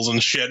minerals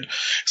and shit.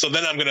 So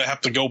then I'm going to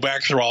have to go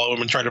back through all of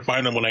them and try to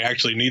find them when I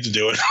actually need to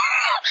do it.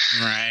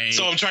 Right.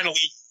 So I'm trying to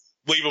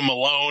leave them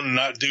alone and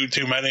not do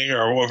too many,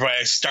 or if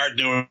I start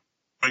doing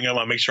them,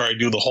 I'll make sure I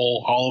do the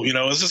whole,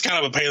 it's just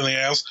kind of a pain in the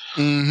ass.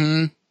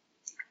 Mm-hmm.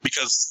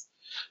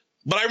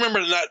 But I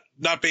remember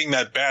not being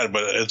that bad,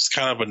 but it's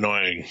kind of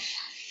annoying.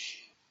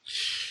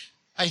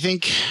 I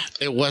think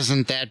it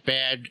wasn't that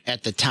bad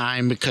at the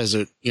time because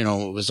it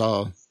was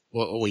all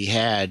what we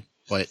had,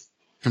 but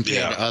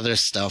compared to other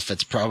stuff,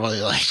 it's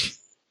probably like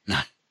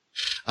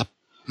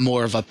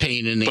more of a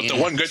pain in the ass. But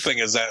the one good thing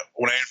is that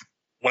when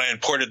I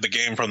imported the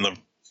game from the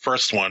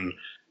first one,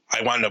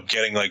 I wound up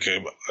getting like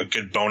a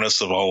good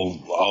bonus of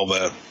all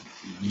the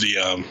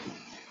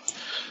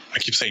I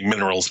keep saying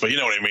minerals, but you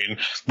know what I mean,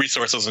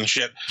 resources and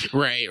shit.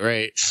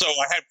 Right. So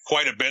I had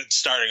quite a bit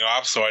starting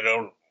off, so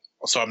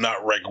I'm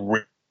not like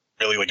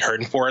really like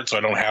hurting for it, so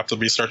I don't have to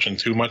be searching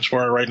too much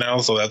for it right now.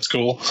 So that's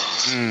cool.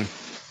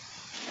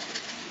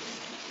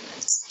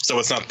 So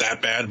it's not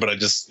that bad, but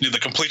the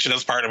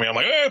completionist part of me, I'm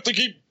like, I have to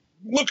keep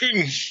looking.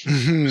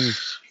 Mm-hmm.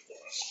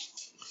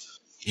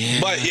 Yeah.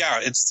 But yeah,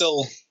 it's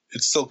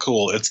still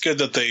cool. It's good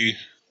that they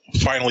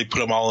finally put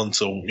them all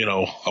into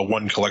a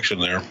one collection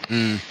there.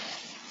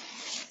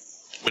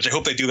 Which I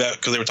hope they do that,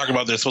 because they were talking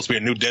about there's supposed to be a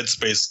new Dead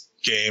Space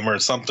game or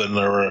something,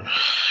 or a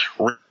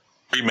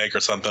remake or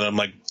something. I'm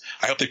like,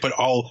 I hope they put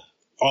all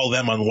of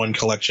them on one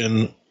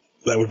collection.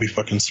 That would be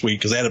fucking sweet,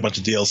 because they had a bunch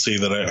of DLC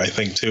that I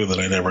think too that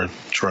I never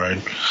tried.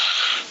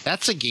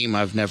 That's a game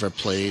I've never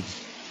played.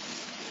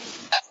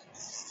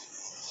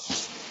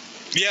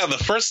 Yeah, the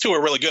first two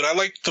are really good. I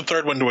like the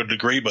third one to a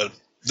degree, but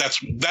that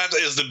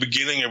is the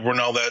beginning of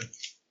when all that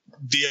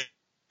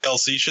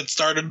DLC shit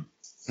started.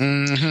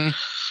 Mm-hmm.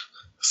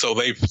 So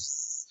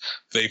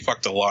they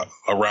fucked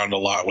around a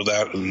lot with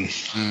that and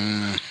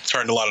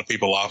turned a lot of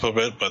people off of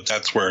it, but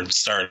that's where it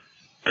started.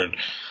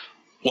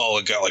 Well,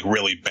 it got like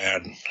really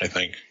bad, I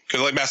think,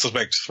 because like Mass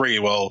Effect 3,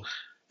 well,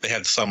 they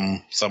had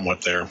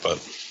somewhat there,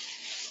 but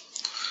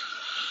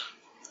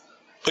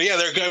yeah,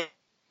 they're good.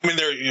 I mean,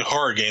 they're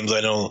horror games,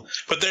 I know,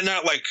 but they're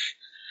not like,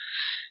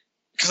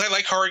 because I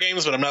like horror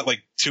games, but I'm not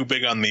like too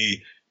big on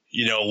the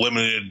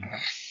limited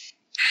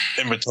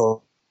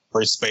inventory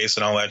space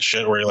and all that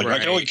shit, where you're like, I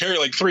can only carry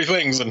like 3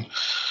 things, and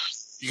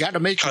you got to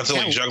make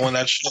constantly juggling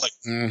that shit. Like,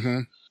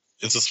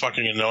 it's just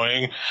fucking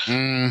annoying. I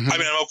mean,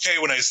 I'm okay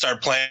when I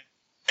start playing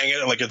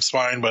it, like it's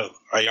fine, but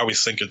I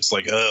always think it's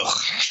like, ugh,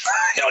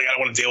 I don't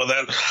want to deal with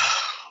that.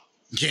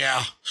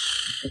 Yeah.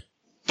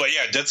 But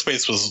yeah, Dead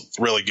Space was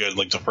really good.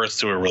 Like the first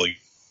 2 are really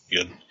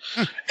good,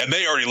 and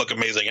they already look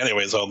amazing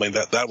anyway. So I think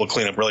that will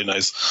clean up really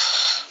nice.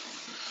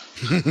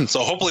 So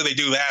hopefully they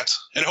do that,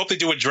 and I hope they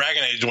do a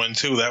Dragon Age one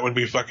too. That would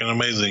be fucking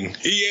amazing.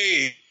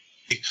 EA,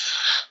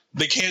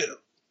 they can't.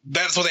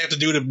 That's what they have to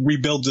do to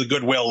rebuild the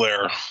goodwill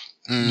there.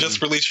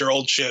 Just release your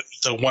old shit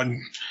to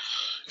one.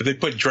 If they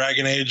put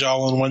Dragon Age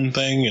all in one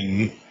thing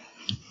and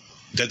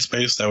Dead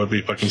Space, that would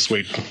be fucking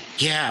sweet.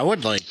 Yeah, I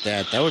would like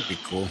that. That would be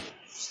cool.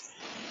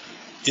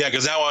 Yeah,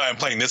 because now I'm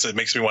playing this, it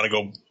makes me want to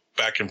go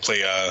back and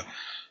play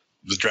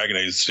the Dragon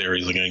Age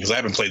series again, because I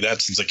haven't played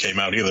that since it came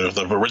out either,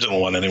 the original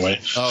one anyway.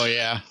 Oh,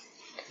 yeah.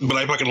 But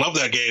I fucking love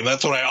that game.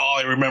 That's all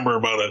I remember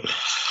about it.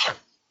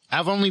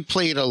 I've only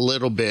played a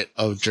little bit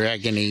of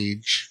Dragon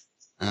Age,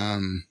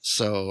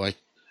 so it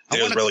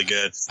was really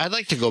good. I'd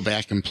like to go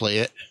back and play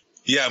it.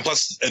 Yeah, and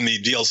plus in the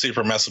DLC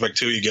for Mass Effect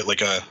 2, you get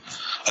like a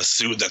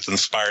suit that's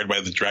inspired by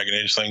the Dragon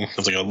Age thing.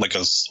 It's like a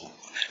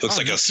it looks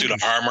like a suit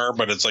of armor,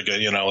 but it's like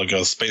like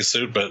a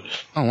spacesuit. But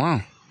oh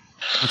wow,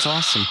 that's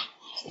awesome.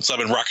 So I've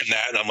been rocking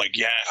that, and I'm like,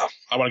 yeah,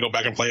 I want to go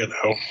back and play it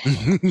now.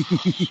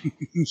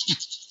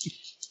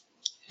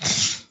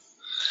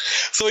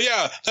 So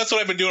yeah, that's what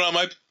I've been doing on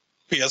my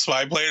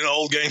PS5, playing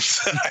old games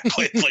that I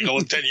played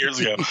like 10 years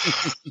ago.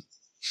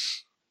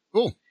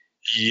 Cool.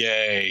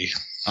 Yay.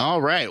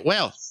 All right.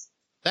 Well,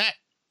 that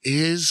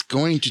is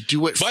going to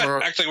do it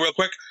for... actually, real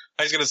quick,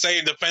 I was going to say,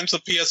 in defense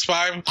of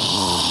PS5,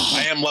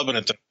 I am loving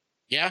it.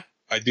 Yeah?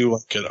 I do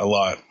like it a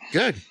lot.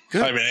 Good.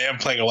 I mean, I am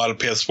playing a lot of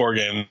PS4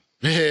 games.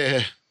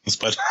 Yeah.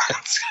 But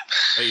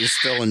you're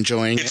still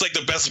enjoying it? It's like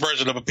the best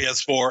version of a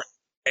PS4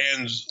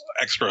 and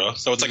extra.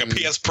 So it's like a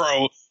PS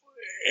Pro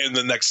in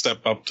the next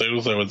step up,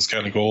 too. So it's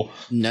kind of cool.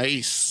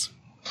 Nice.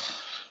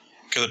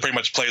 Because it pretty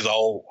much plays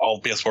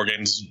all PS4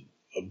 games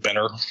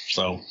better.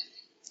 So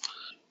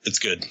it's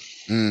good.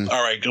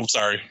 All right. I'm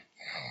sorry.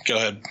 Go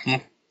ahead.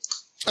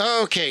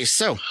 Okay,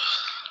 so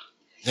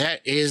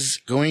that is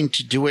going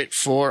to do it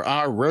for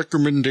our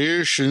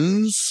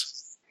recommendations.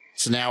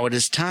 So now it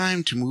is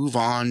time to move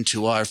on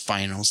to our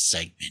final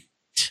segment.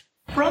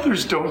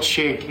 Brothers don't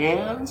shake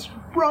hands.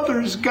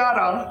 Brothers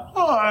gotta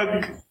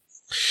hug.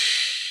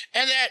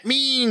 And that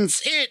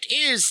means it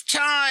is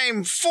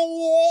time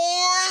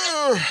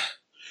for...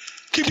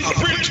 Keep the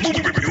British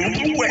movie review of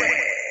the way.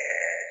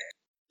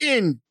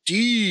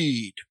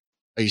 Indeed.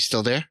 Are you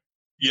still there?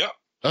 Yeah.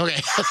 Okay.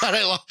 I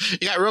thought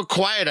you got real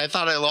quiet. I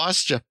thought I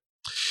lost you.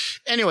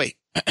 Anyway,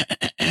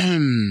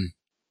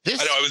 I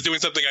know, I was doing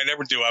something I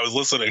never do. I was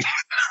listening.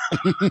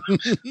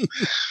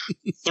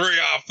 Threw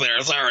you off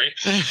there, sorry.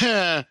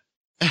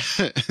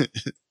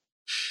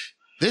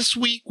 This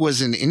week was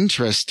an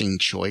interesting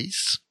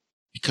choice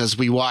because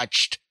we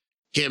watched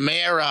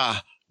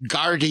Gamera,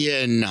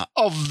 Guardian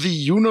of the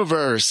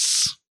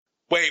Universe.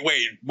 Wait,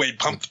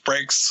 pump the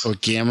brakes. Or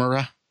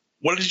Gamera.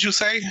 What did you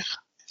say?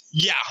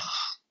 Yeah.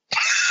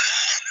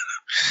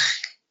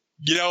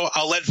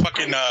 I'll let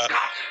fucking, I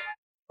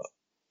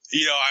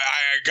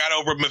got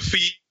over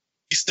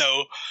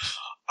Mephisto.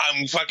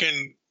 I'm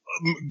fucking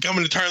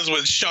coming to terms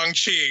with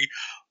Shang-Chi,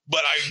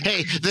 but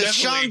Hey, the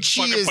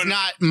Shang-Chi is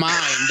not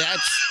mine.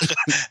 That's...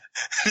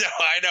 No,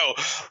 I know.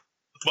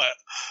 But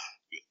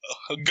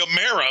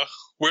Gamera,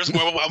 where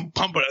I'm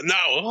pumping it?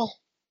 No,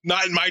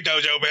 not in my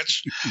dojo,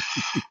 bitch.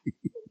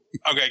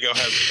 Okay, go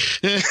ahead.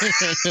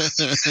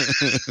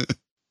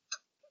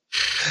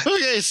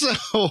 Okay, so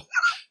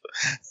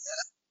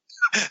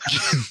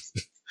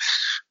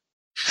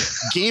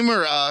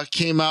Gamera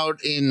came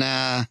out in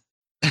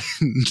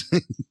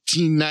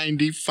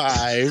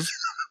 1995.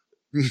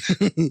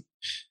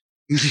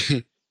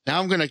 Now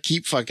I'm gonna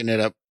keep fucking it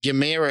up.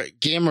 Gamera.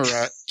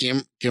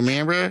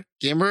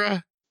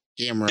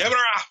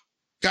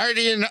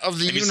 Guardian of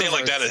the Universe. If you say it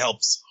like that, it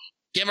helps.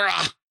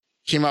 Gamera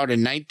came out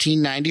in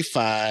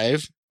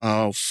 1995.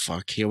 Oh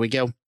fuck! Here we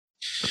go.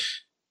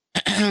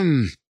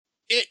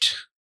 It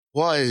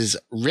was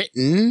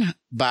written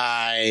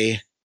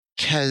by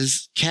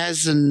Kazunori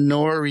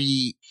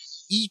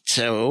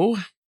Ito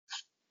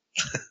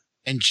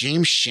and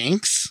James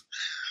Shanks.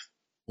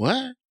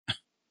 What?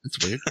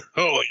 That's weird.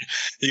 Oh,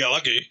 you got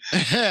lucky.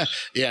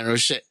 Yeah, no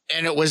shit.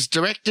 And it was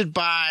directed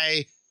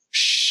by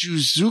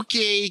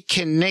Shuzuke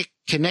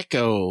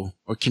Kaneko.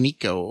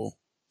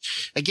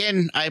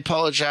 Again, I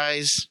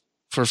apologize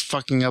for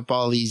fucking up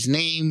all these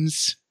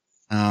names.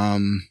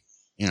 Actually,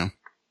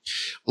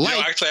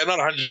 I'm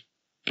not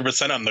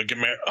 100% on the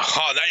Gamera.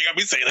 Oh, now you got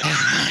me saying that.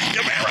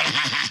 Gamera.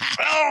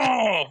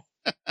 Oh!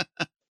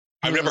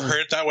 I've never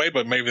heard it that way,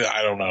 but maybe,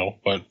 I don't know.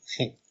 But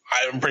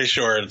I'm pretty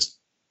sure it's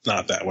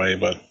not that way,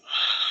 but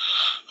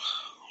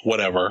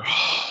whatever.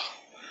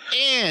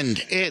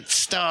 And it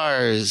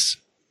stars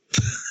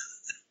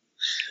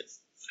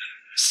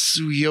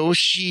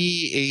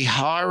Tsuyoshi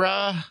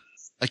Ihara,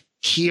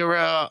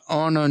 Akira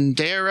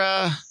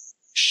Onodera,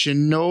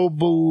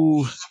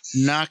 Shinobu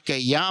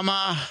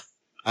Nakayama,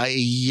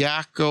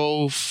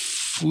 Ayako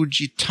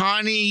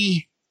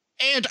Fujitani,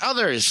 and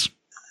others.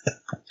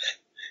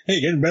 Hey,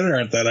 you're getting better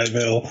at that, I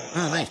feel.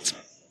 Oh, thanks.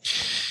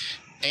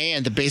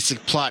 And the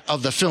basic plot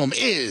of the film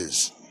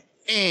is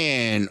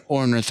an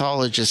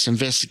ornithologist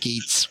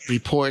investigates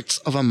reports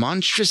of a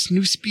monstrous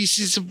new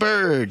species of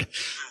bird,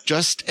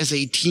 just as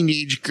a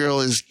teenage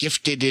girl is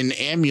gifted an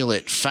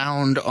amulet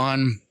found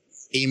on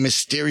a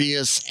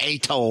mysterious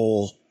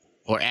atoll.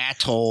 As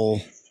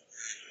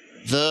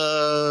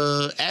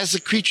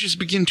the creatures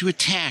begin to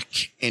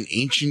attack, an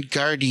ancient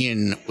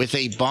guardian with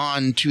a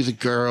bond to the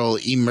girl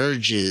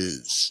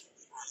emerges.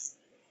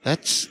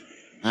 That's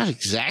not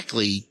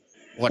exactly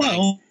what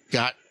I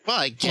got. Well,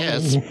 I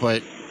guess,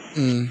 but...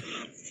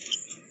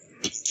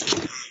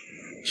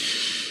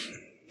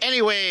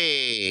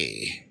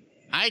 Anyway,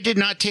 I did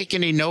not take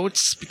any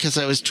notes because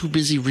I was too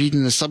busy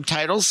reading the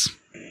subtitles.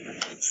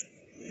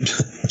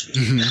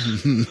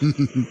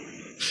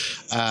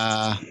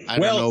 I don't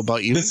know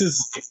about you. This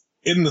is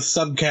in the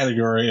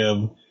subcategory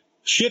of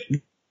shit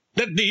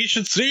that you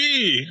should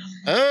see.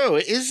 Oh,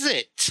 is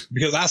it?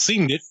 Because I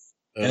seen it,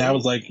 and I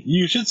was like,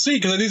 you should see,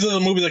 because these are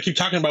the movies I keep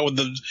talking about with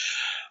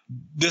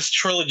this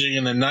trilogy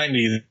in the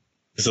 90s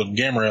of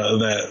Gamera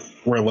that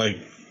were like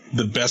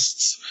the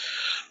best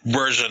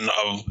version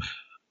of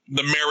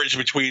the marriage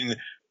between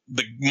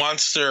the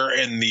monster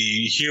and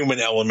the human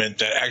element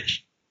that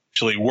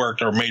actually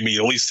worked, or made me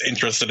at least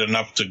interested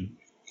enough to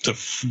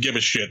give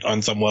a shit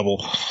on some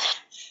level.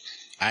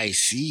 I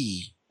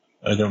see.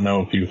 I don't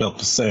know if you felt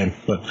the same,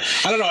 but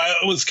I don't know.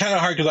 It was kind of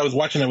hard because I was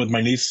watching it with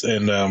my niece,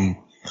 and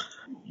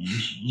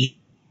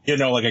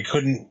like I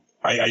couldn't.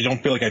 I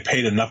don't feel like I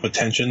paid enough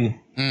attention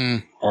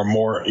or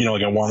more.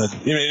 Like I wanted.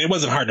 It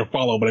wasn't hard to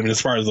follow, but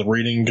as far as the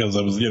reading, because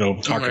I was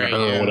talking to her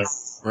or whatever.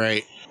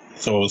 Right.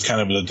 So it was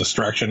kind of a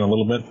distraction a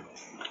little bit.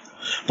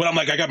 But I'm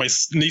like, I got my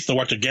niece to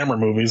watch a Gamera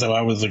movie, so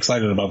I was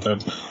excited about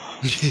that.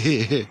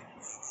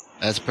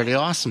 That's pretty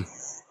awesome.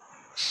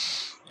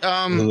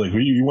 I was like,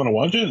 you want to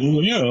watch it? I was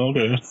like, yeah,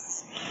 okay.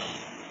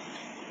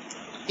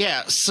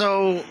 Yeah,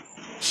 so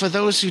for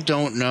those who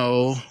don't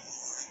know,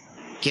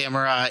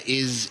 Gamera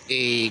is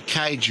a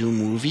kaiju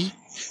movie.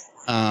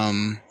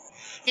 In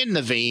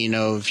the vein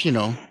of,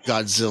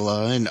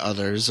 Godzilla and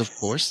others, of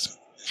course.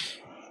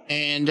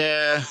 And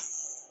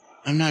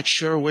I'm not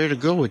sure where to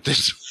go with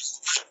this.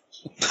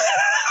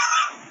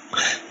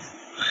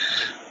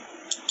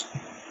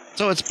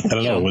 So it's, I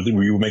don't know.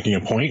 Were you making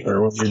a point,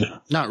 or what?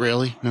 Not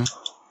really. No.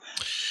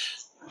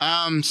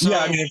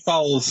 Yeah, it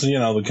follows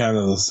the kind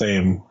of the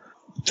same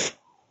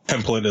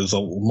template as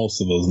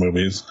most of those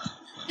movies.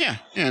 Yeah,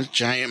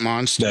 giant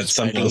monsters.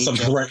 That's some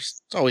threat.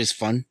 It's always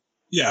fun.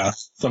 Yeah,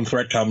 some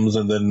threat comes,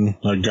 and then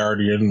a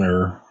guardian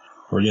or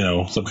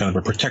some kind of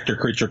a protector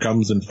creature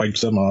comes and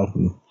fights them off.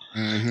 And,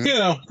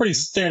 pretty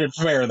standard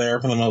fare there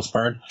for the most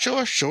part.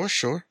 Sure.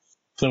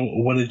 So,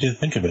 what did you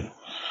think of it?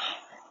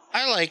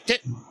 I liked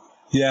it.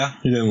 Yeah,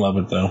 you didn't love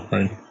it though,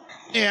 right?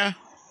 Yeah.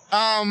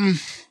 I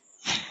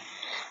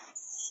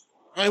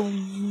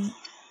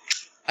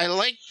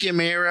like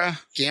Gamera,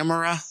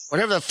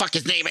 whatever the fuck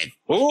his name is.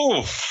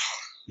 Oh,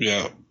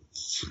 yeah.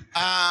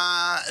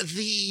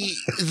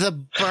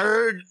 The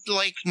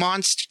bird-like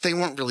monster, they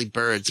weren't really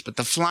birds, but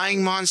the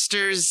flying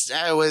monsters,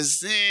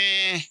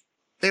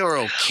 they were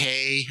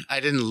okay. I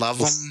didn't love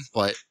them,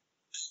 but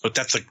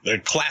that's a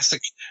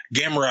classic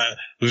Gamera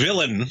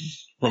villain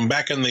from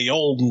back in the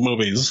old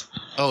movies.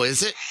 Oh,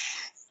 is it?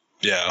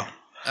 Yeah.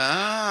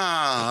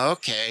 Oh,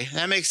 okay.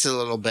 That makes it a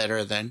little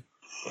better then.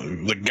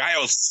 The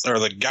Gaios, or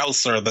the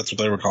Gauss, or that's what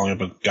they were calling it,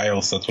 but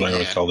Gaios, that's what I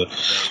always called it.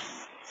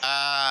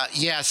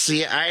 Yeah,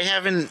 see, I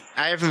haven't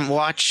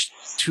watched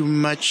too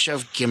much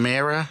of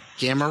Gamera,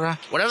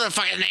 whatever the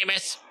fuck his name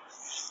is.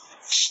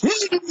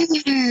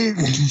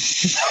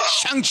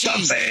 Shang-Chi.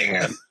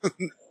 Something.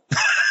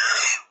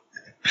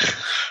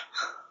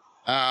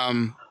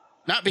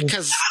 Not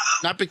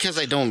because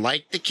I don't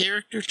like the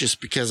character, just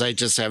because I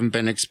just haven't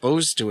been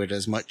exposed to it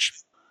as much.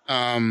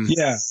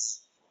 Yeah.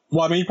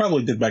 Well, I mean, you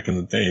probably did back in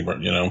the day, but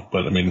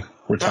I mean,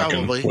 we're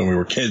talking when we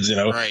were kids,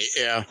 Right,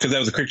 yeah. Because that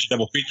was a Creature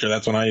double feature.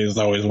 That's when I used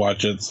to always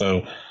watch it,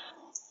 so.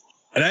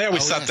 And I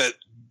always thought that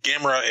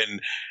Gamera and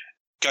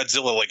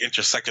Godzilla,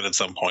 intersected at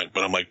some point,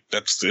 but I'm like,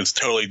 it's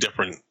totally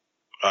different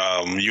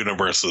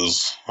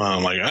universes.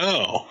 I'm like,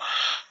 oh.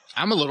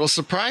 I'm a little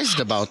surprised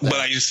about that. But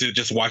I used to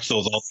just watch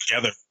those all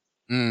together.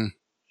 Mm.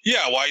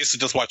 Yeah, well, I used to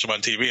just watch them on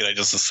TV, and I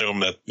just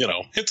assumed that,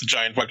 it's a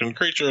giant fucking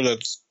creature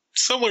that's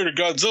similar to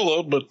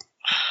Godzilla, but...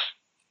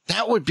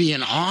 That would be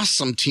an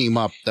awesome team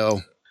up,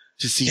 though,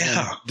 to see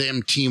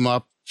them team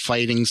up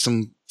fighting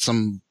some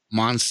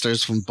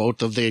monsters from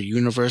both of their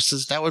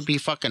universes. That would be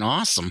fucking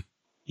awesome.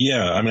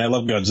 Yeah, I mean, I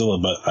love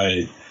Godzilla, but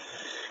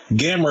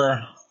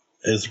Gamera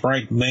is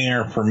right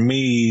there for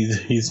me.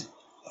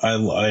 I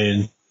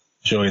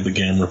enjoy the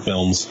Gamera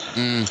films.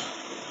 And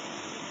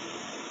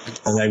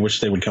I wish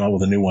they would come up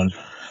with a new one.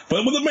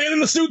 But with a man in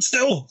the suit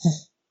still!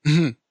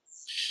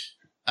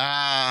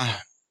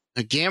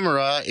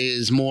 Gamera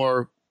is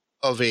more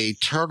of a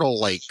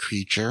turtle-like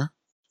creature,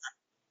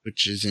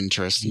 which is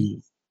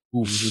interesting.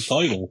 He's a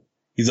turtle.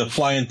 He's a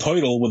flying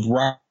turtle with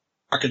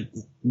rocket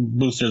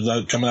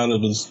boosters coming out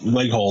of his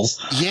leg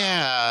holes.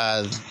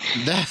 Yeah,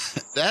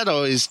 that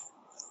always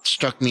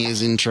struck me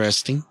as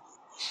interesting.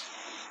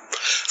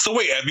 So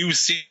wait, have you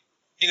seen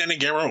any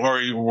Gamera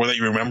or that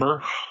you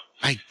remember?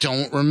 I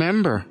don't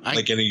remember.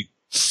 Any?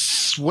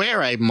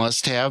 Swear I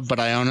must have, but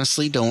I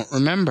honestly don't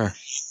remember.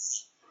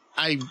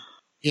 I'm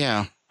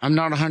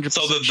not 100%.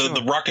 So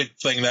the rocket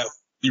thing that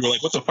you were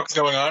like, what the fuck's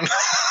going on?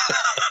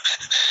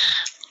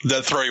 Did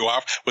that throw you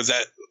off? Was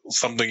that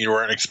something you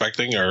weren't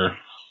expecting, or?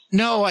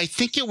 No, I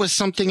think it was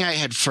something I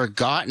had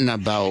forgotten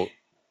about,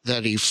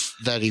 that he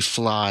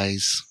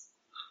flies.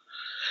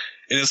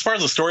 And as far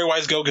as the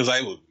story-wise go, because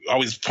I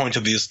always point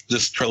to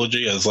this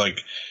trilogy as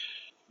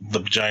the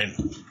giant,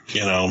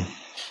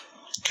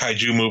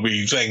 kaiju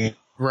movie thing.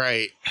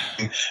 Right.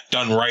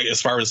 Done right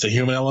as far as the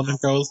human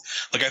element goes.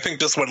 I think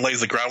this one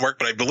lays the groundwork,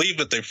 but I believe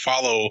that they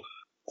follow,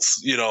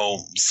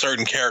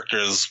 certain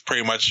characters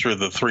pretty much through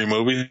the 3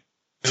 movies,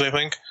 I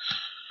think.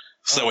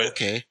 So it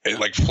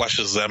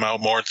fleshes them out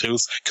more too.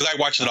 Because I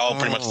watched it all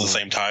pretty much at the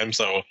same time,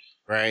 so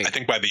right. I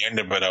think by the end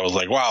of it, I was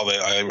like, wow,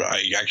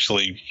 I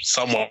actually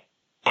somewhat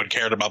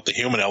cared about the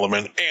human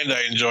element, and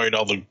I enjoyed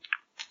all the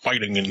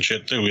fighting and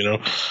shit too,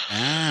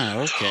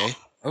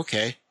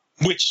 Okay.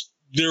 Which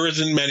there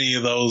isn't many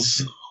of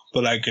those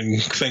that I can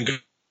think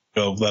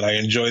of that I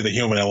enjoy the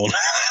human element.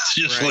 It's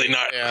usually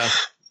not.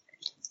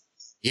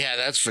 Yeah,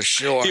 that's for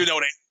sure. Even though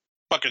it ain't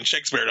fucking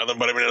Shakespeare or nothing,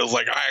 but I mean, it was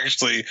I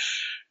actually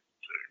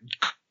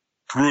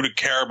grew to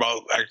care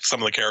about some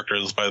of the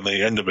characters by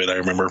the end of it, I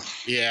remember.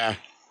 Yeah.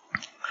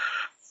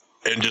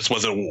 And just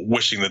wasn't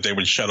wishing that they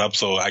would shut up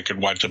so I could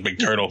watch a big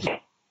turtle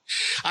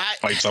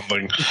fight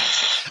something.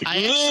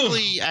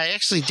 I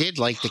actually did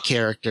like the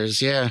characters,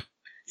 yeah.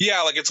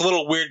 Yeah, it's a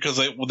little weird because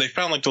they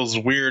found those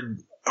weird,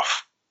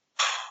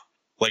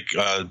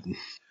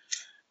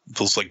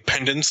 those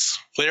pendants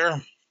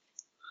there.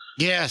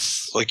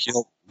 Yes.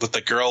 That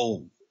the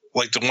girl,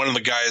 one of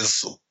the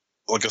guys,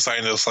 a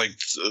scientist,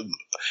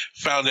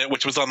 found it,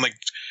 which was on it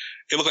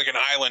looked like an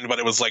island, but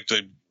it was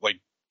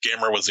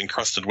Gamera was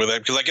encrusted with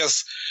it. Because I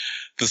guess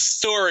the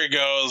story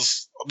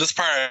goes, this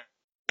part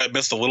I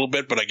missed a little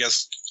bit, but I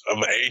guess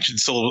of ancient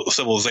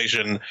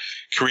civilization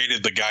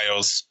created the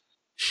Gaios.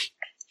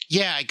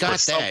 Yeah, I got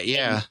that,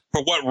 yeah.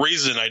 For what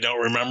reason, I don't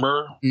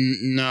remember.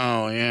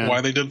 No, yeah.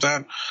 Why they did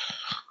that.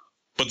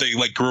 But they,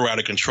 grew out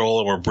of control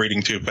and were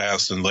breeding too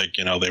fast, and,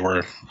 they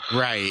were...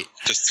 Right.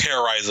 Just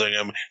terrorizing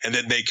them, and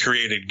then they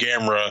created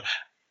Gamera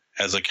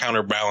as a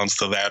counterbalance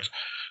to that,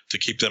 to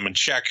keep them in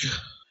check.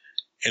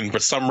 And for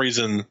some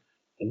reason...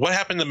 What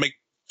happened to make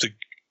the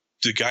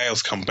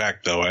Gaios come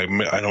back, though? I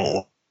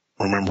don't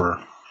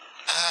remember.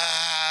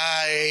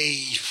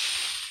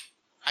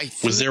 I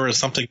think, was there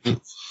something?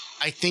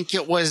 I think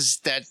it was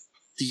that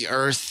the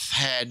Earth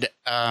had,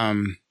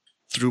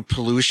 through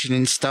pollution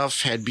and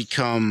stuff, had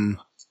become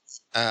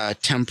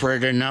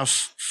temperate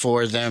enough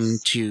for them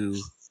to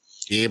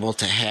be able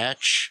to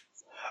hatch.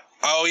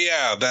 Oh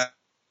yeah,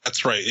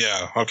 that's right.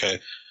 Yeah, okay.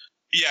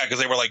 Yeah, because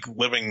they were like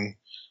living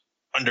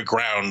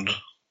underground,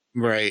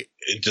 right?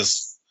 It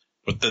just,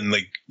 but then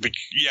like,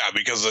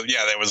 because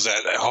there was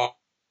that whole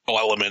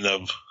element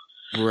of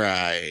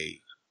right.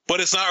 But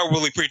it's not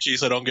really preachy,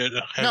 so don't get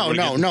no.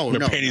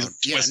 panties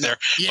twist there.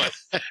 Yeah.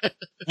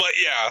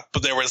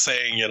 But they were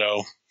saying,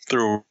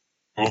 through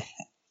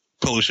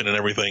pollution and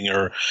everything,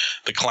 or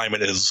the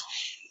climate has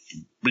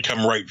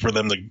become right for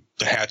them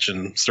to hatch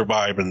and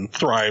survive and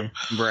thrive.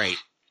 Right.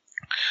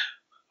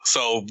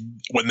 So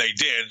when they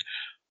did,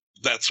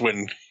 that's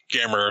when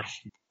Gamera,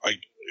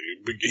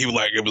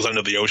 it was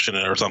under the ocean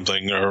or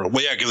something,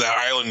 because that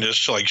island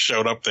just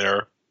showed up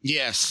there.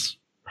 Yes.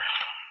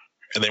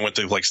 And they went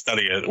to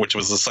study it, which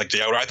was just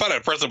the outer. I thought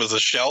at first it was a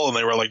shell, and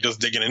they were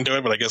just digging into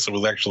it, but I guess it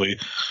was actually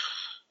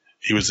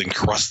he was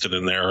encrusted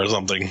in there or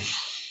something.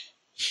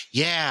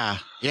 Yeah.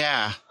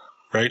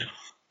 Right.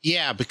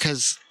 Yeah,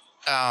 because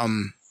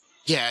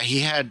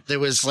there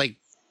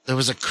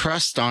was a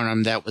crust on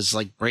him that was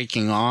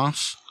breaking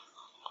off,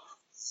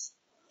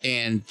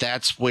 and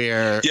that's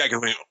where. Yeah.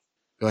 Go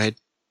ahead.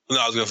 No,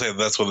 I was gonna say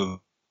that's what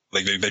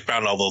they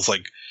found all those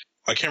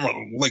I can't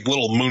remember,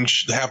 little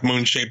half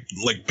moon shaped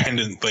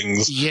pendant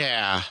things.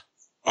 Yeah.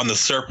 On the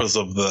surface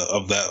of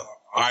that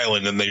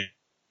island, and they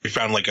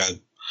found a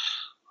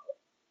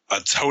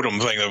totem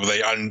thing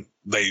that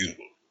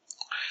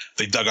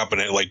they dug up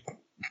and it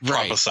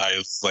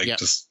prophesized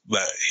just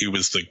that he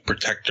was the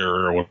protector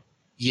or what.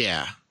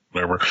 Yeah.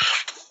 Whatever.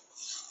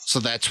 So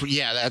that's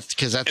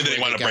because that's. And then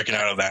they wound up breaking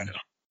out of that.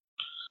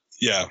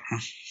 Yeah.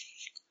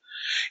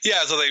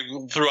 Yeah. So they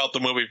throughout the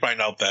movie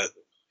find out that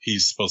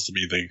he's supposed to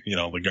be the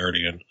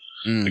guardian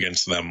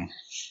against them.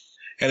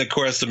 And of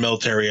course the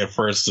military at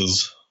first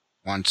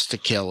wants to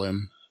kill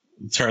him.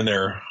 Turn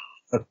their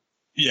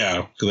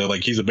because they're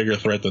he's a bigger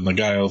threat than the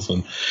Giles.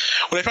 And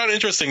what I found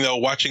interesting though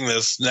watching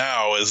this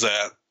now is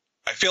that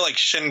I feel like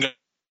Shin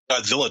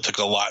Godzilla took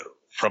a lot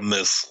from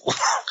this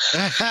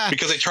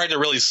because they tried to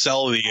really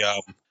sell the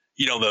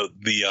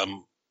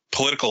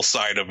political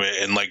side of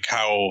it and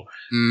how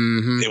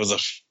it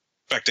was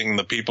affecting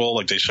the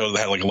people. They showed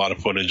they had a lot of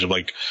footage of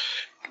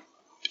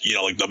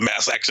the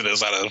mass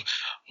exodus out of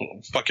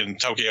fucking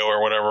Tokyo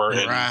or whatever.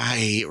 And,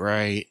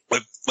 right.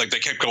 They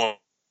kept going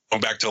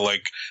back to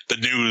the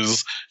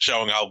news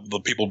showing how the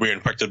people being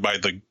infected by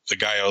the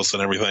Gaios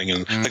and everything.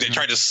 And they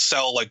tried to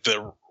sell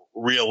the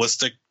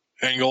realistic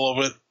angle of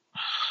it.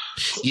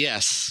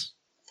 Yes.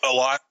 A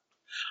lot.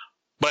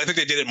 But I think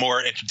they did it more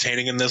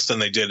entertaining in this than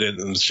they did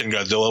in Shin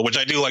Godzilla, which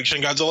I do like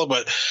Shin Godzilla,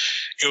 but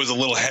it was a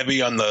little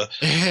heavy on the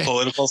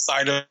political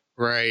side of it.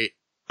 Right.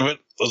 There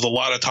was a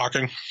lot of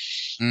talking.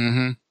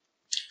 Mm-hmm.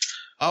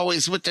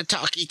 Always with the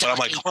talkie. But I'm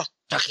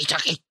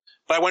talkie.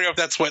 But I wonder if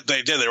that's what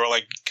they did. They were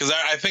because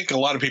I think a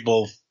lot of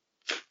people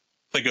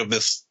think of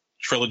this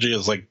trilogy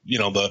as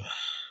the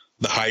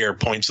higher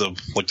points of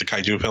the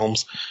kaiju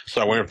films.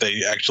 So I wonder if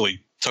they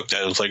actually took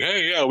that. It was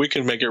hey, yeah, we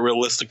can make it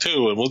realistic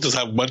too, and we'll just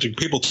have a bunch of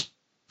people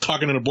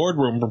talking in a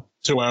boardroom for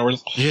 2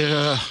 hours.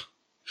 Yeah.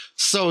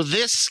 So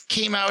this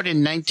came out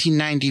in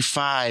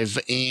 1995,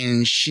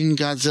 and Shin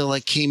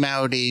Godzilla came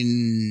out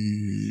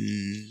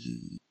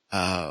in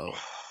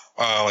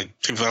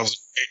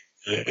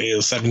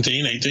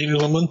 2017, 18 or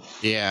something.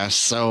 Yeah,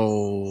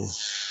 so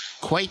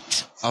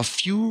quite a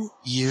few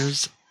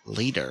years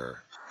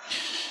later.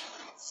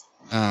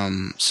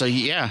 So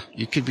yeah,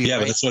 you could be. Yeah,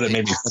 right. But that's what it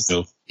made me think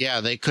of.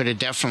 Yeah, they could have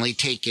definitely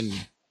taken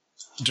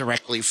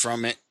directly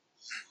from it,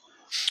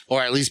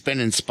 or at least been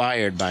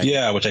inspired by.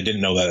 Yeah, which I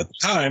didn't know that at the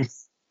time.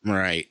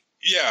 Right.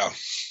 Yeah,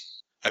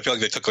 I feel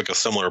like they took a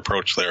similar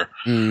approach there.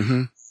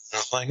 Mm-hmm. I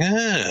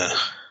was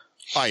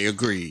I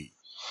agree.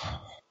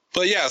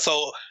 But yeah,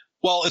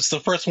 it's the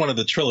first one of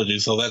the trilogy,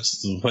 so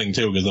that's the thing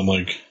too. Because I'm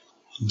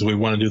do we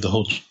want to do the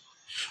whole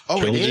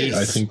trilogy? It is.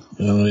 I think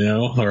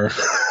or.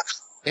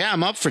 Yeah,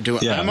 I'm up for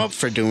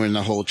doing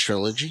the whole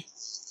trilogy.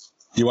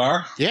 You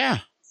are? Yeah.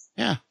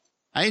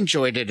 I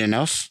enjoyed it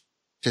enough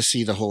to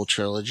see the whole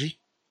trilogy.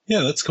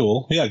 Yeah, that's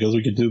cool. Yeah, because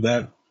we could do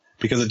that.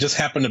 Because I just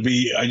happened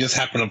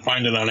to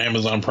find it on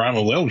Amazon Prime. I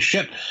was oh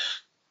shit.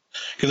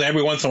 Because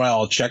every once in a while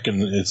I'll check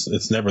and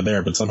it's never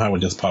there, but somehow it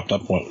just popped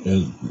up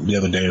the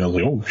other day and I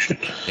was oh shit.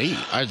 Hey,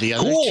 are the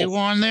other two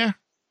on there?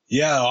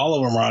 Yeah, all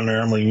of them are on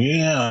there. I'm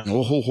yeah.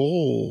 Oh ho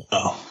ho.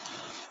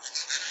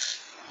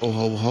 Oh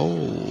ho ho.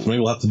 Maybe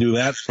we'll have to do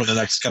that for the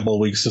next couple of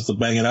weeks just to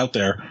bang it out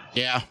there.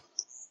 Yeah.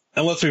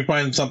 Unless we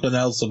find something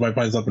else. If I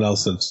find something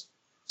else that's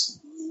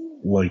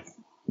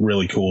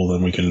really cool,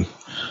 then we can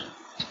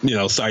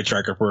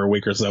sidetrack her for a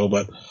week or so.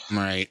 But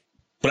right.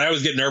 But I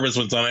always get nervous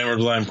when it's on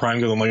Amazon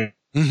Prime because I'm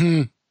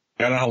I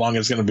don't know how long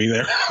it's going to be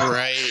there.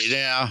 Right.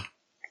 Yeah.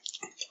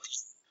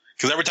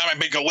 Because every time I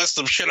make a list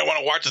of shit I want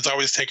to watch, it's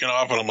always taken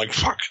off, and I'm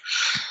fuck.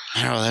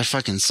 I know, that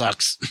fucking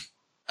sucks.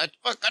 That's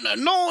fucking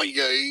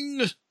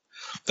annoying.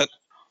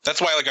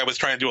 That's why, like, I was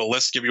trying to do a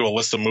list, give you a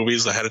list of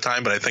movies ahead of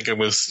time, but I think I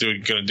was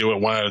going to do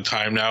it one at a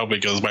time now,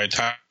 because by the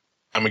time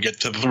I get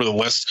through the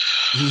list,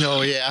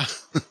 oh yeah,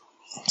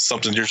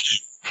 something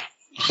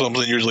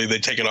usually they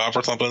take it off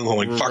or something. I'm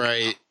like, fuck.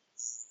 Right.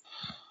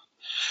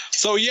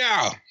 So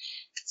yeah,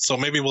 so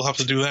maybe we'll have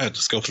to do that.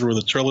 Just go through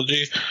the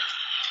trilogy.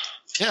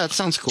 Yeah, that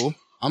sounds cool.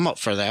 I'm up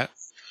for that.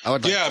 I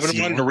would. Like I've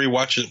been wanting to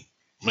rewatch it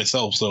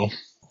myself. So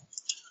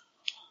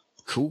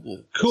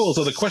cool.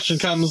 So the question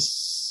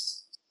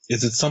comes: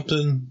 is it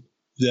something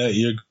that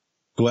you're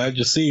glad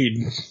you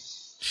seen?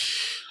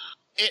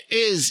 It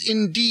is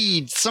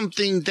indeed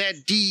something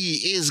that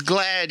D is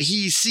glad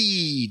he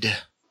seed.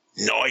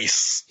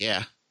 Nice.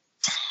 Yeah.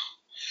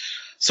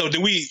 So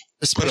do we,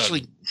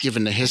 especially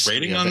given the history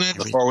rating on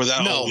that, or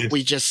without? No,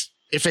 we just,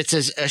 if it's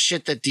a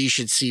shit that D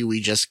should see,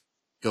 we just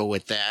go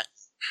with that.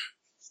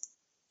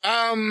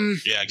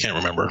 Yeah, I can't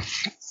remember.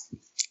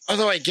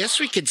 Although I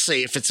guess we could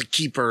say if it's a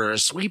keeper or a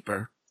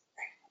sweeper.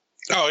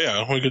 Oh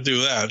yeah, we could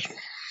do that.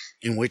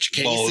 In which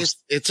case,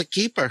 it's a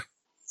keeper.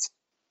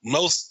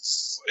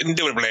 Most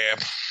indubitably.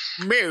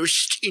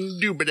 Most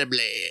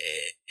indubitably.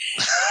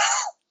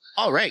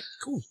 All right,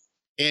 cool.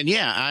 And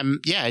yeah, I'm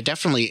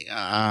definitely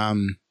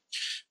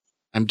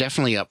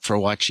up for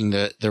watching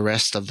the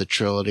rest of the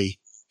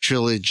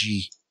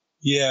trilogy.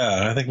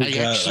 Yeah, I think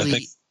I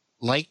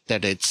like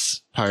that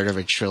it's part of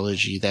a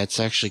trilogy. That's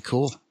actually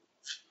cool.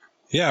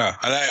 Yeah,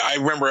 and I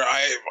remember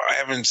I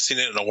haven't seen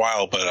it in a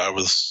while, but I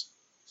was,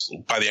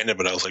 by the end of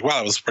it, I was like, wow,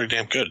 that was pretty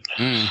damn good.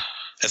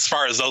 As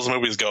far as those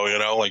movies go,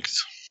 like.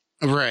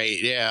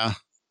 Right, yeah.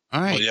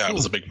 All right. Well, yeah, cool. I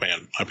was a big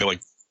fan. I feel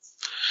like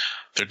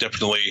they're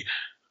definitely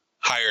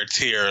higher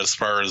tier as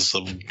far as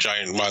the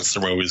giant monster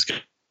movies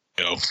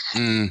go.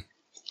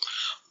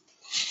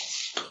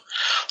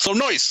 So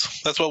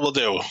nice. That's what we'll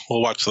do.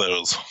 We'll watch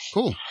those.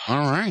 Cool.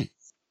 All right.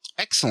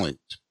 Excellent.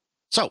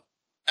 So,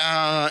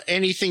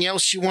 anything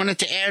else you wanted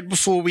to add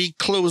before we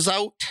close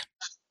out?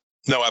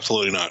 No,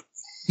 absolutely not.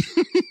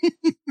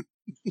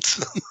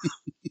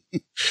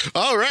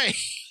 All right.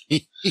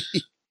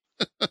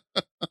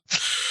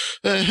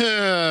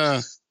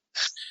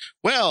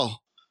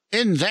 Well,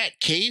 in that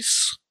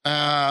case,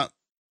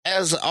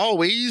 as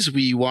always,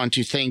 we want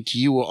to thank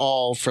you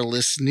all for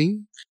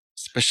listening,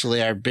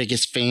 especially our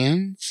biggest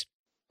fans.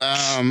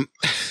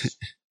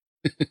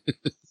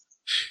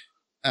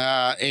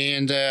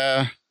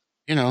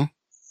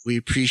 We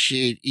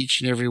appreciate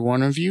each and every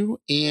one of you.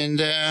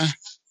 And,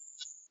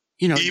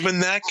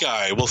 even that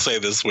guy, we'll say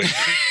this week.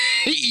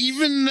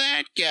 Even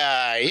that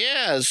guy,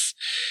 yes.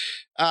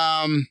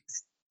 And,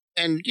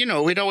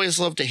 we'd always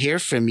love to hear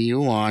from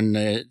you on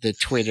the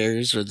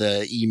Twitters or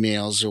the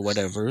emails or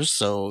whatever.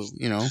 So,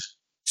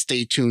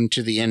 stay tuned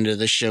to the end of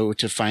the show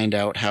to find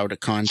out how to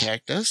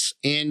contact us.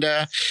 And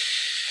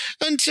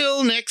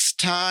until next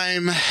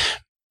time,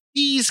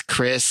 he's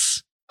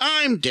Chris.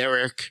 I'm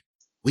Derek.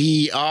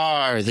 We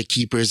are the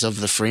Keepers of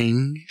the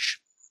Fringe.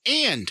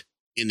 And,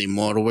 in the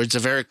immortal words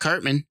of Eric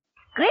Cartman,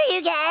 screw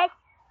you guys.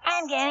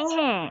 I'm going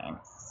home.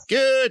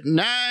 Good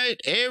night,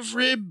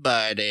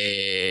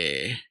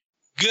 everybody.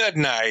 Good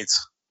night.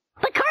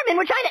 But Cartman,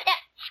 we're trying to...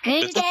 screw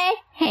you guys.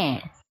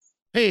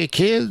 Hey,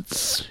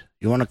 kids.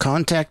 You want to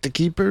contact the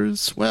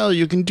Keepers? Well,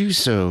 you can do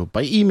so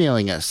by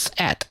emailing us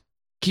at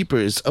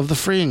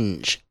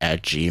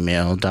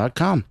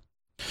keepersofthefringe@gmail.com.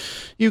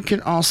 You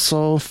can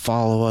also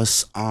follow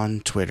us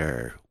on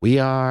Twitter. We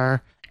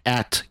are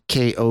at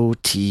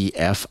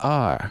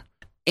KOTFR.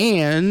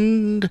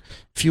 And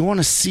if you want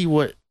to see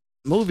what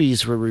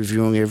movies we're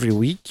reviewing every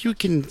week, you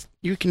can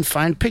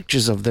find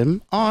pictures of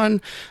them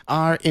on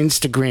our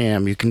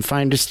Instagram. You can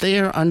find us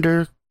there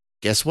under,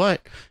 guess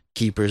what?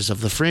 Keepers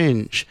of the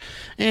Fringe.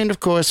 And of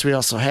course, we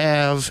also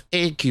have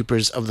a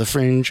Keepers of the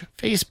Fringe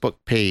Facebook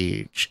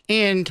page.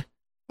 And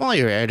while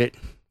you're at it,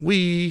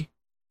 we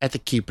at the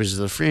Keepers of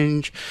the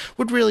Fringe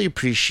would really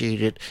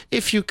appreciate it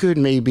if you could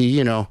maybe,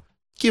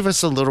 give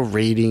us a little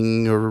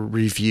rating or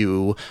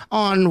review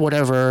on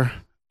whatever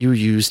you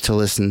use to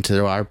listen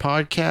to our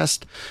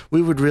podcast.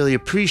 We would really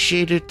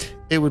appreciate it.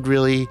 It would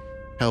really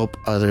help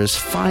others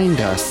find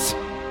us.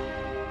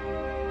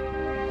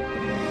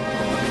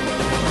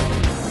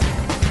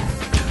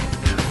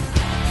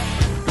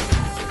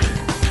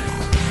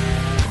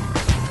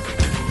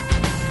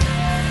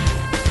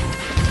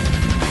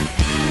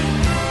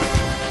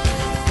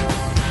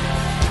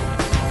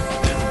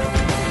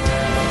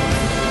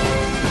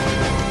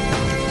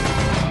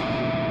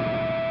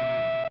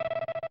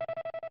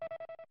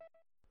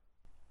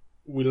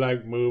 We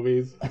like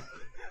movies.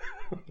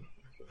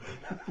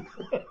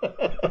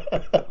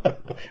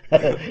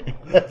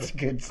 That's a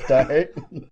good start.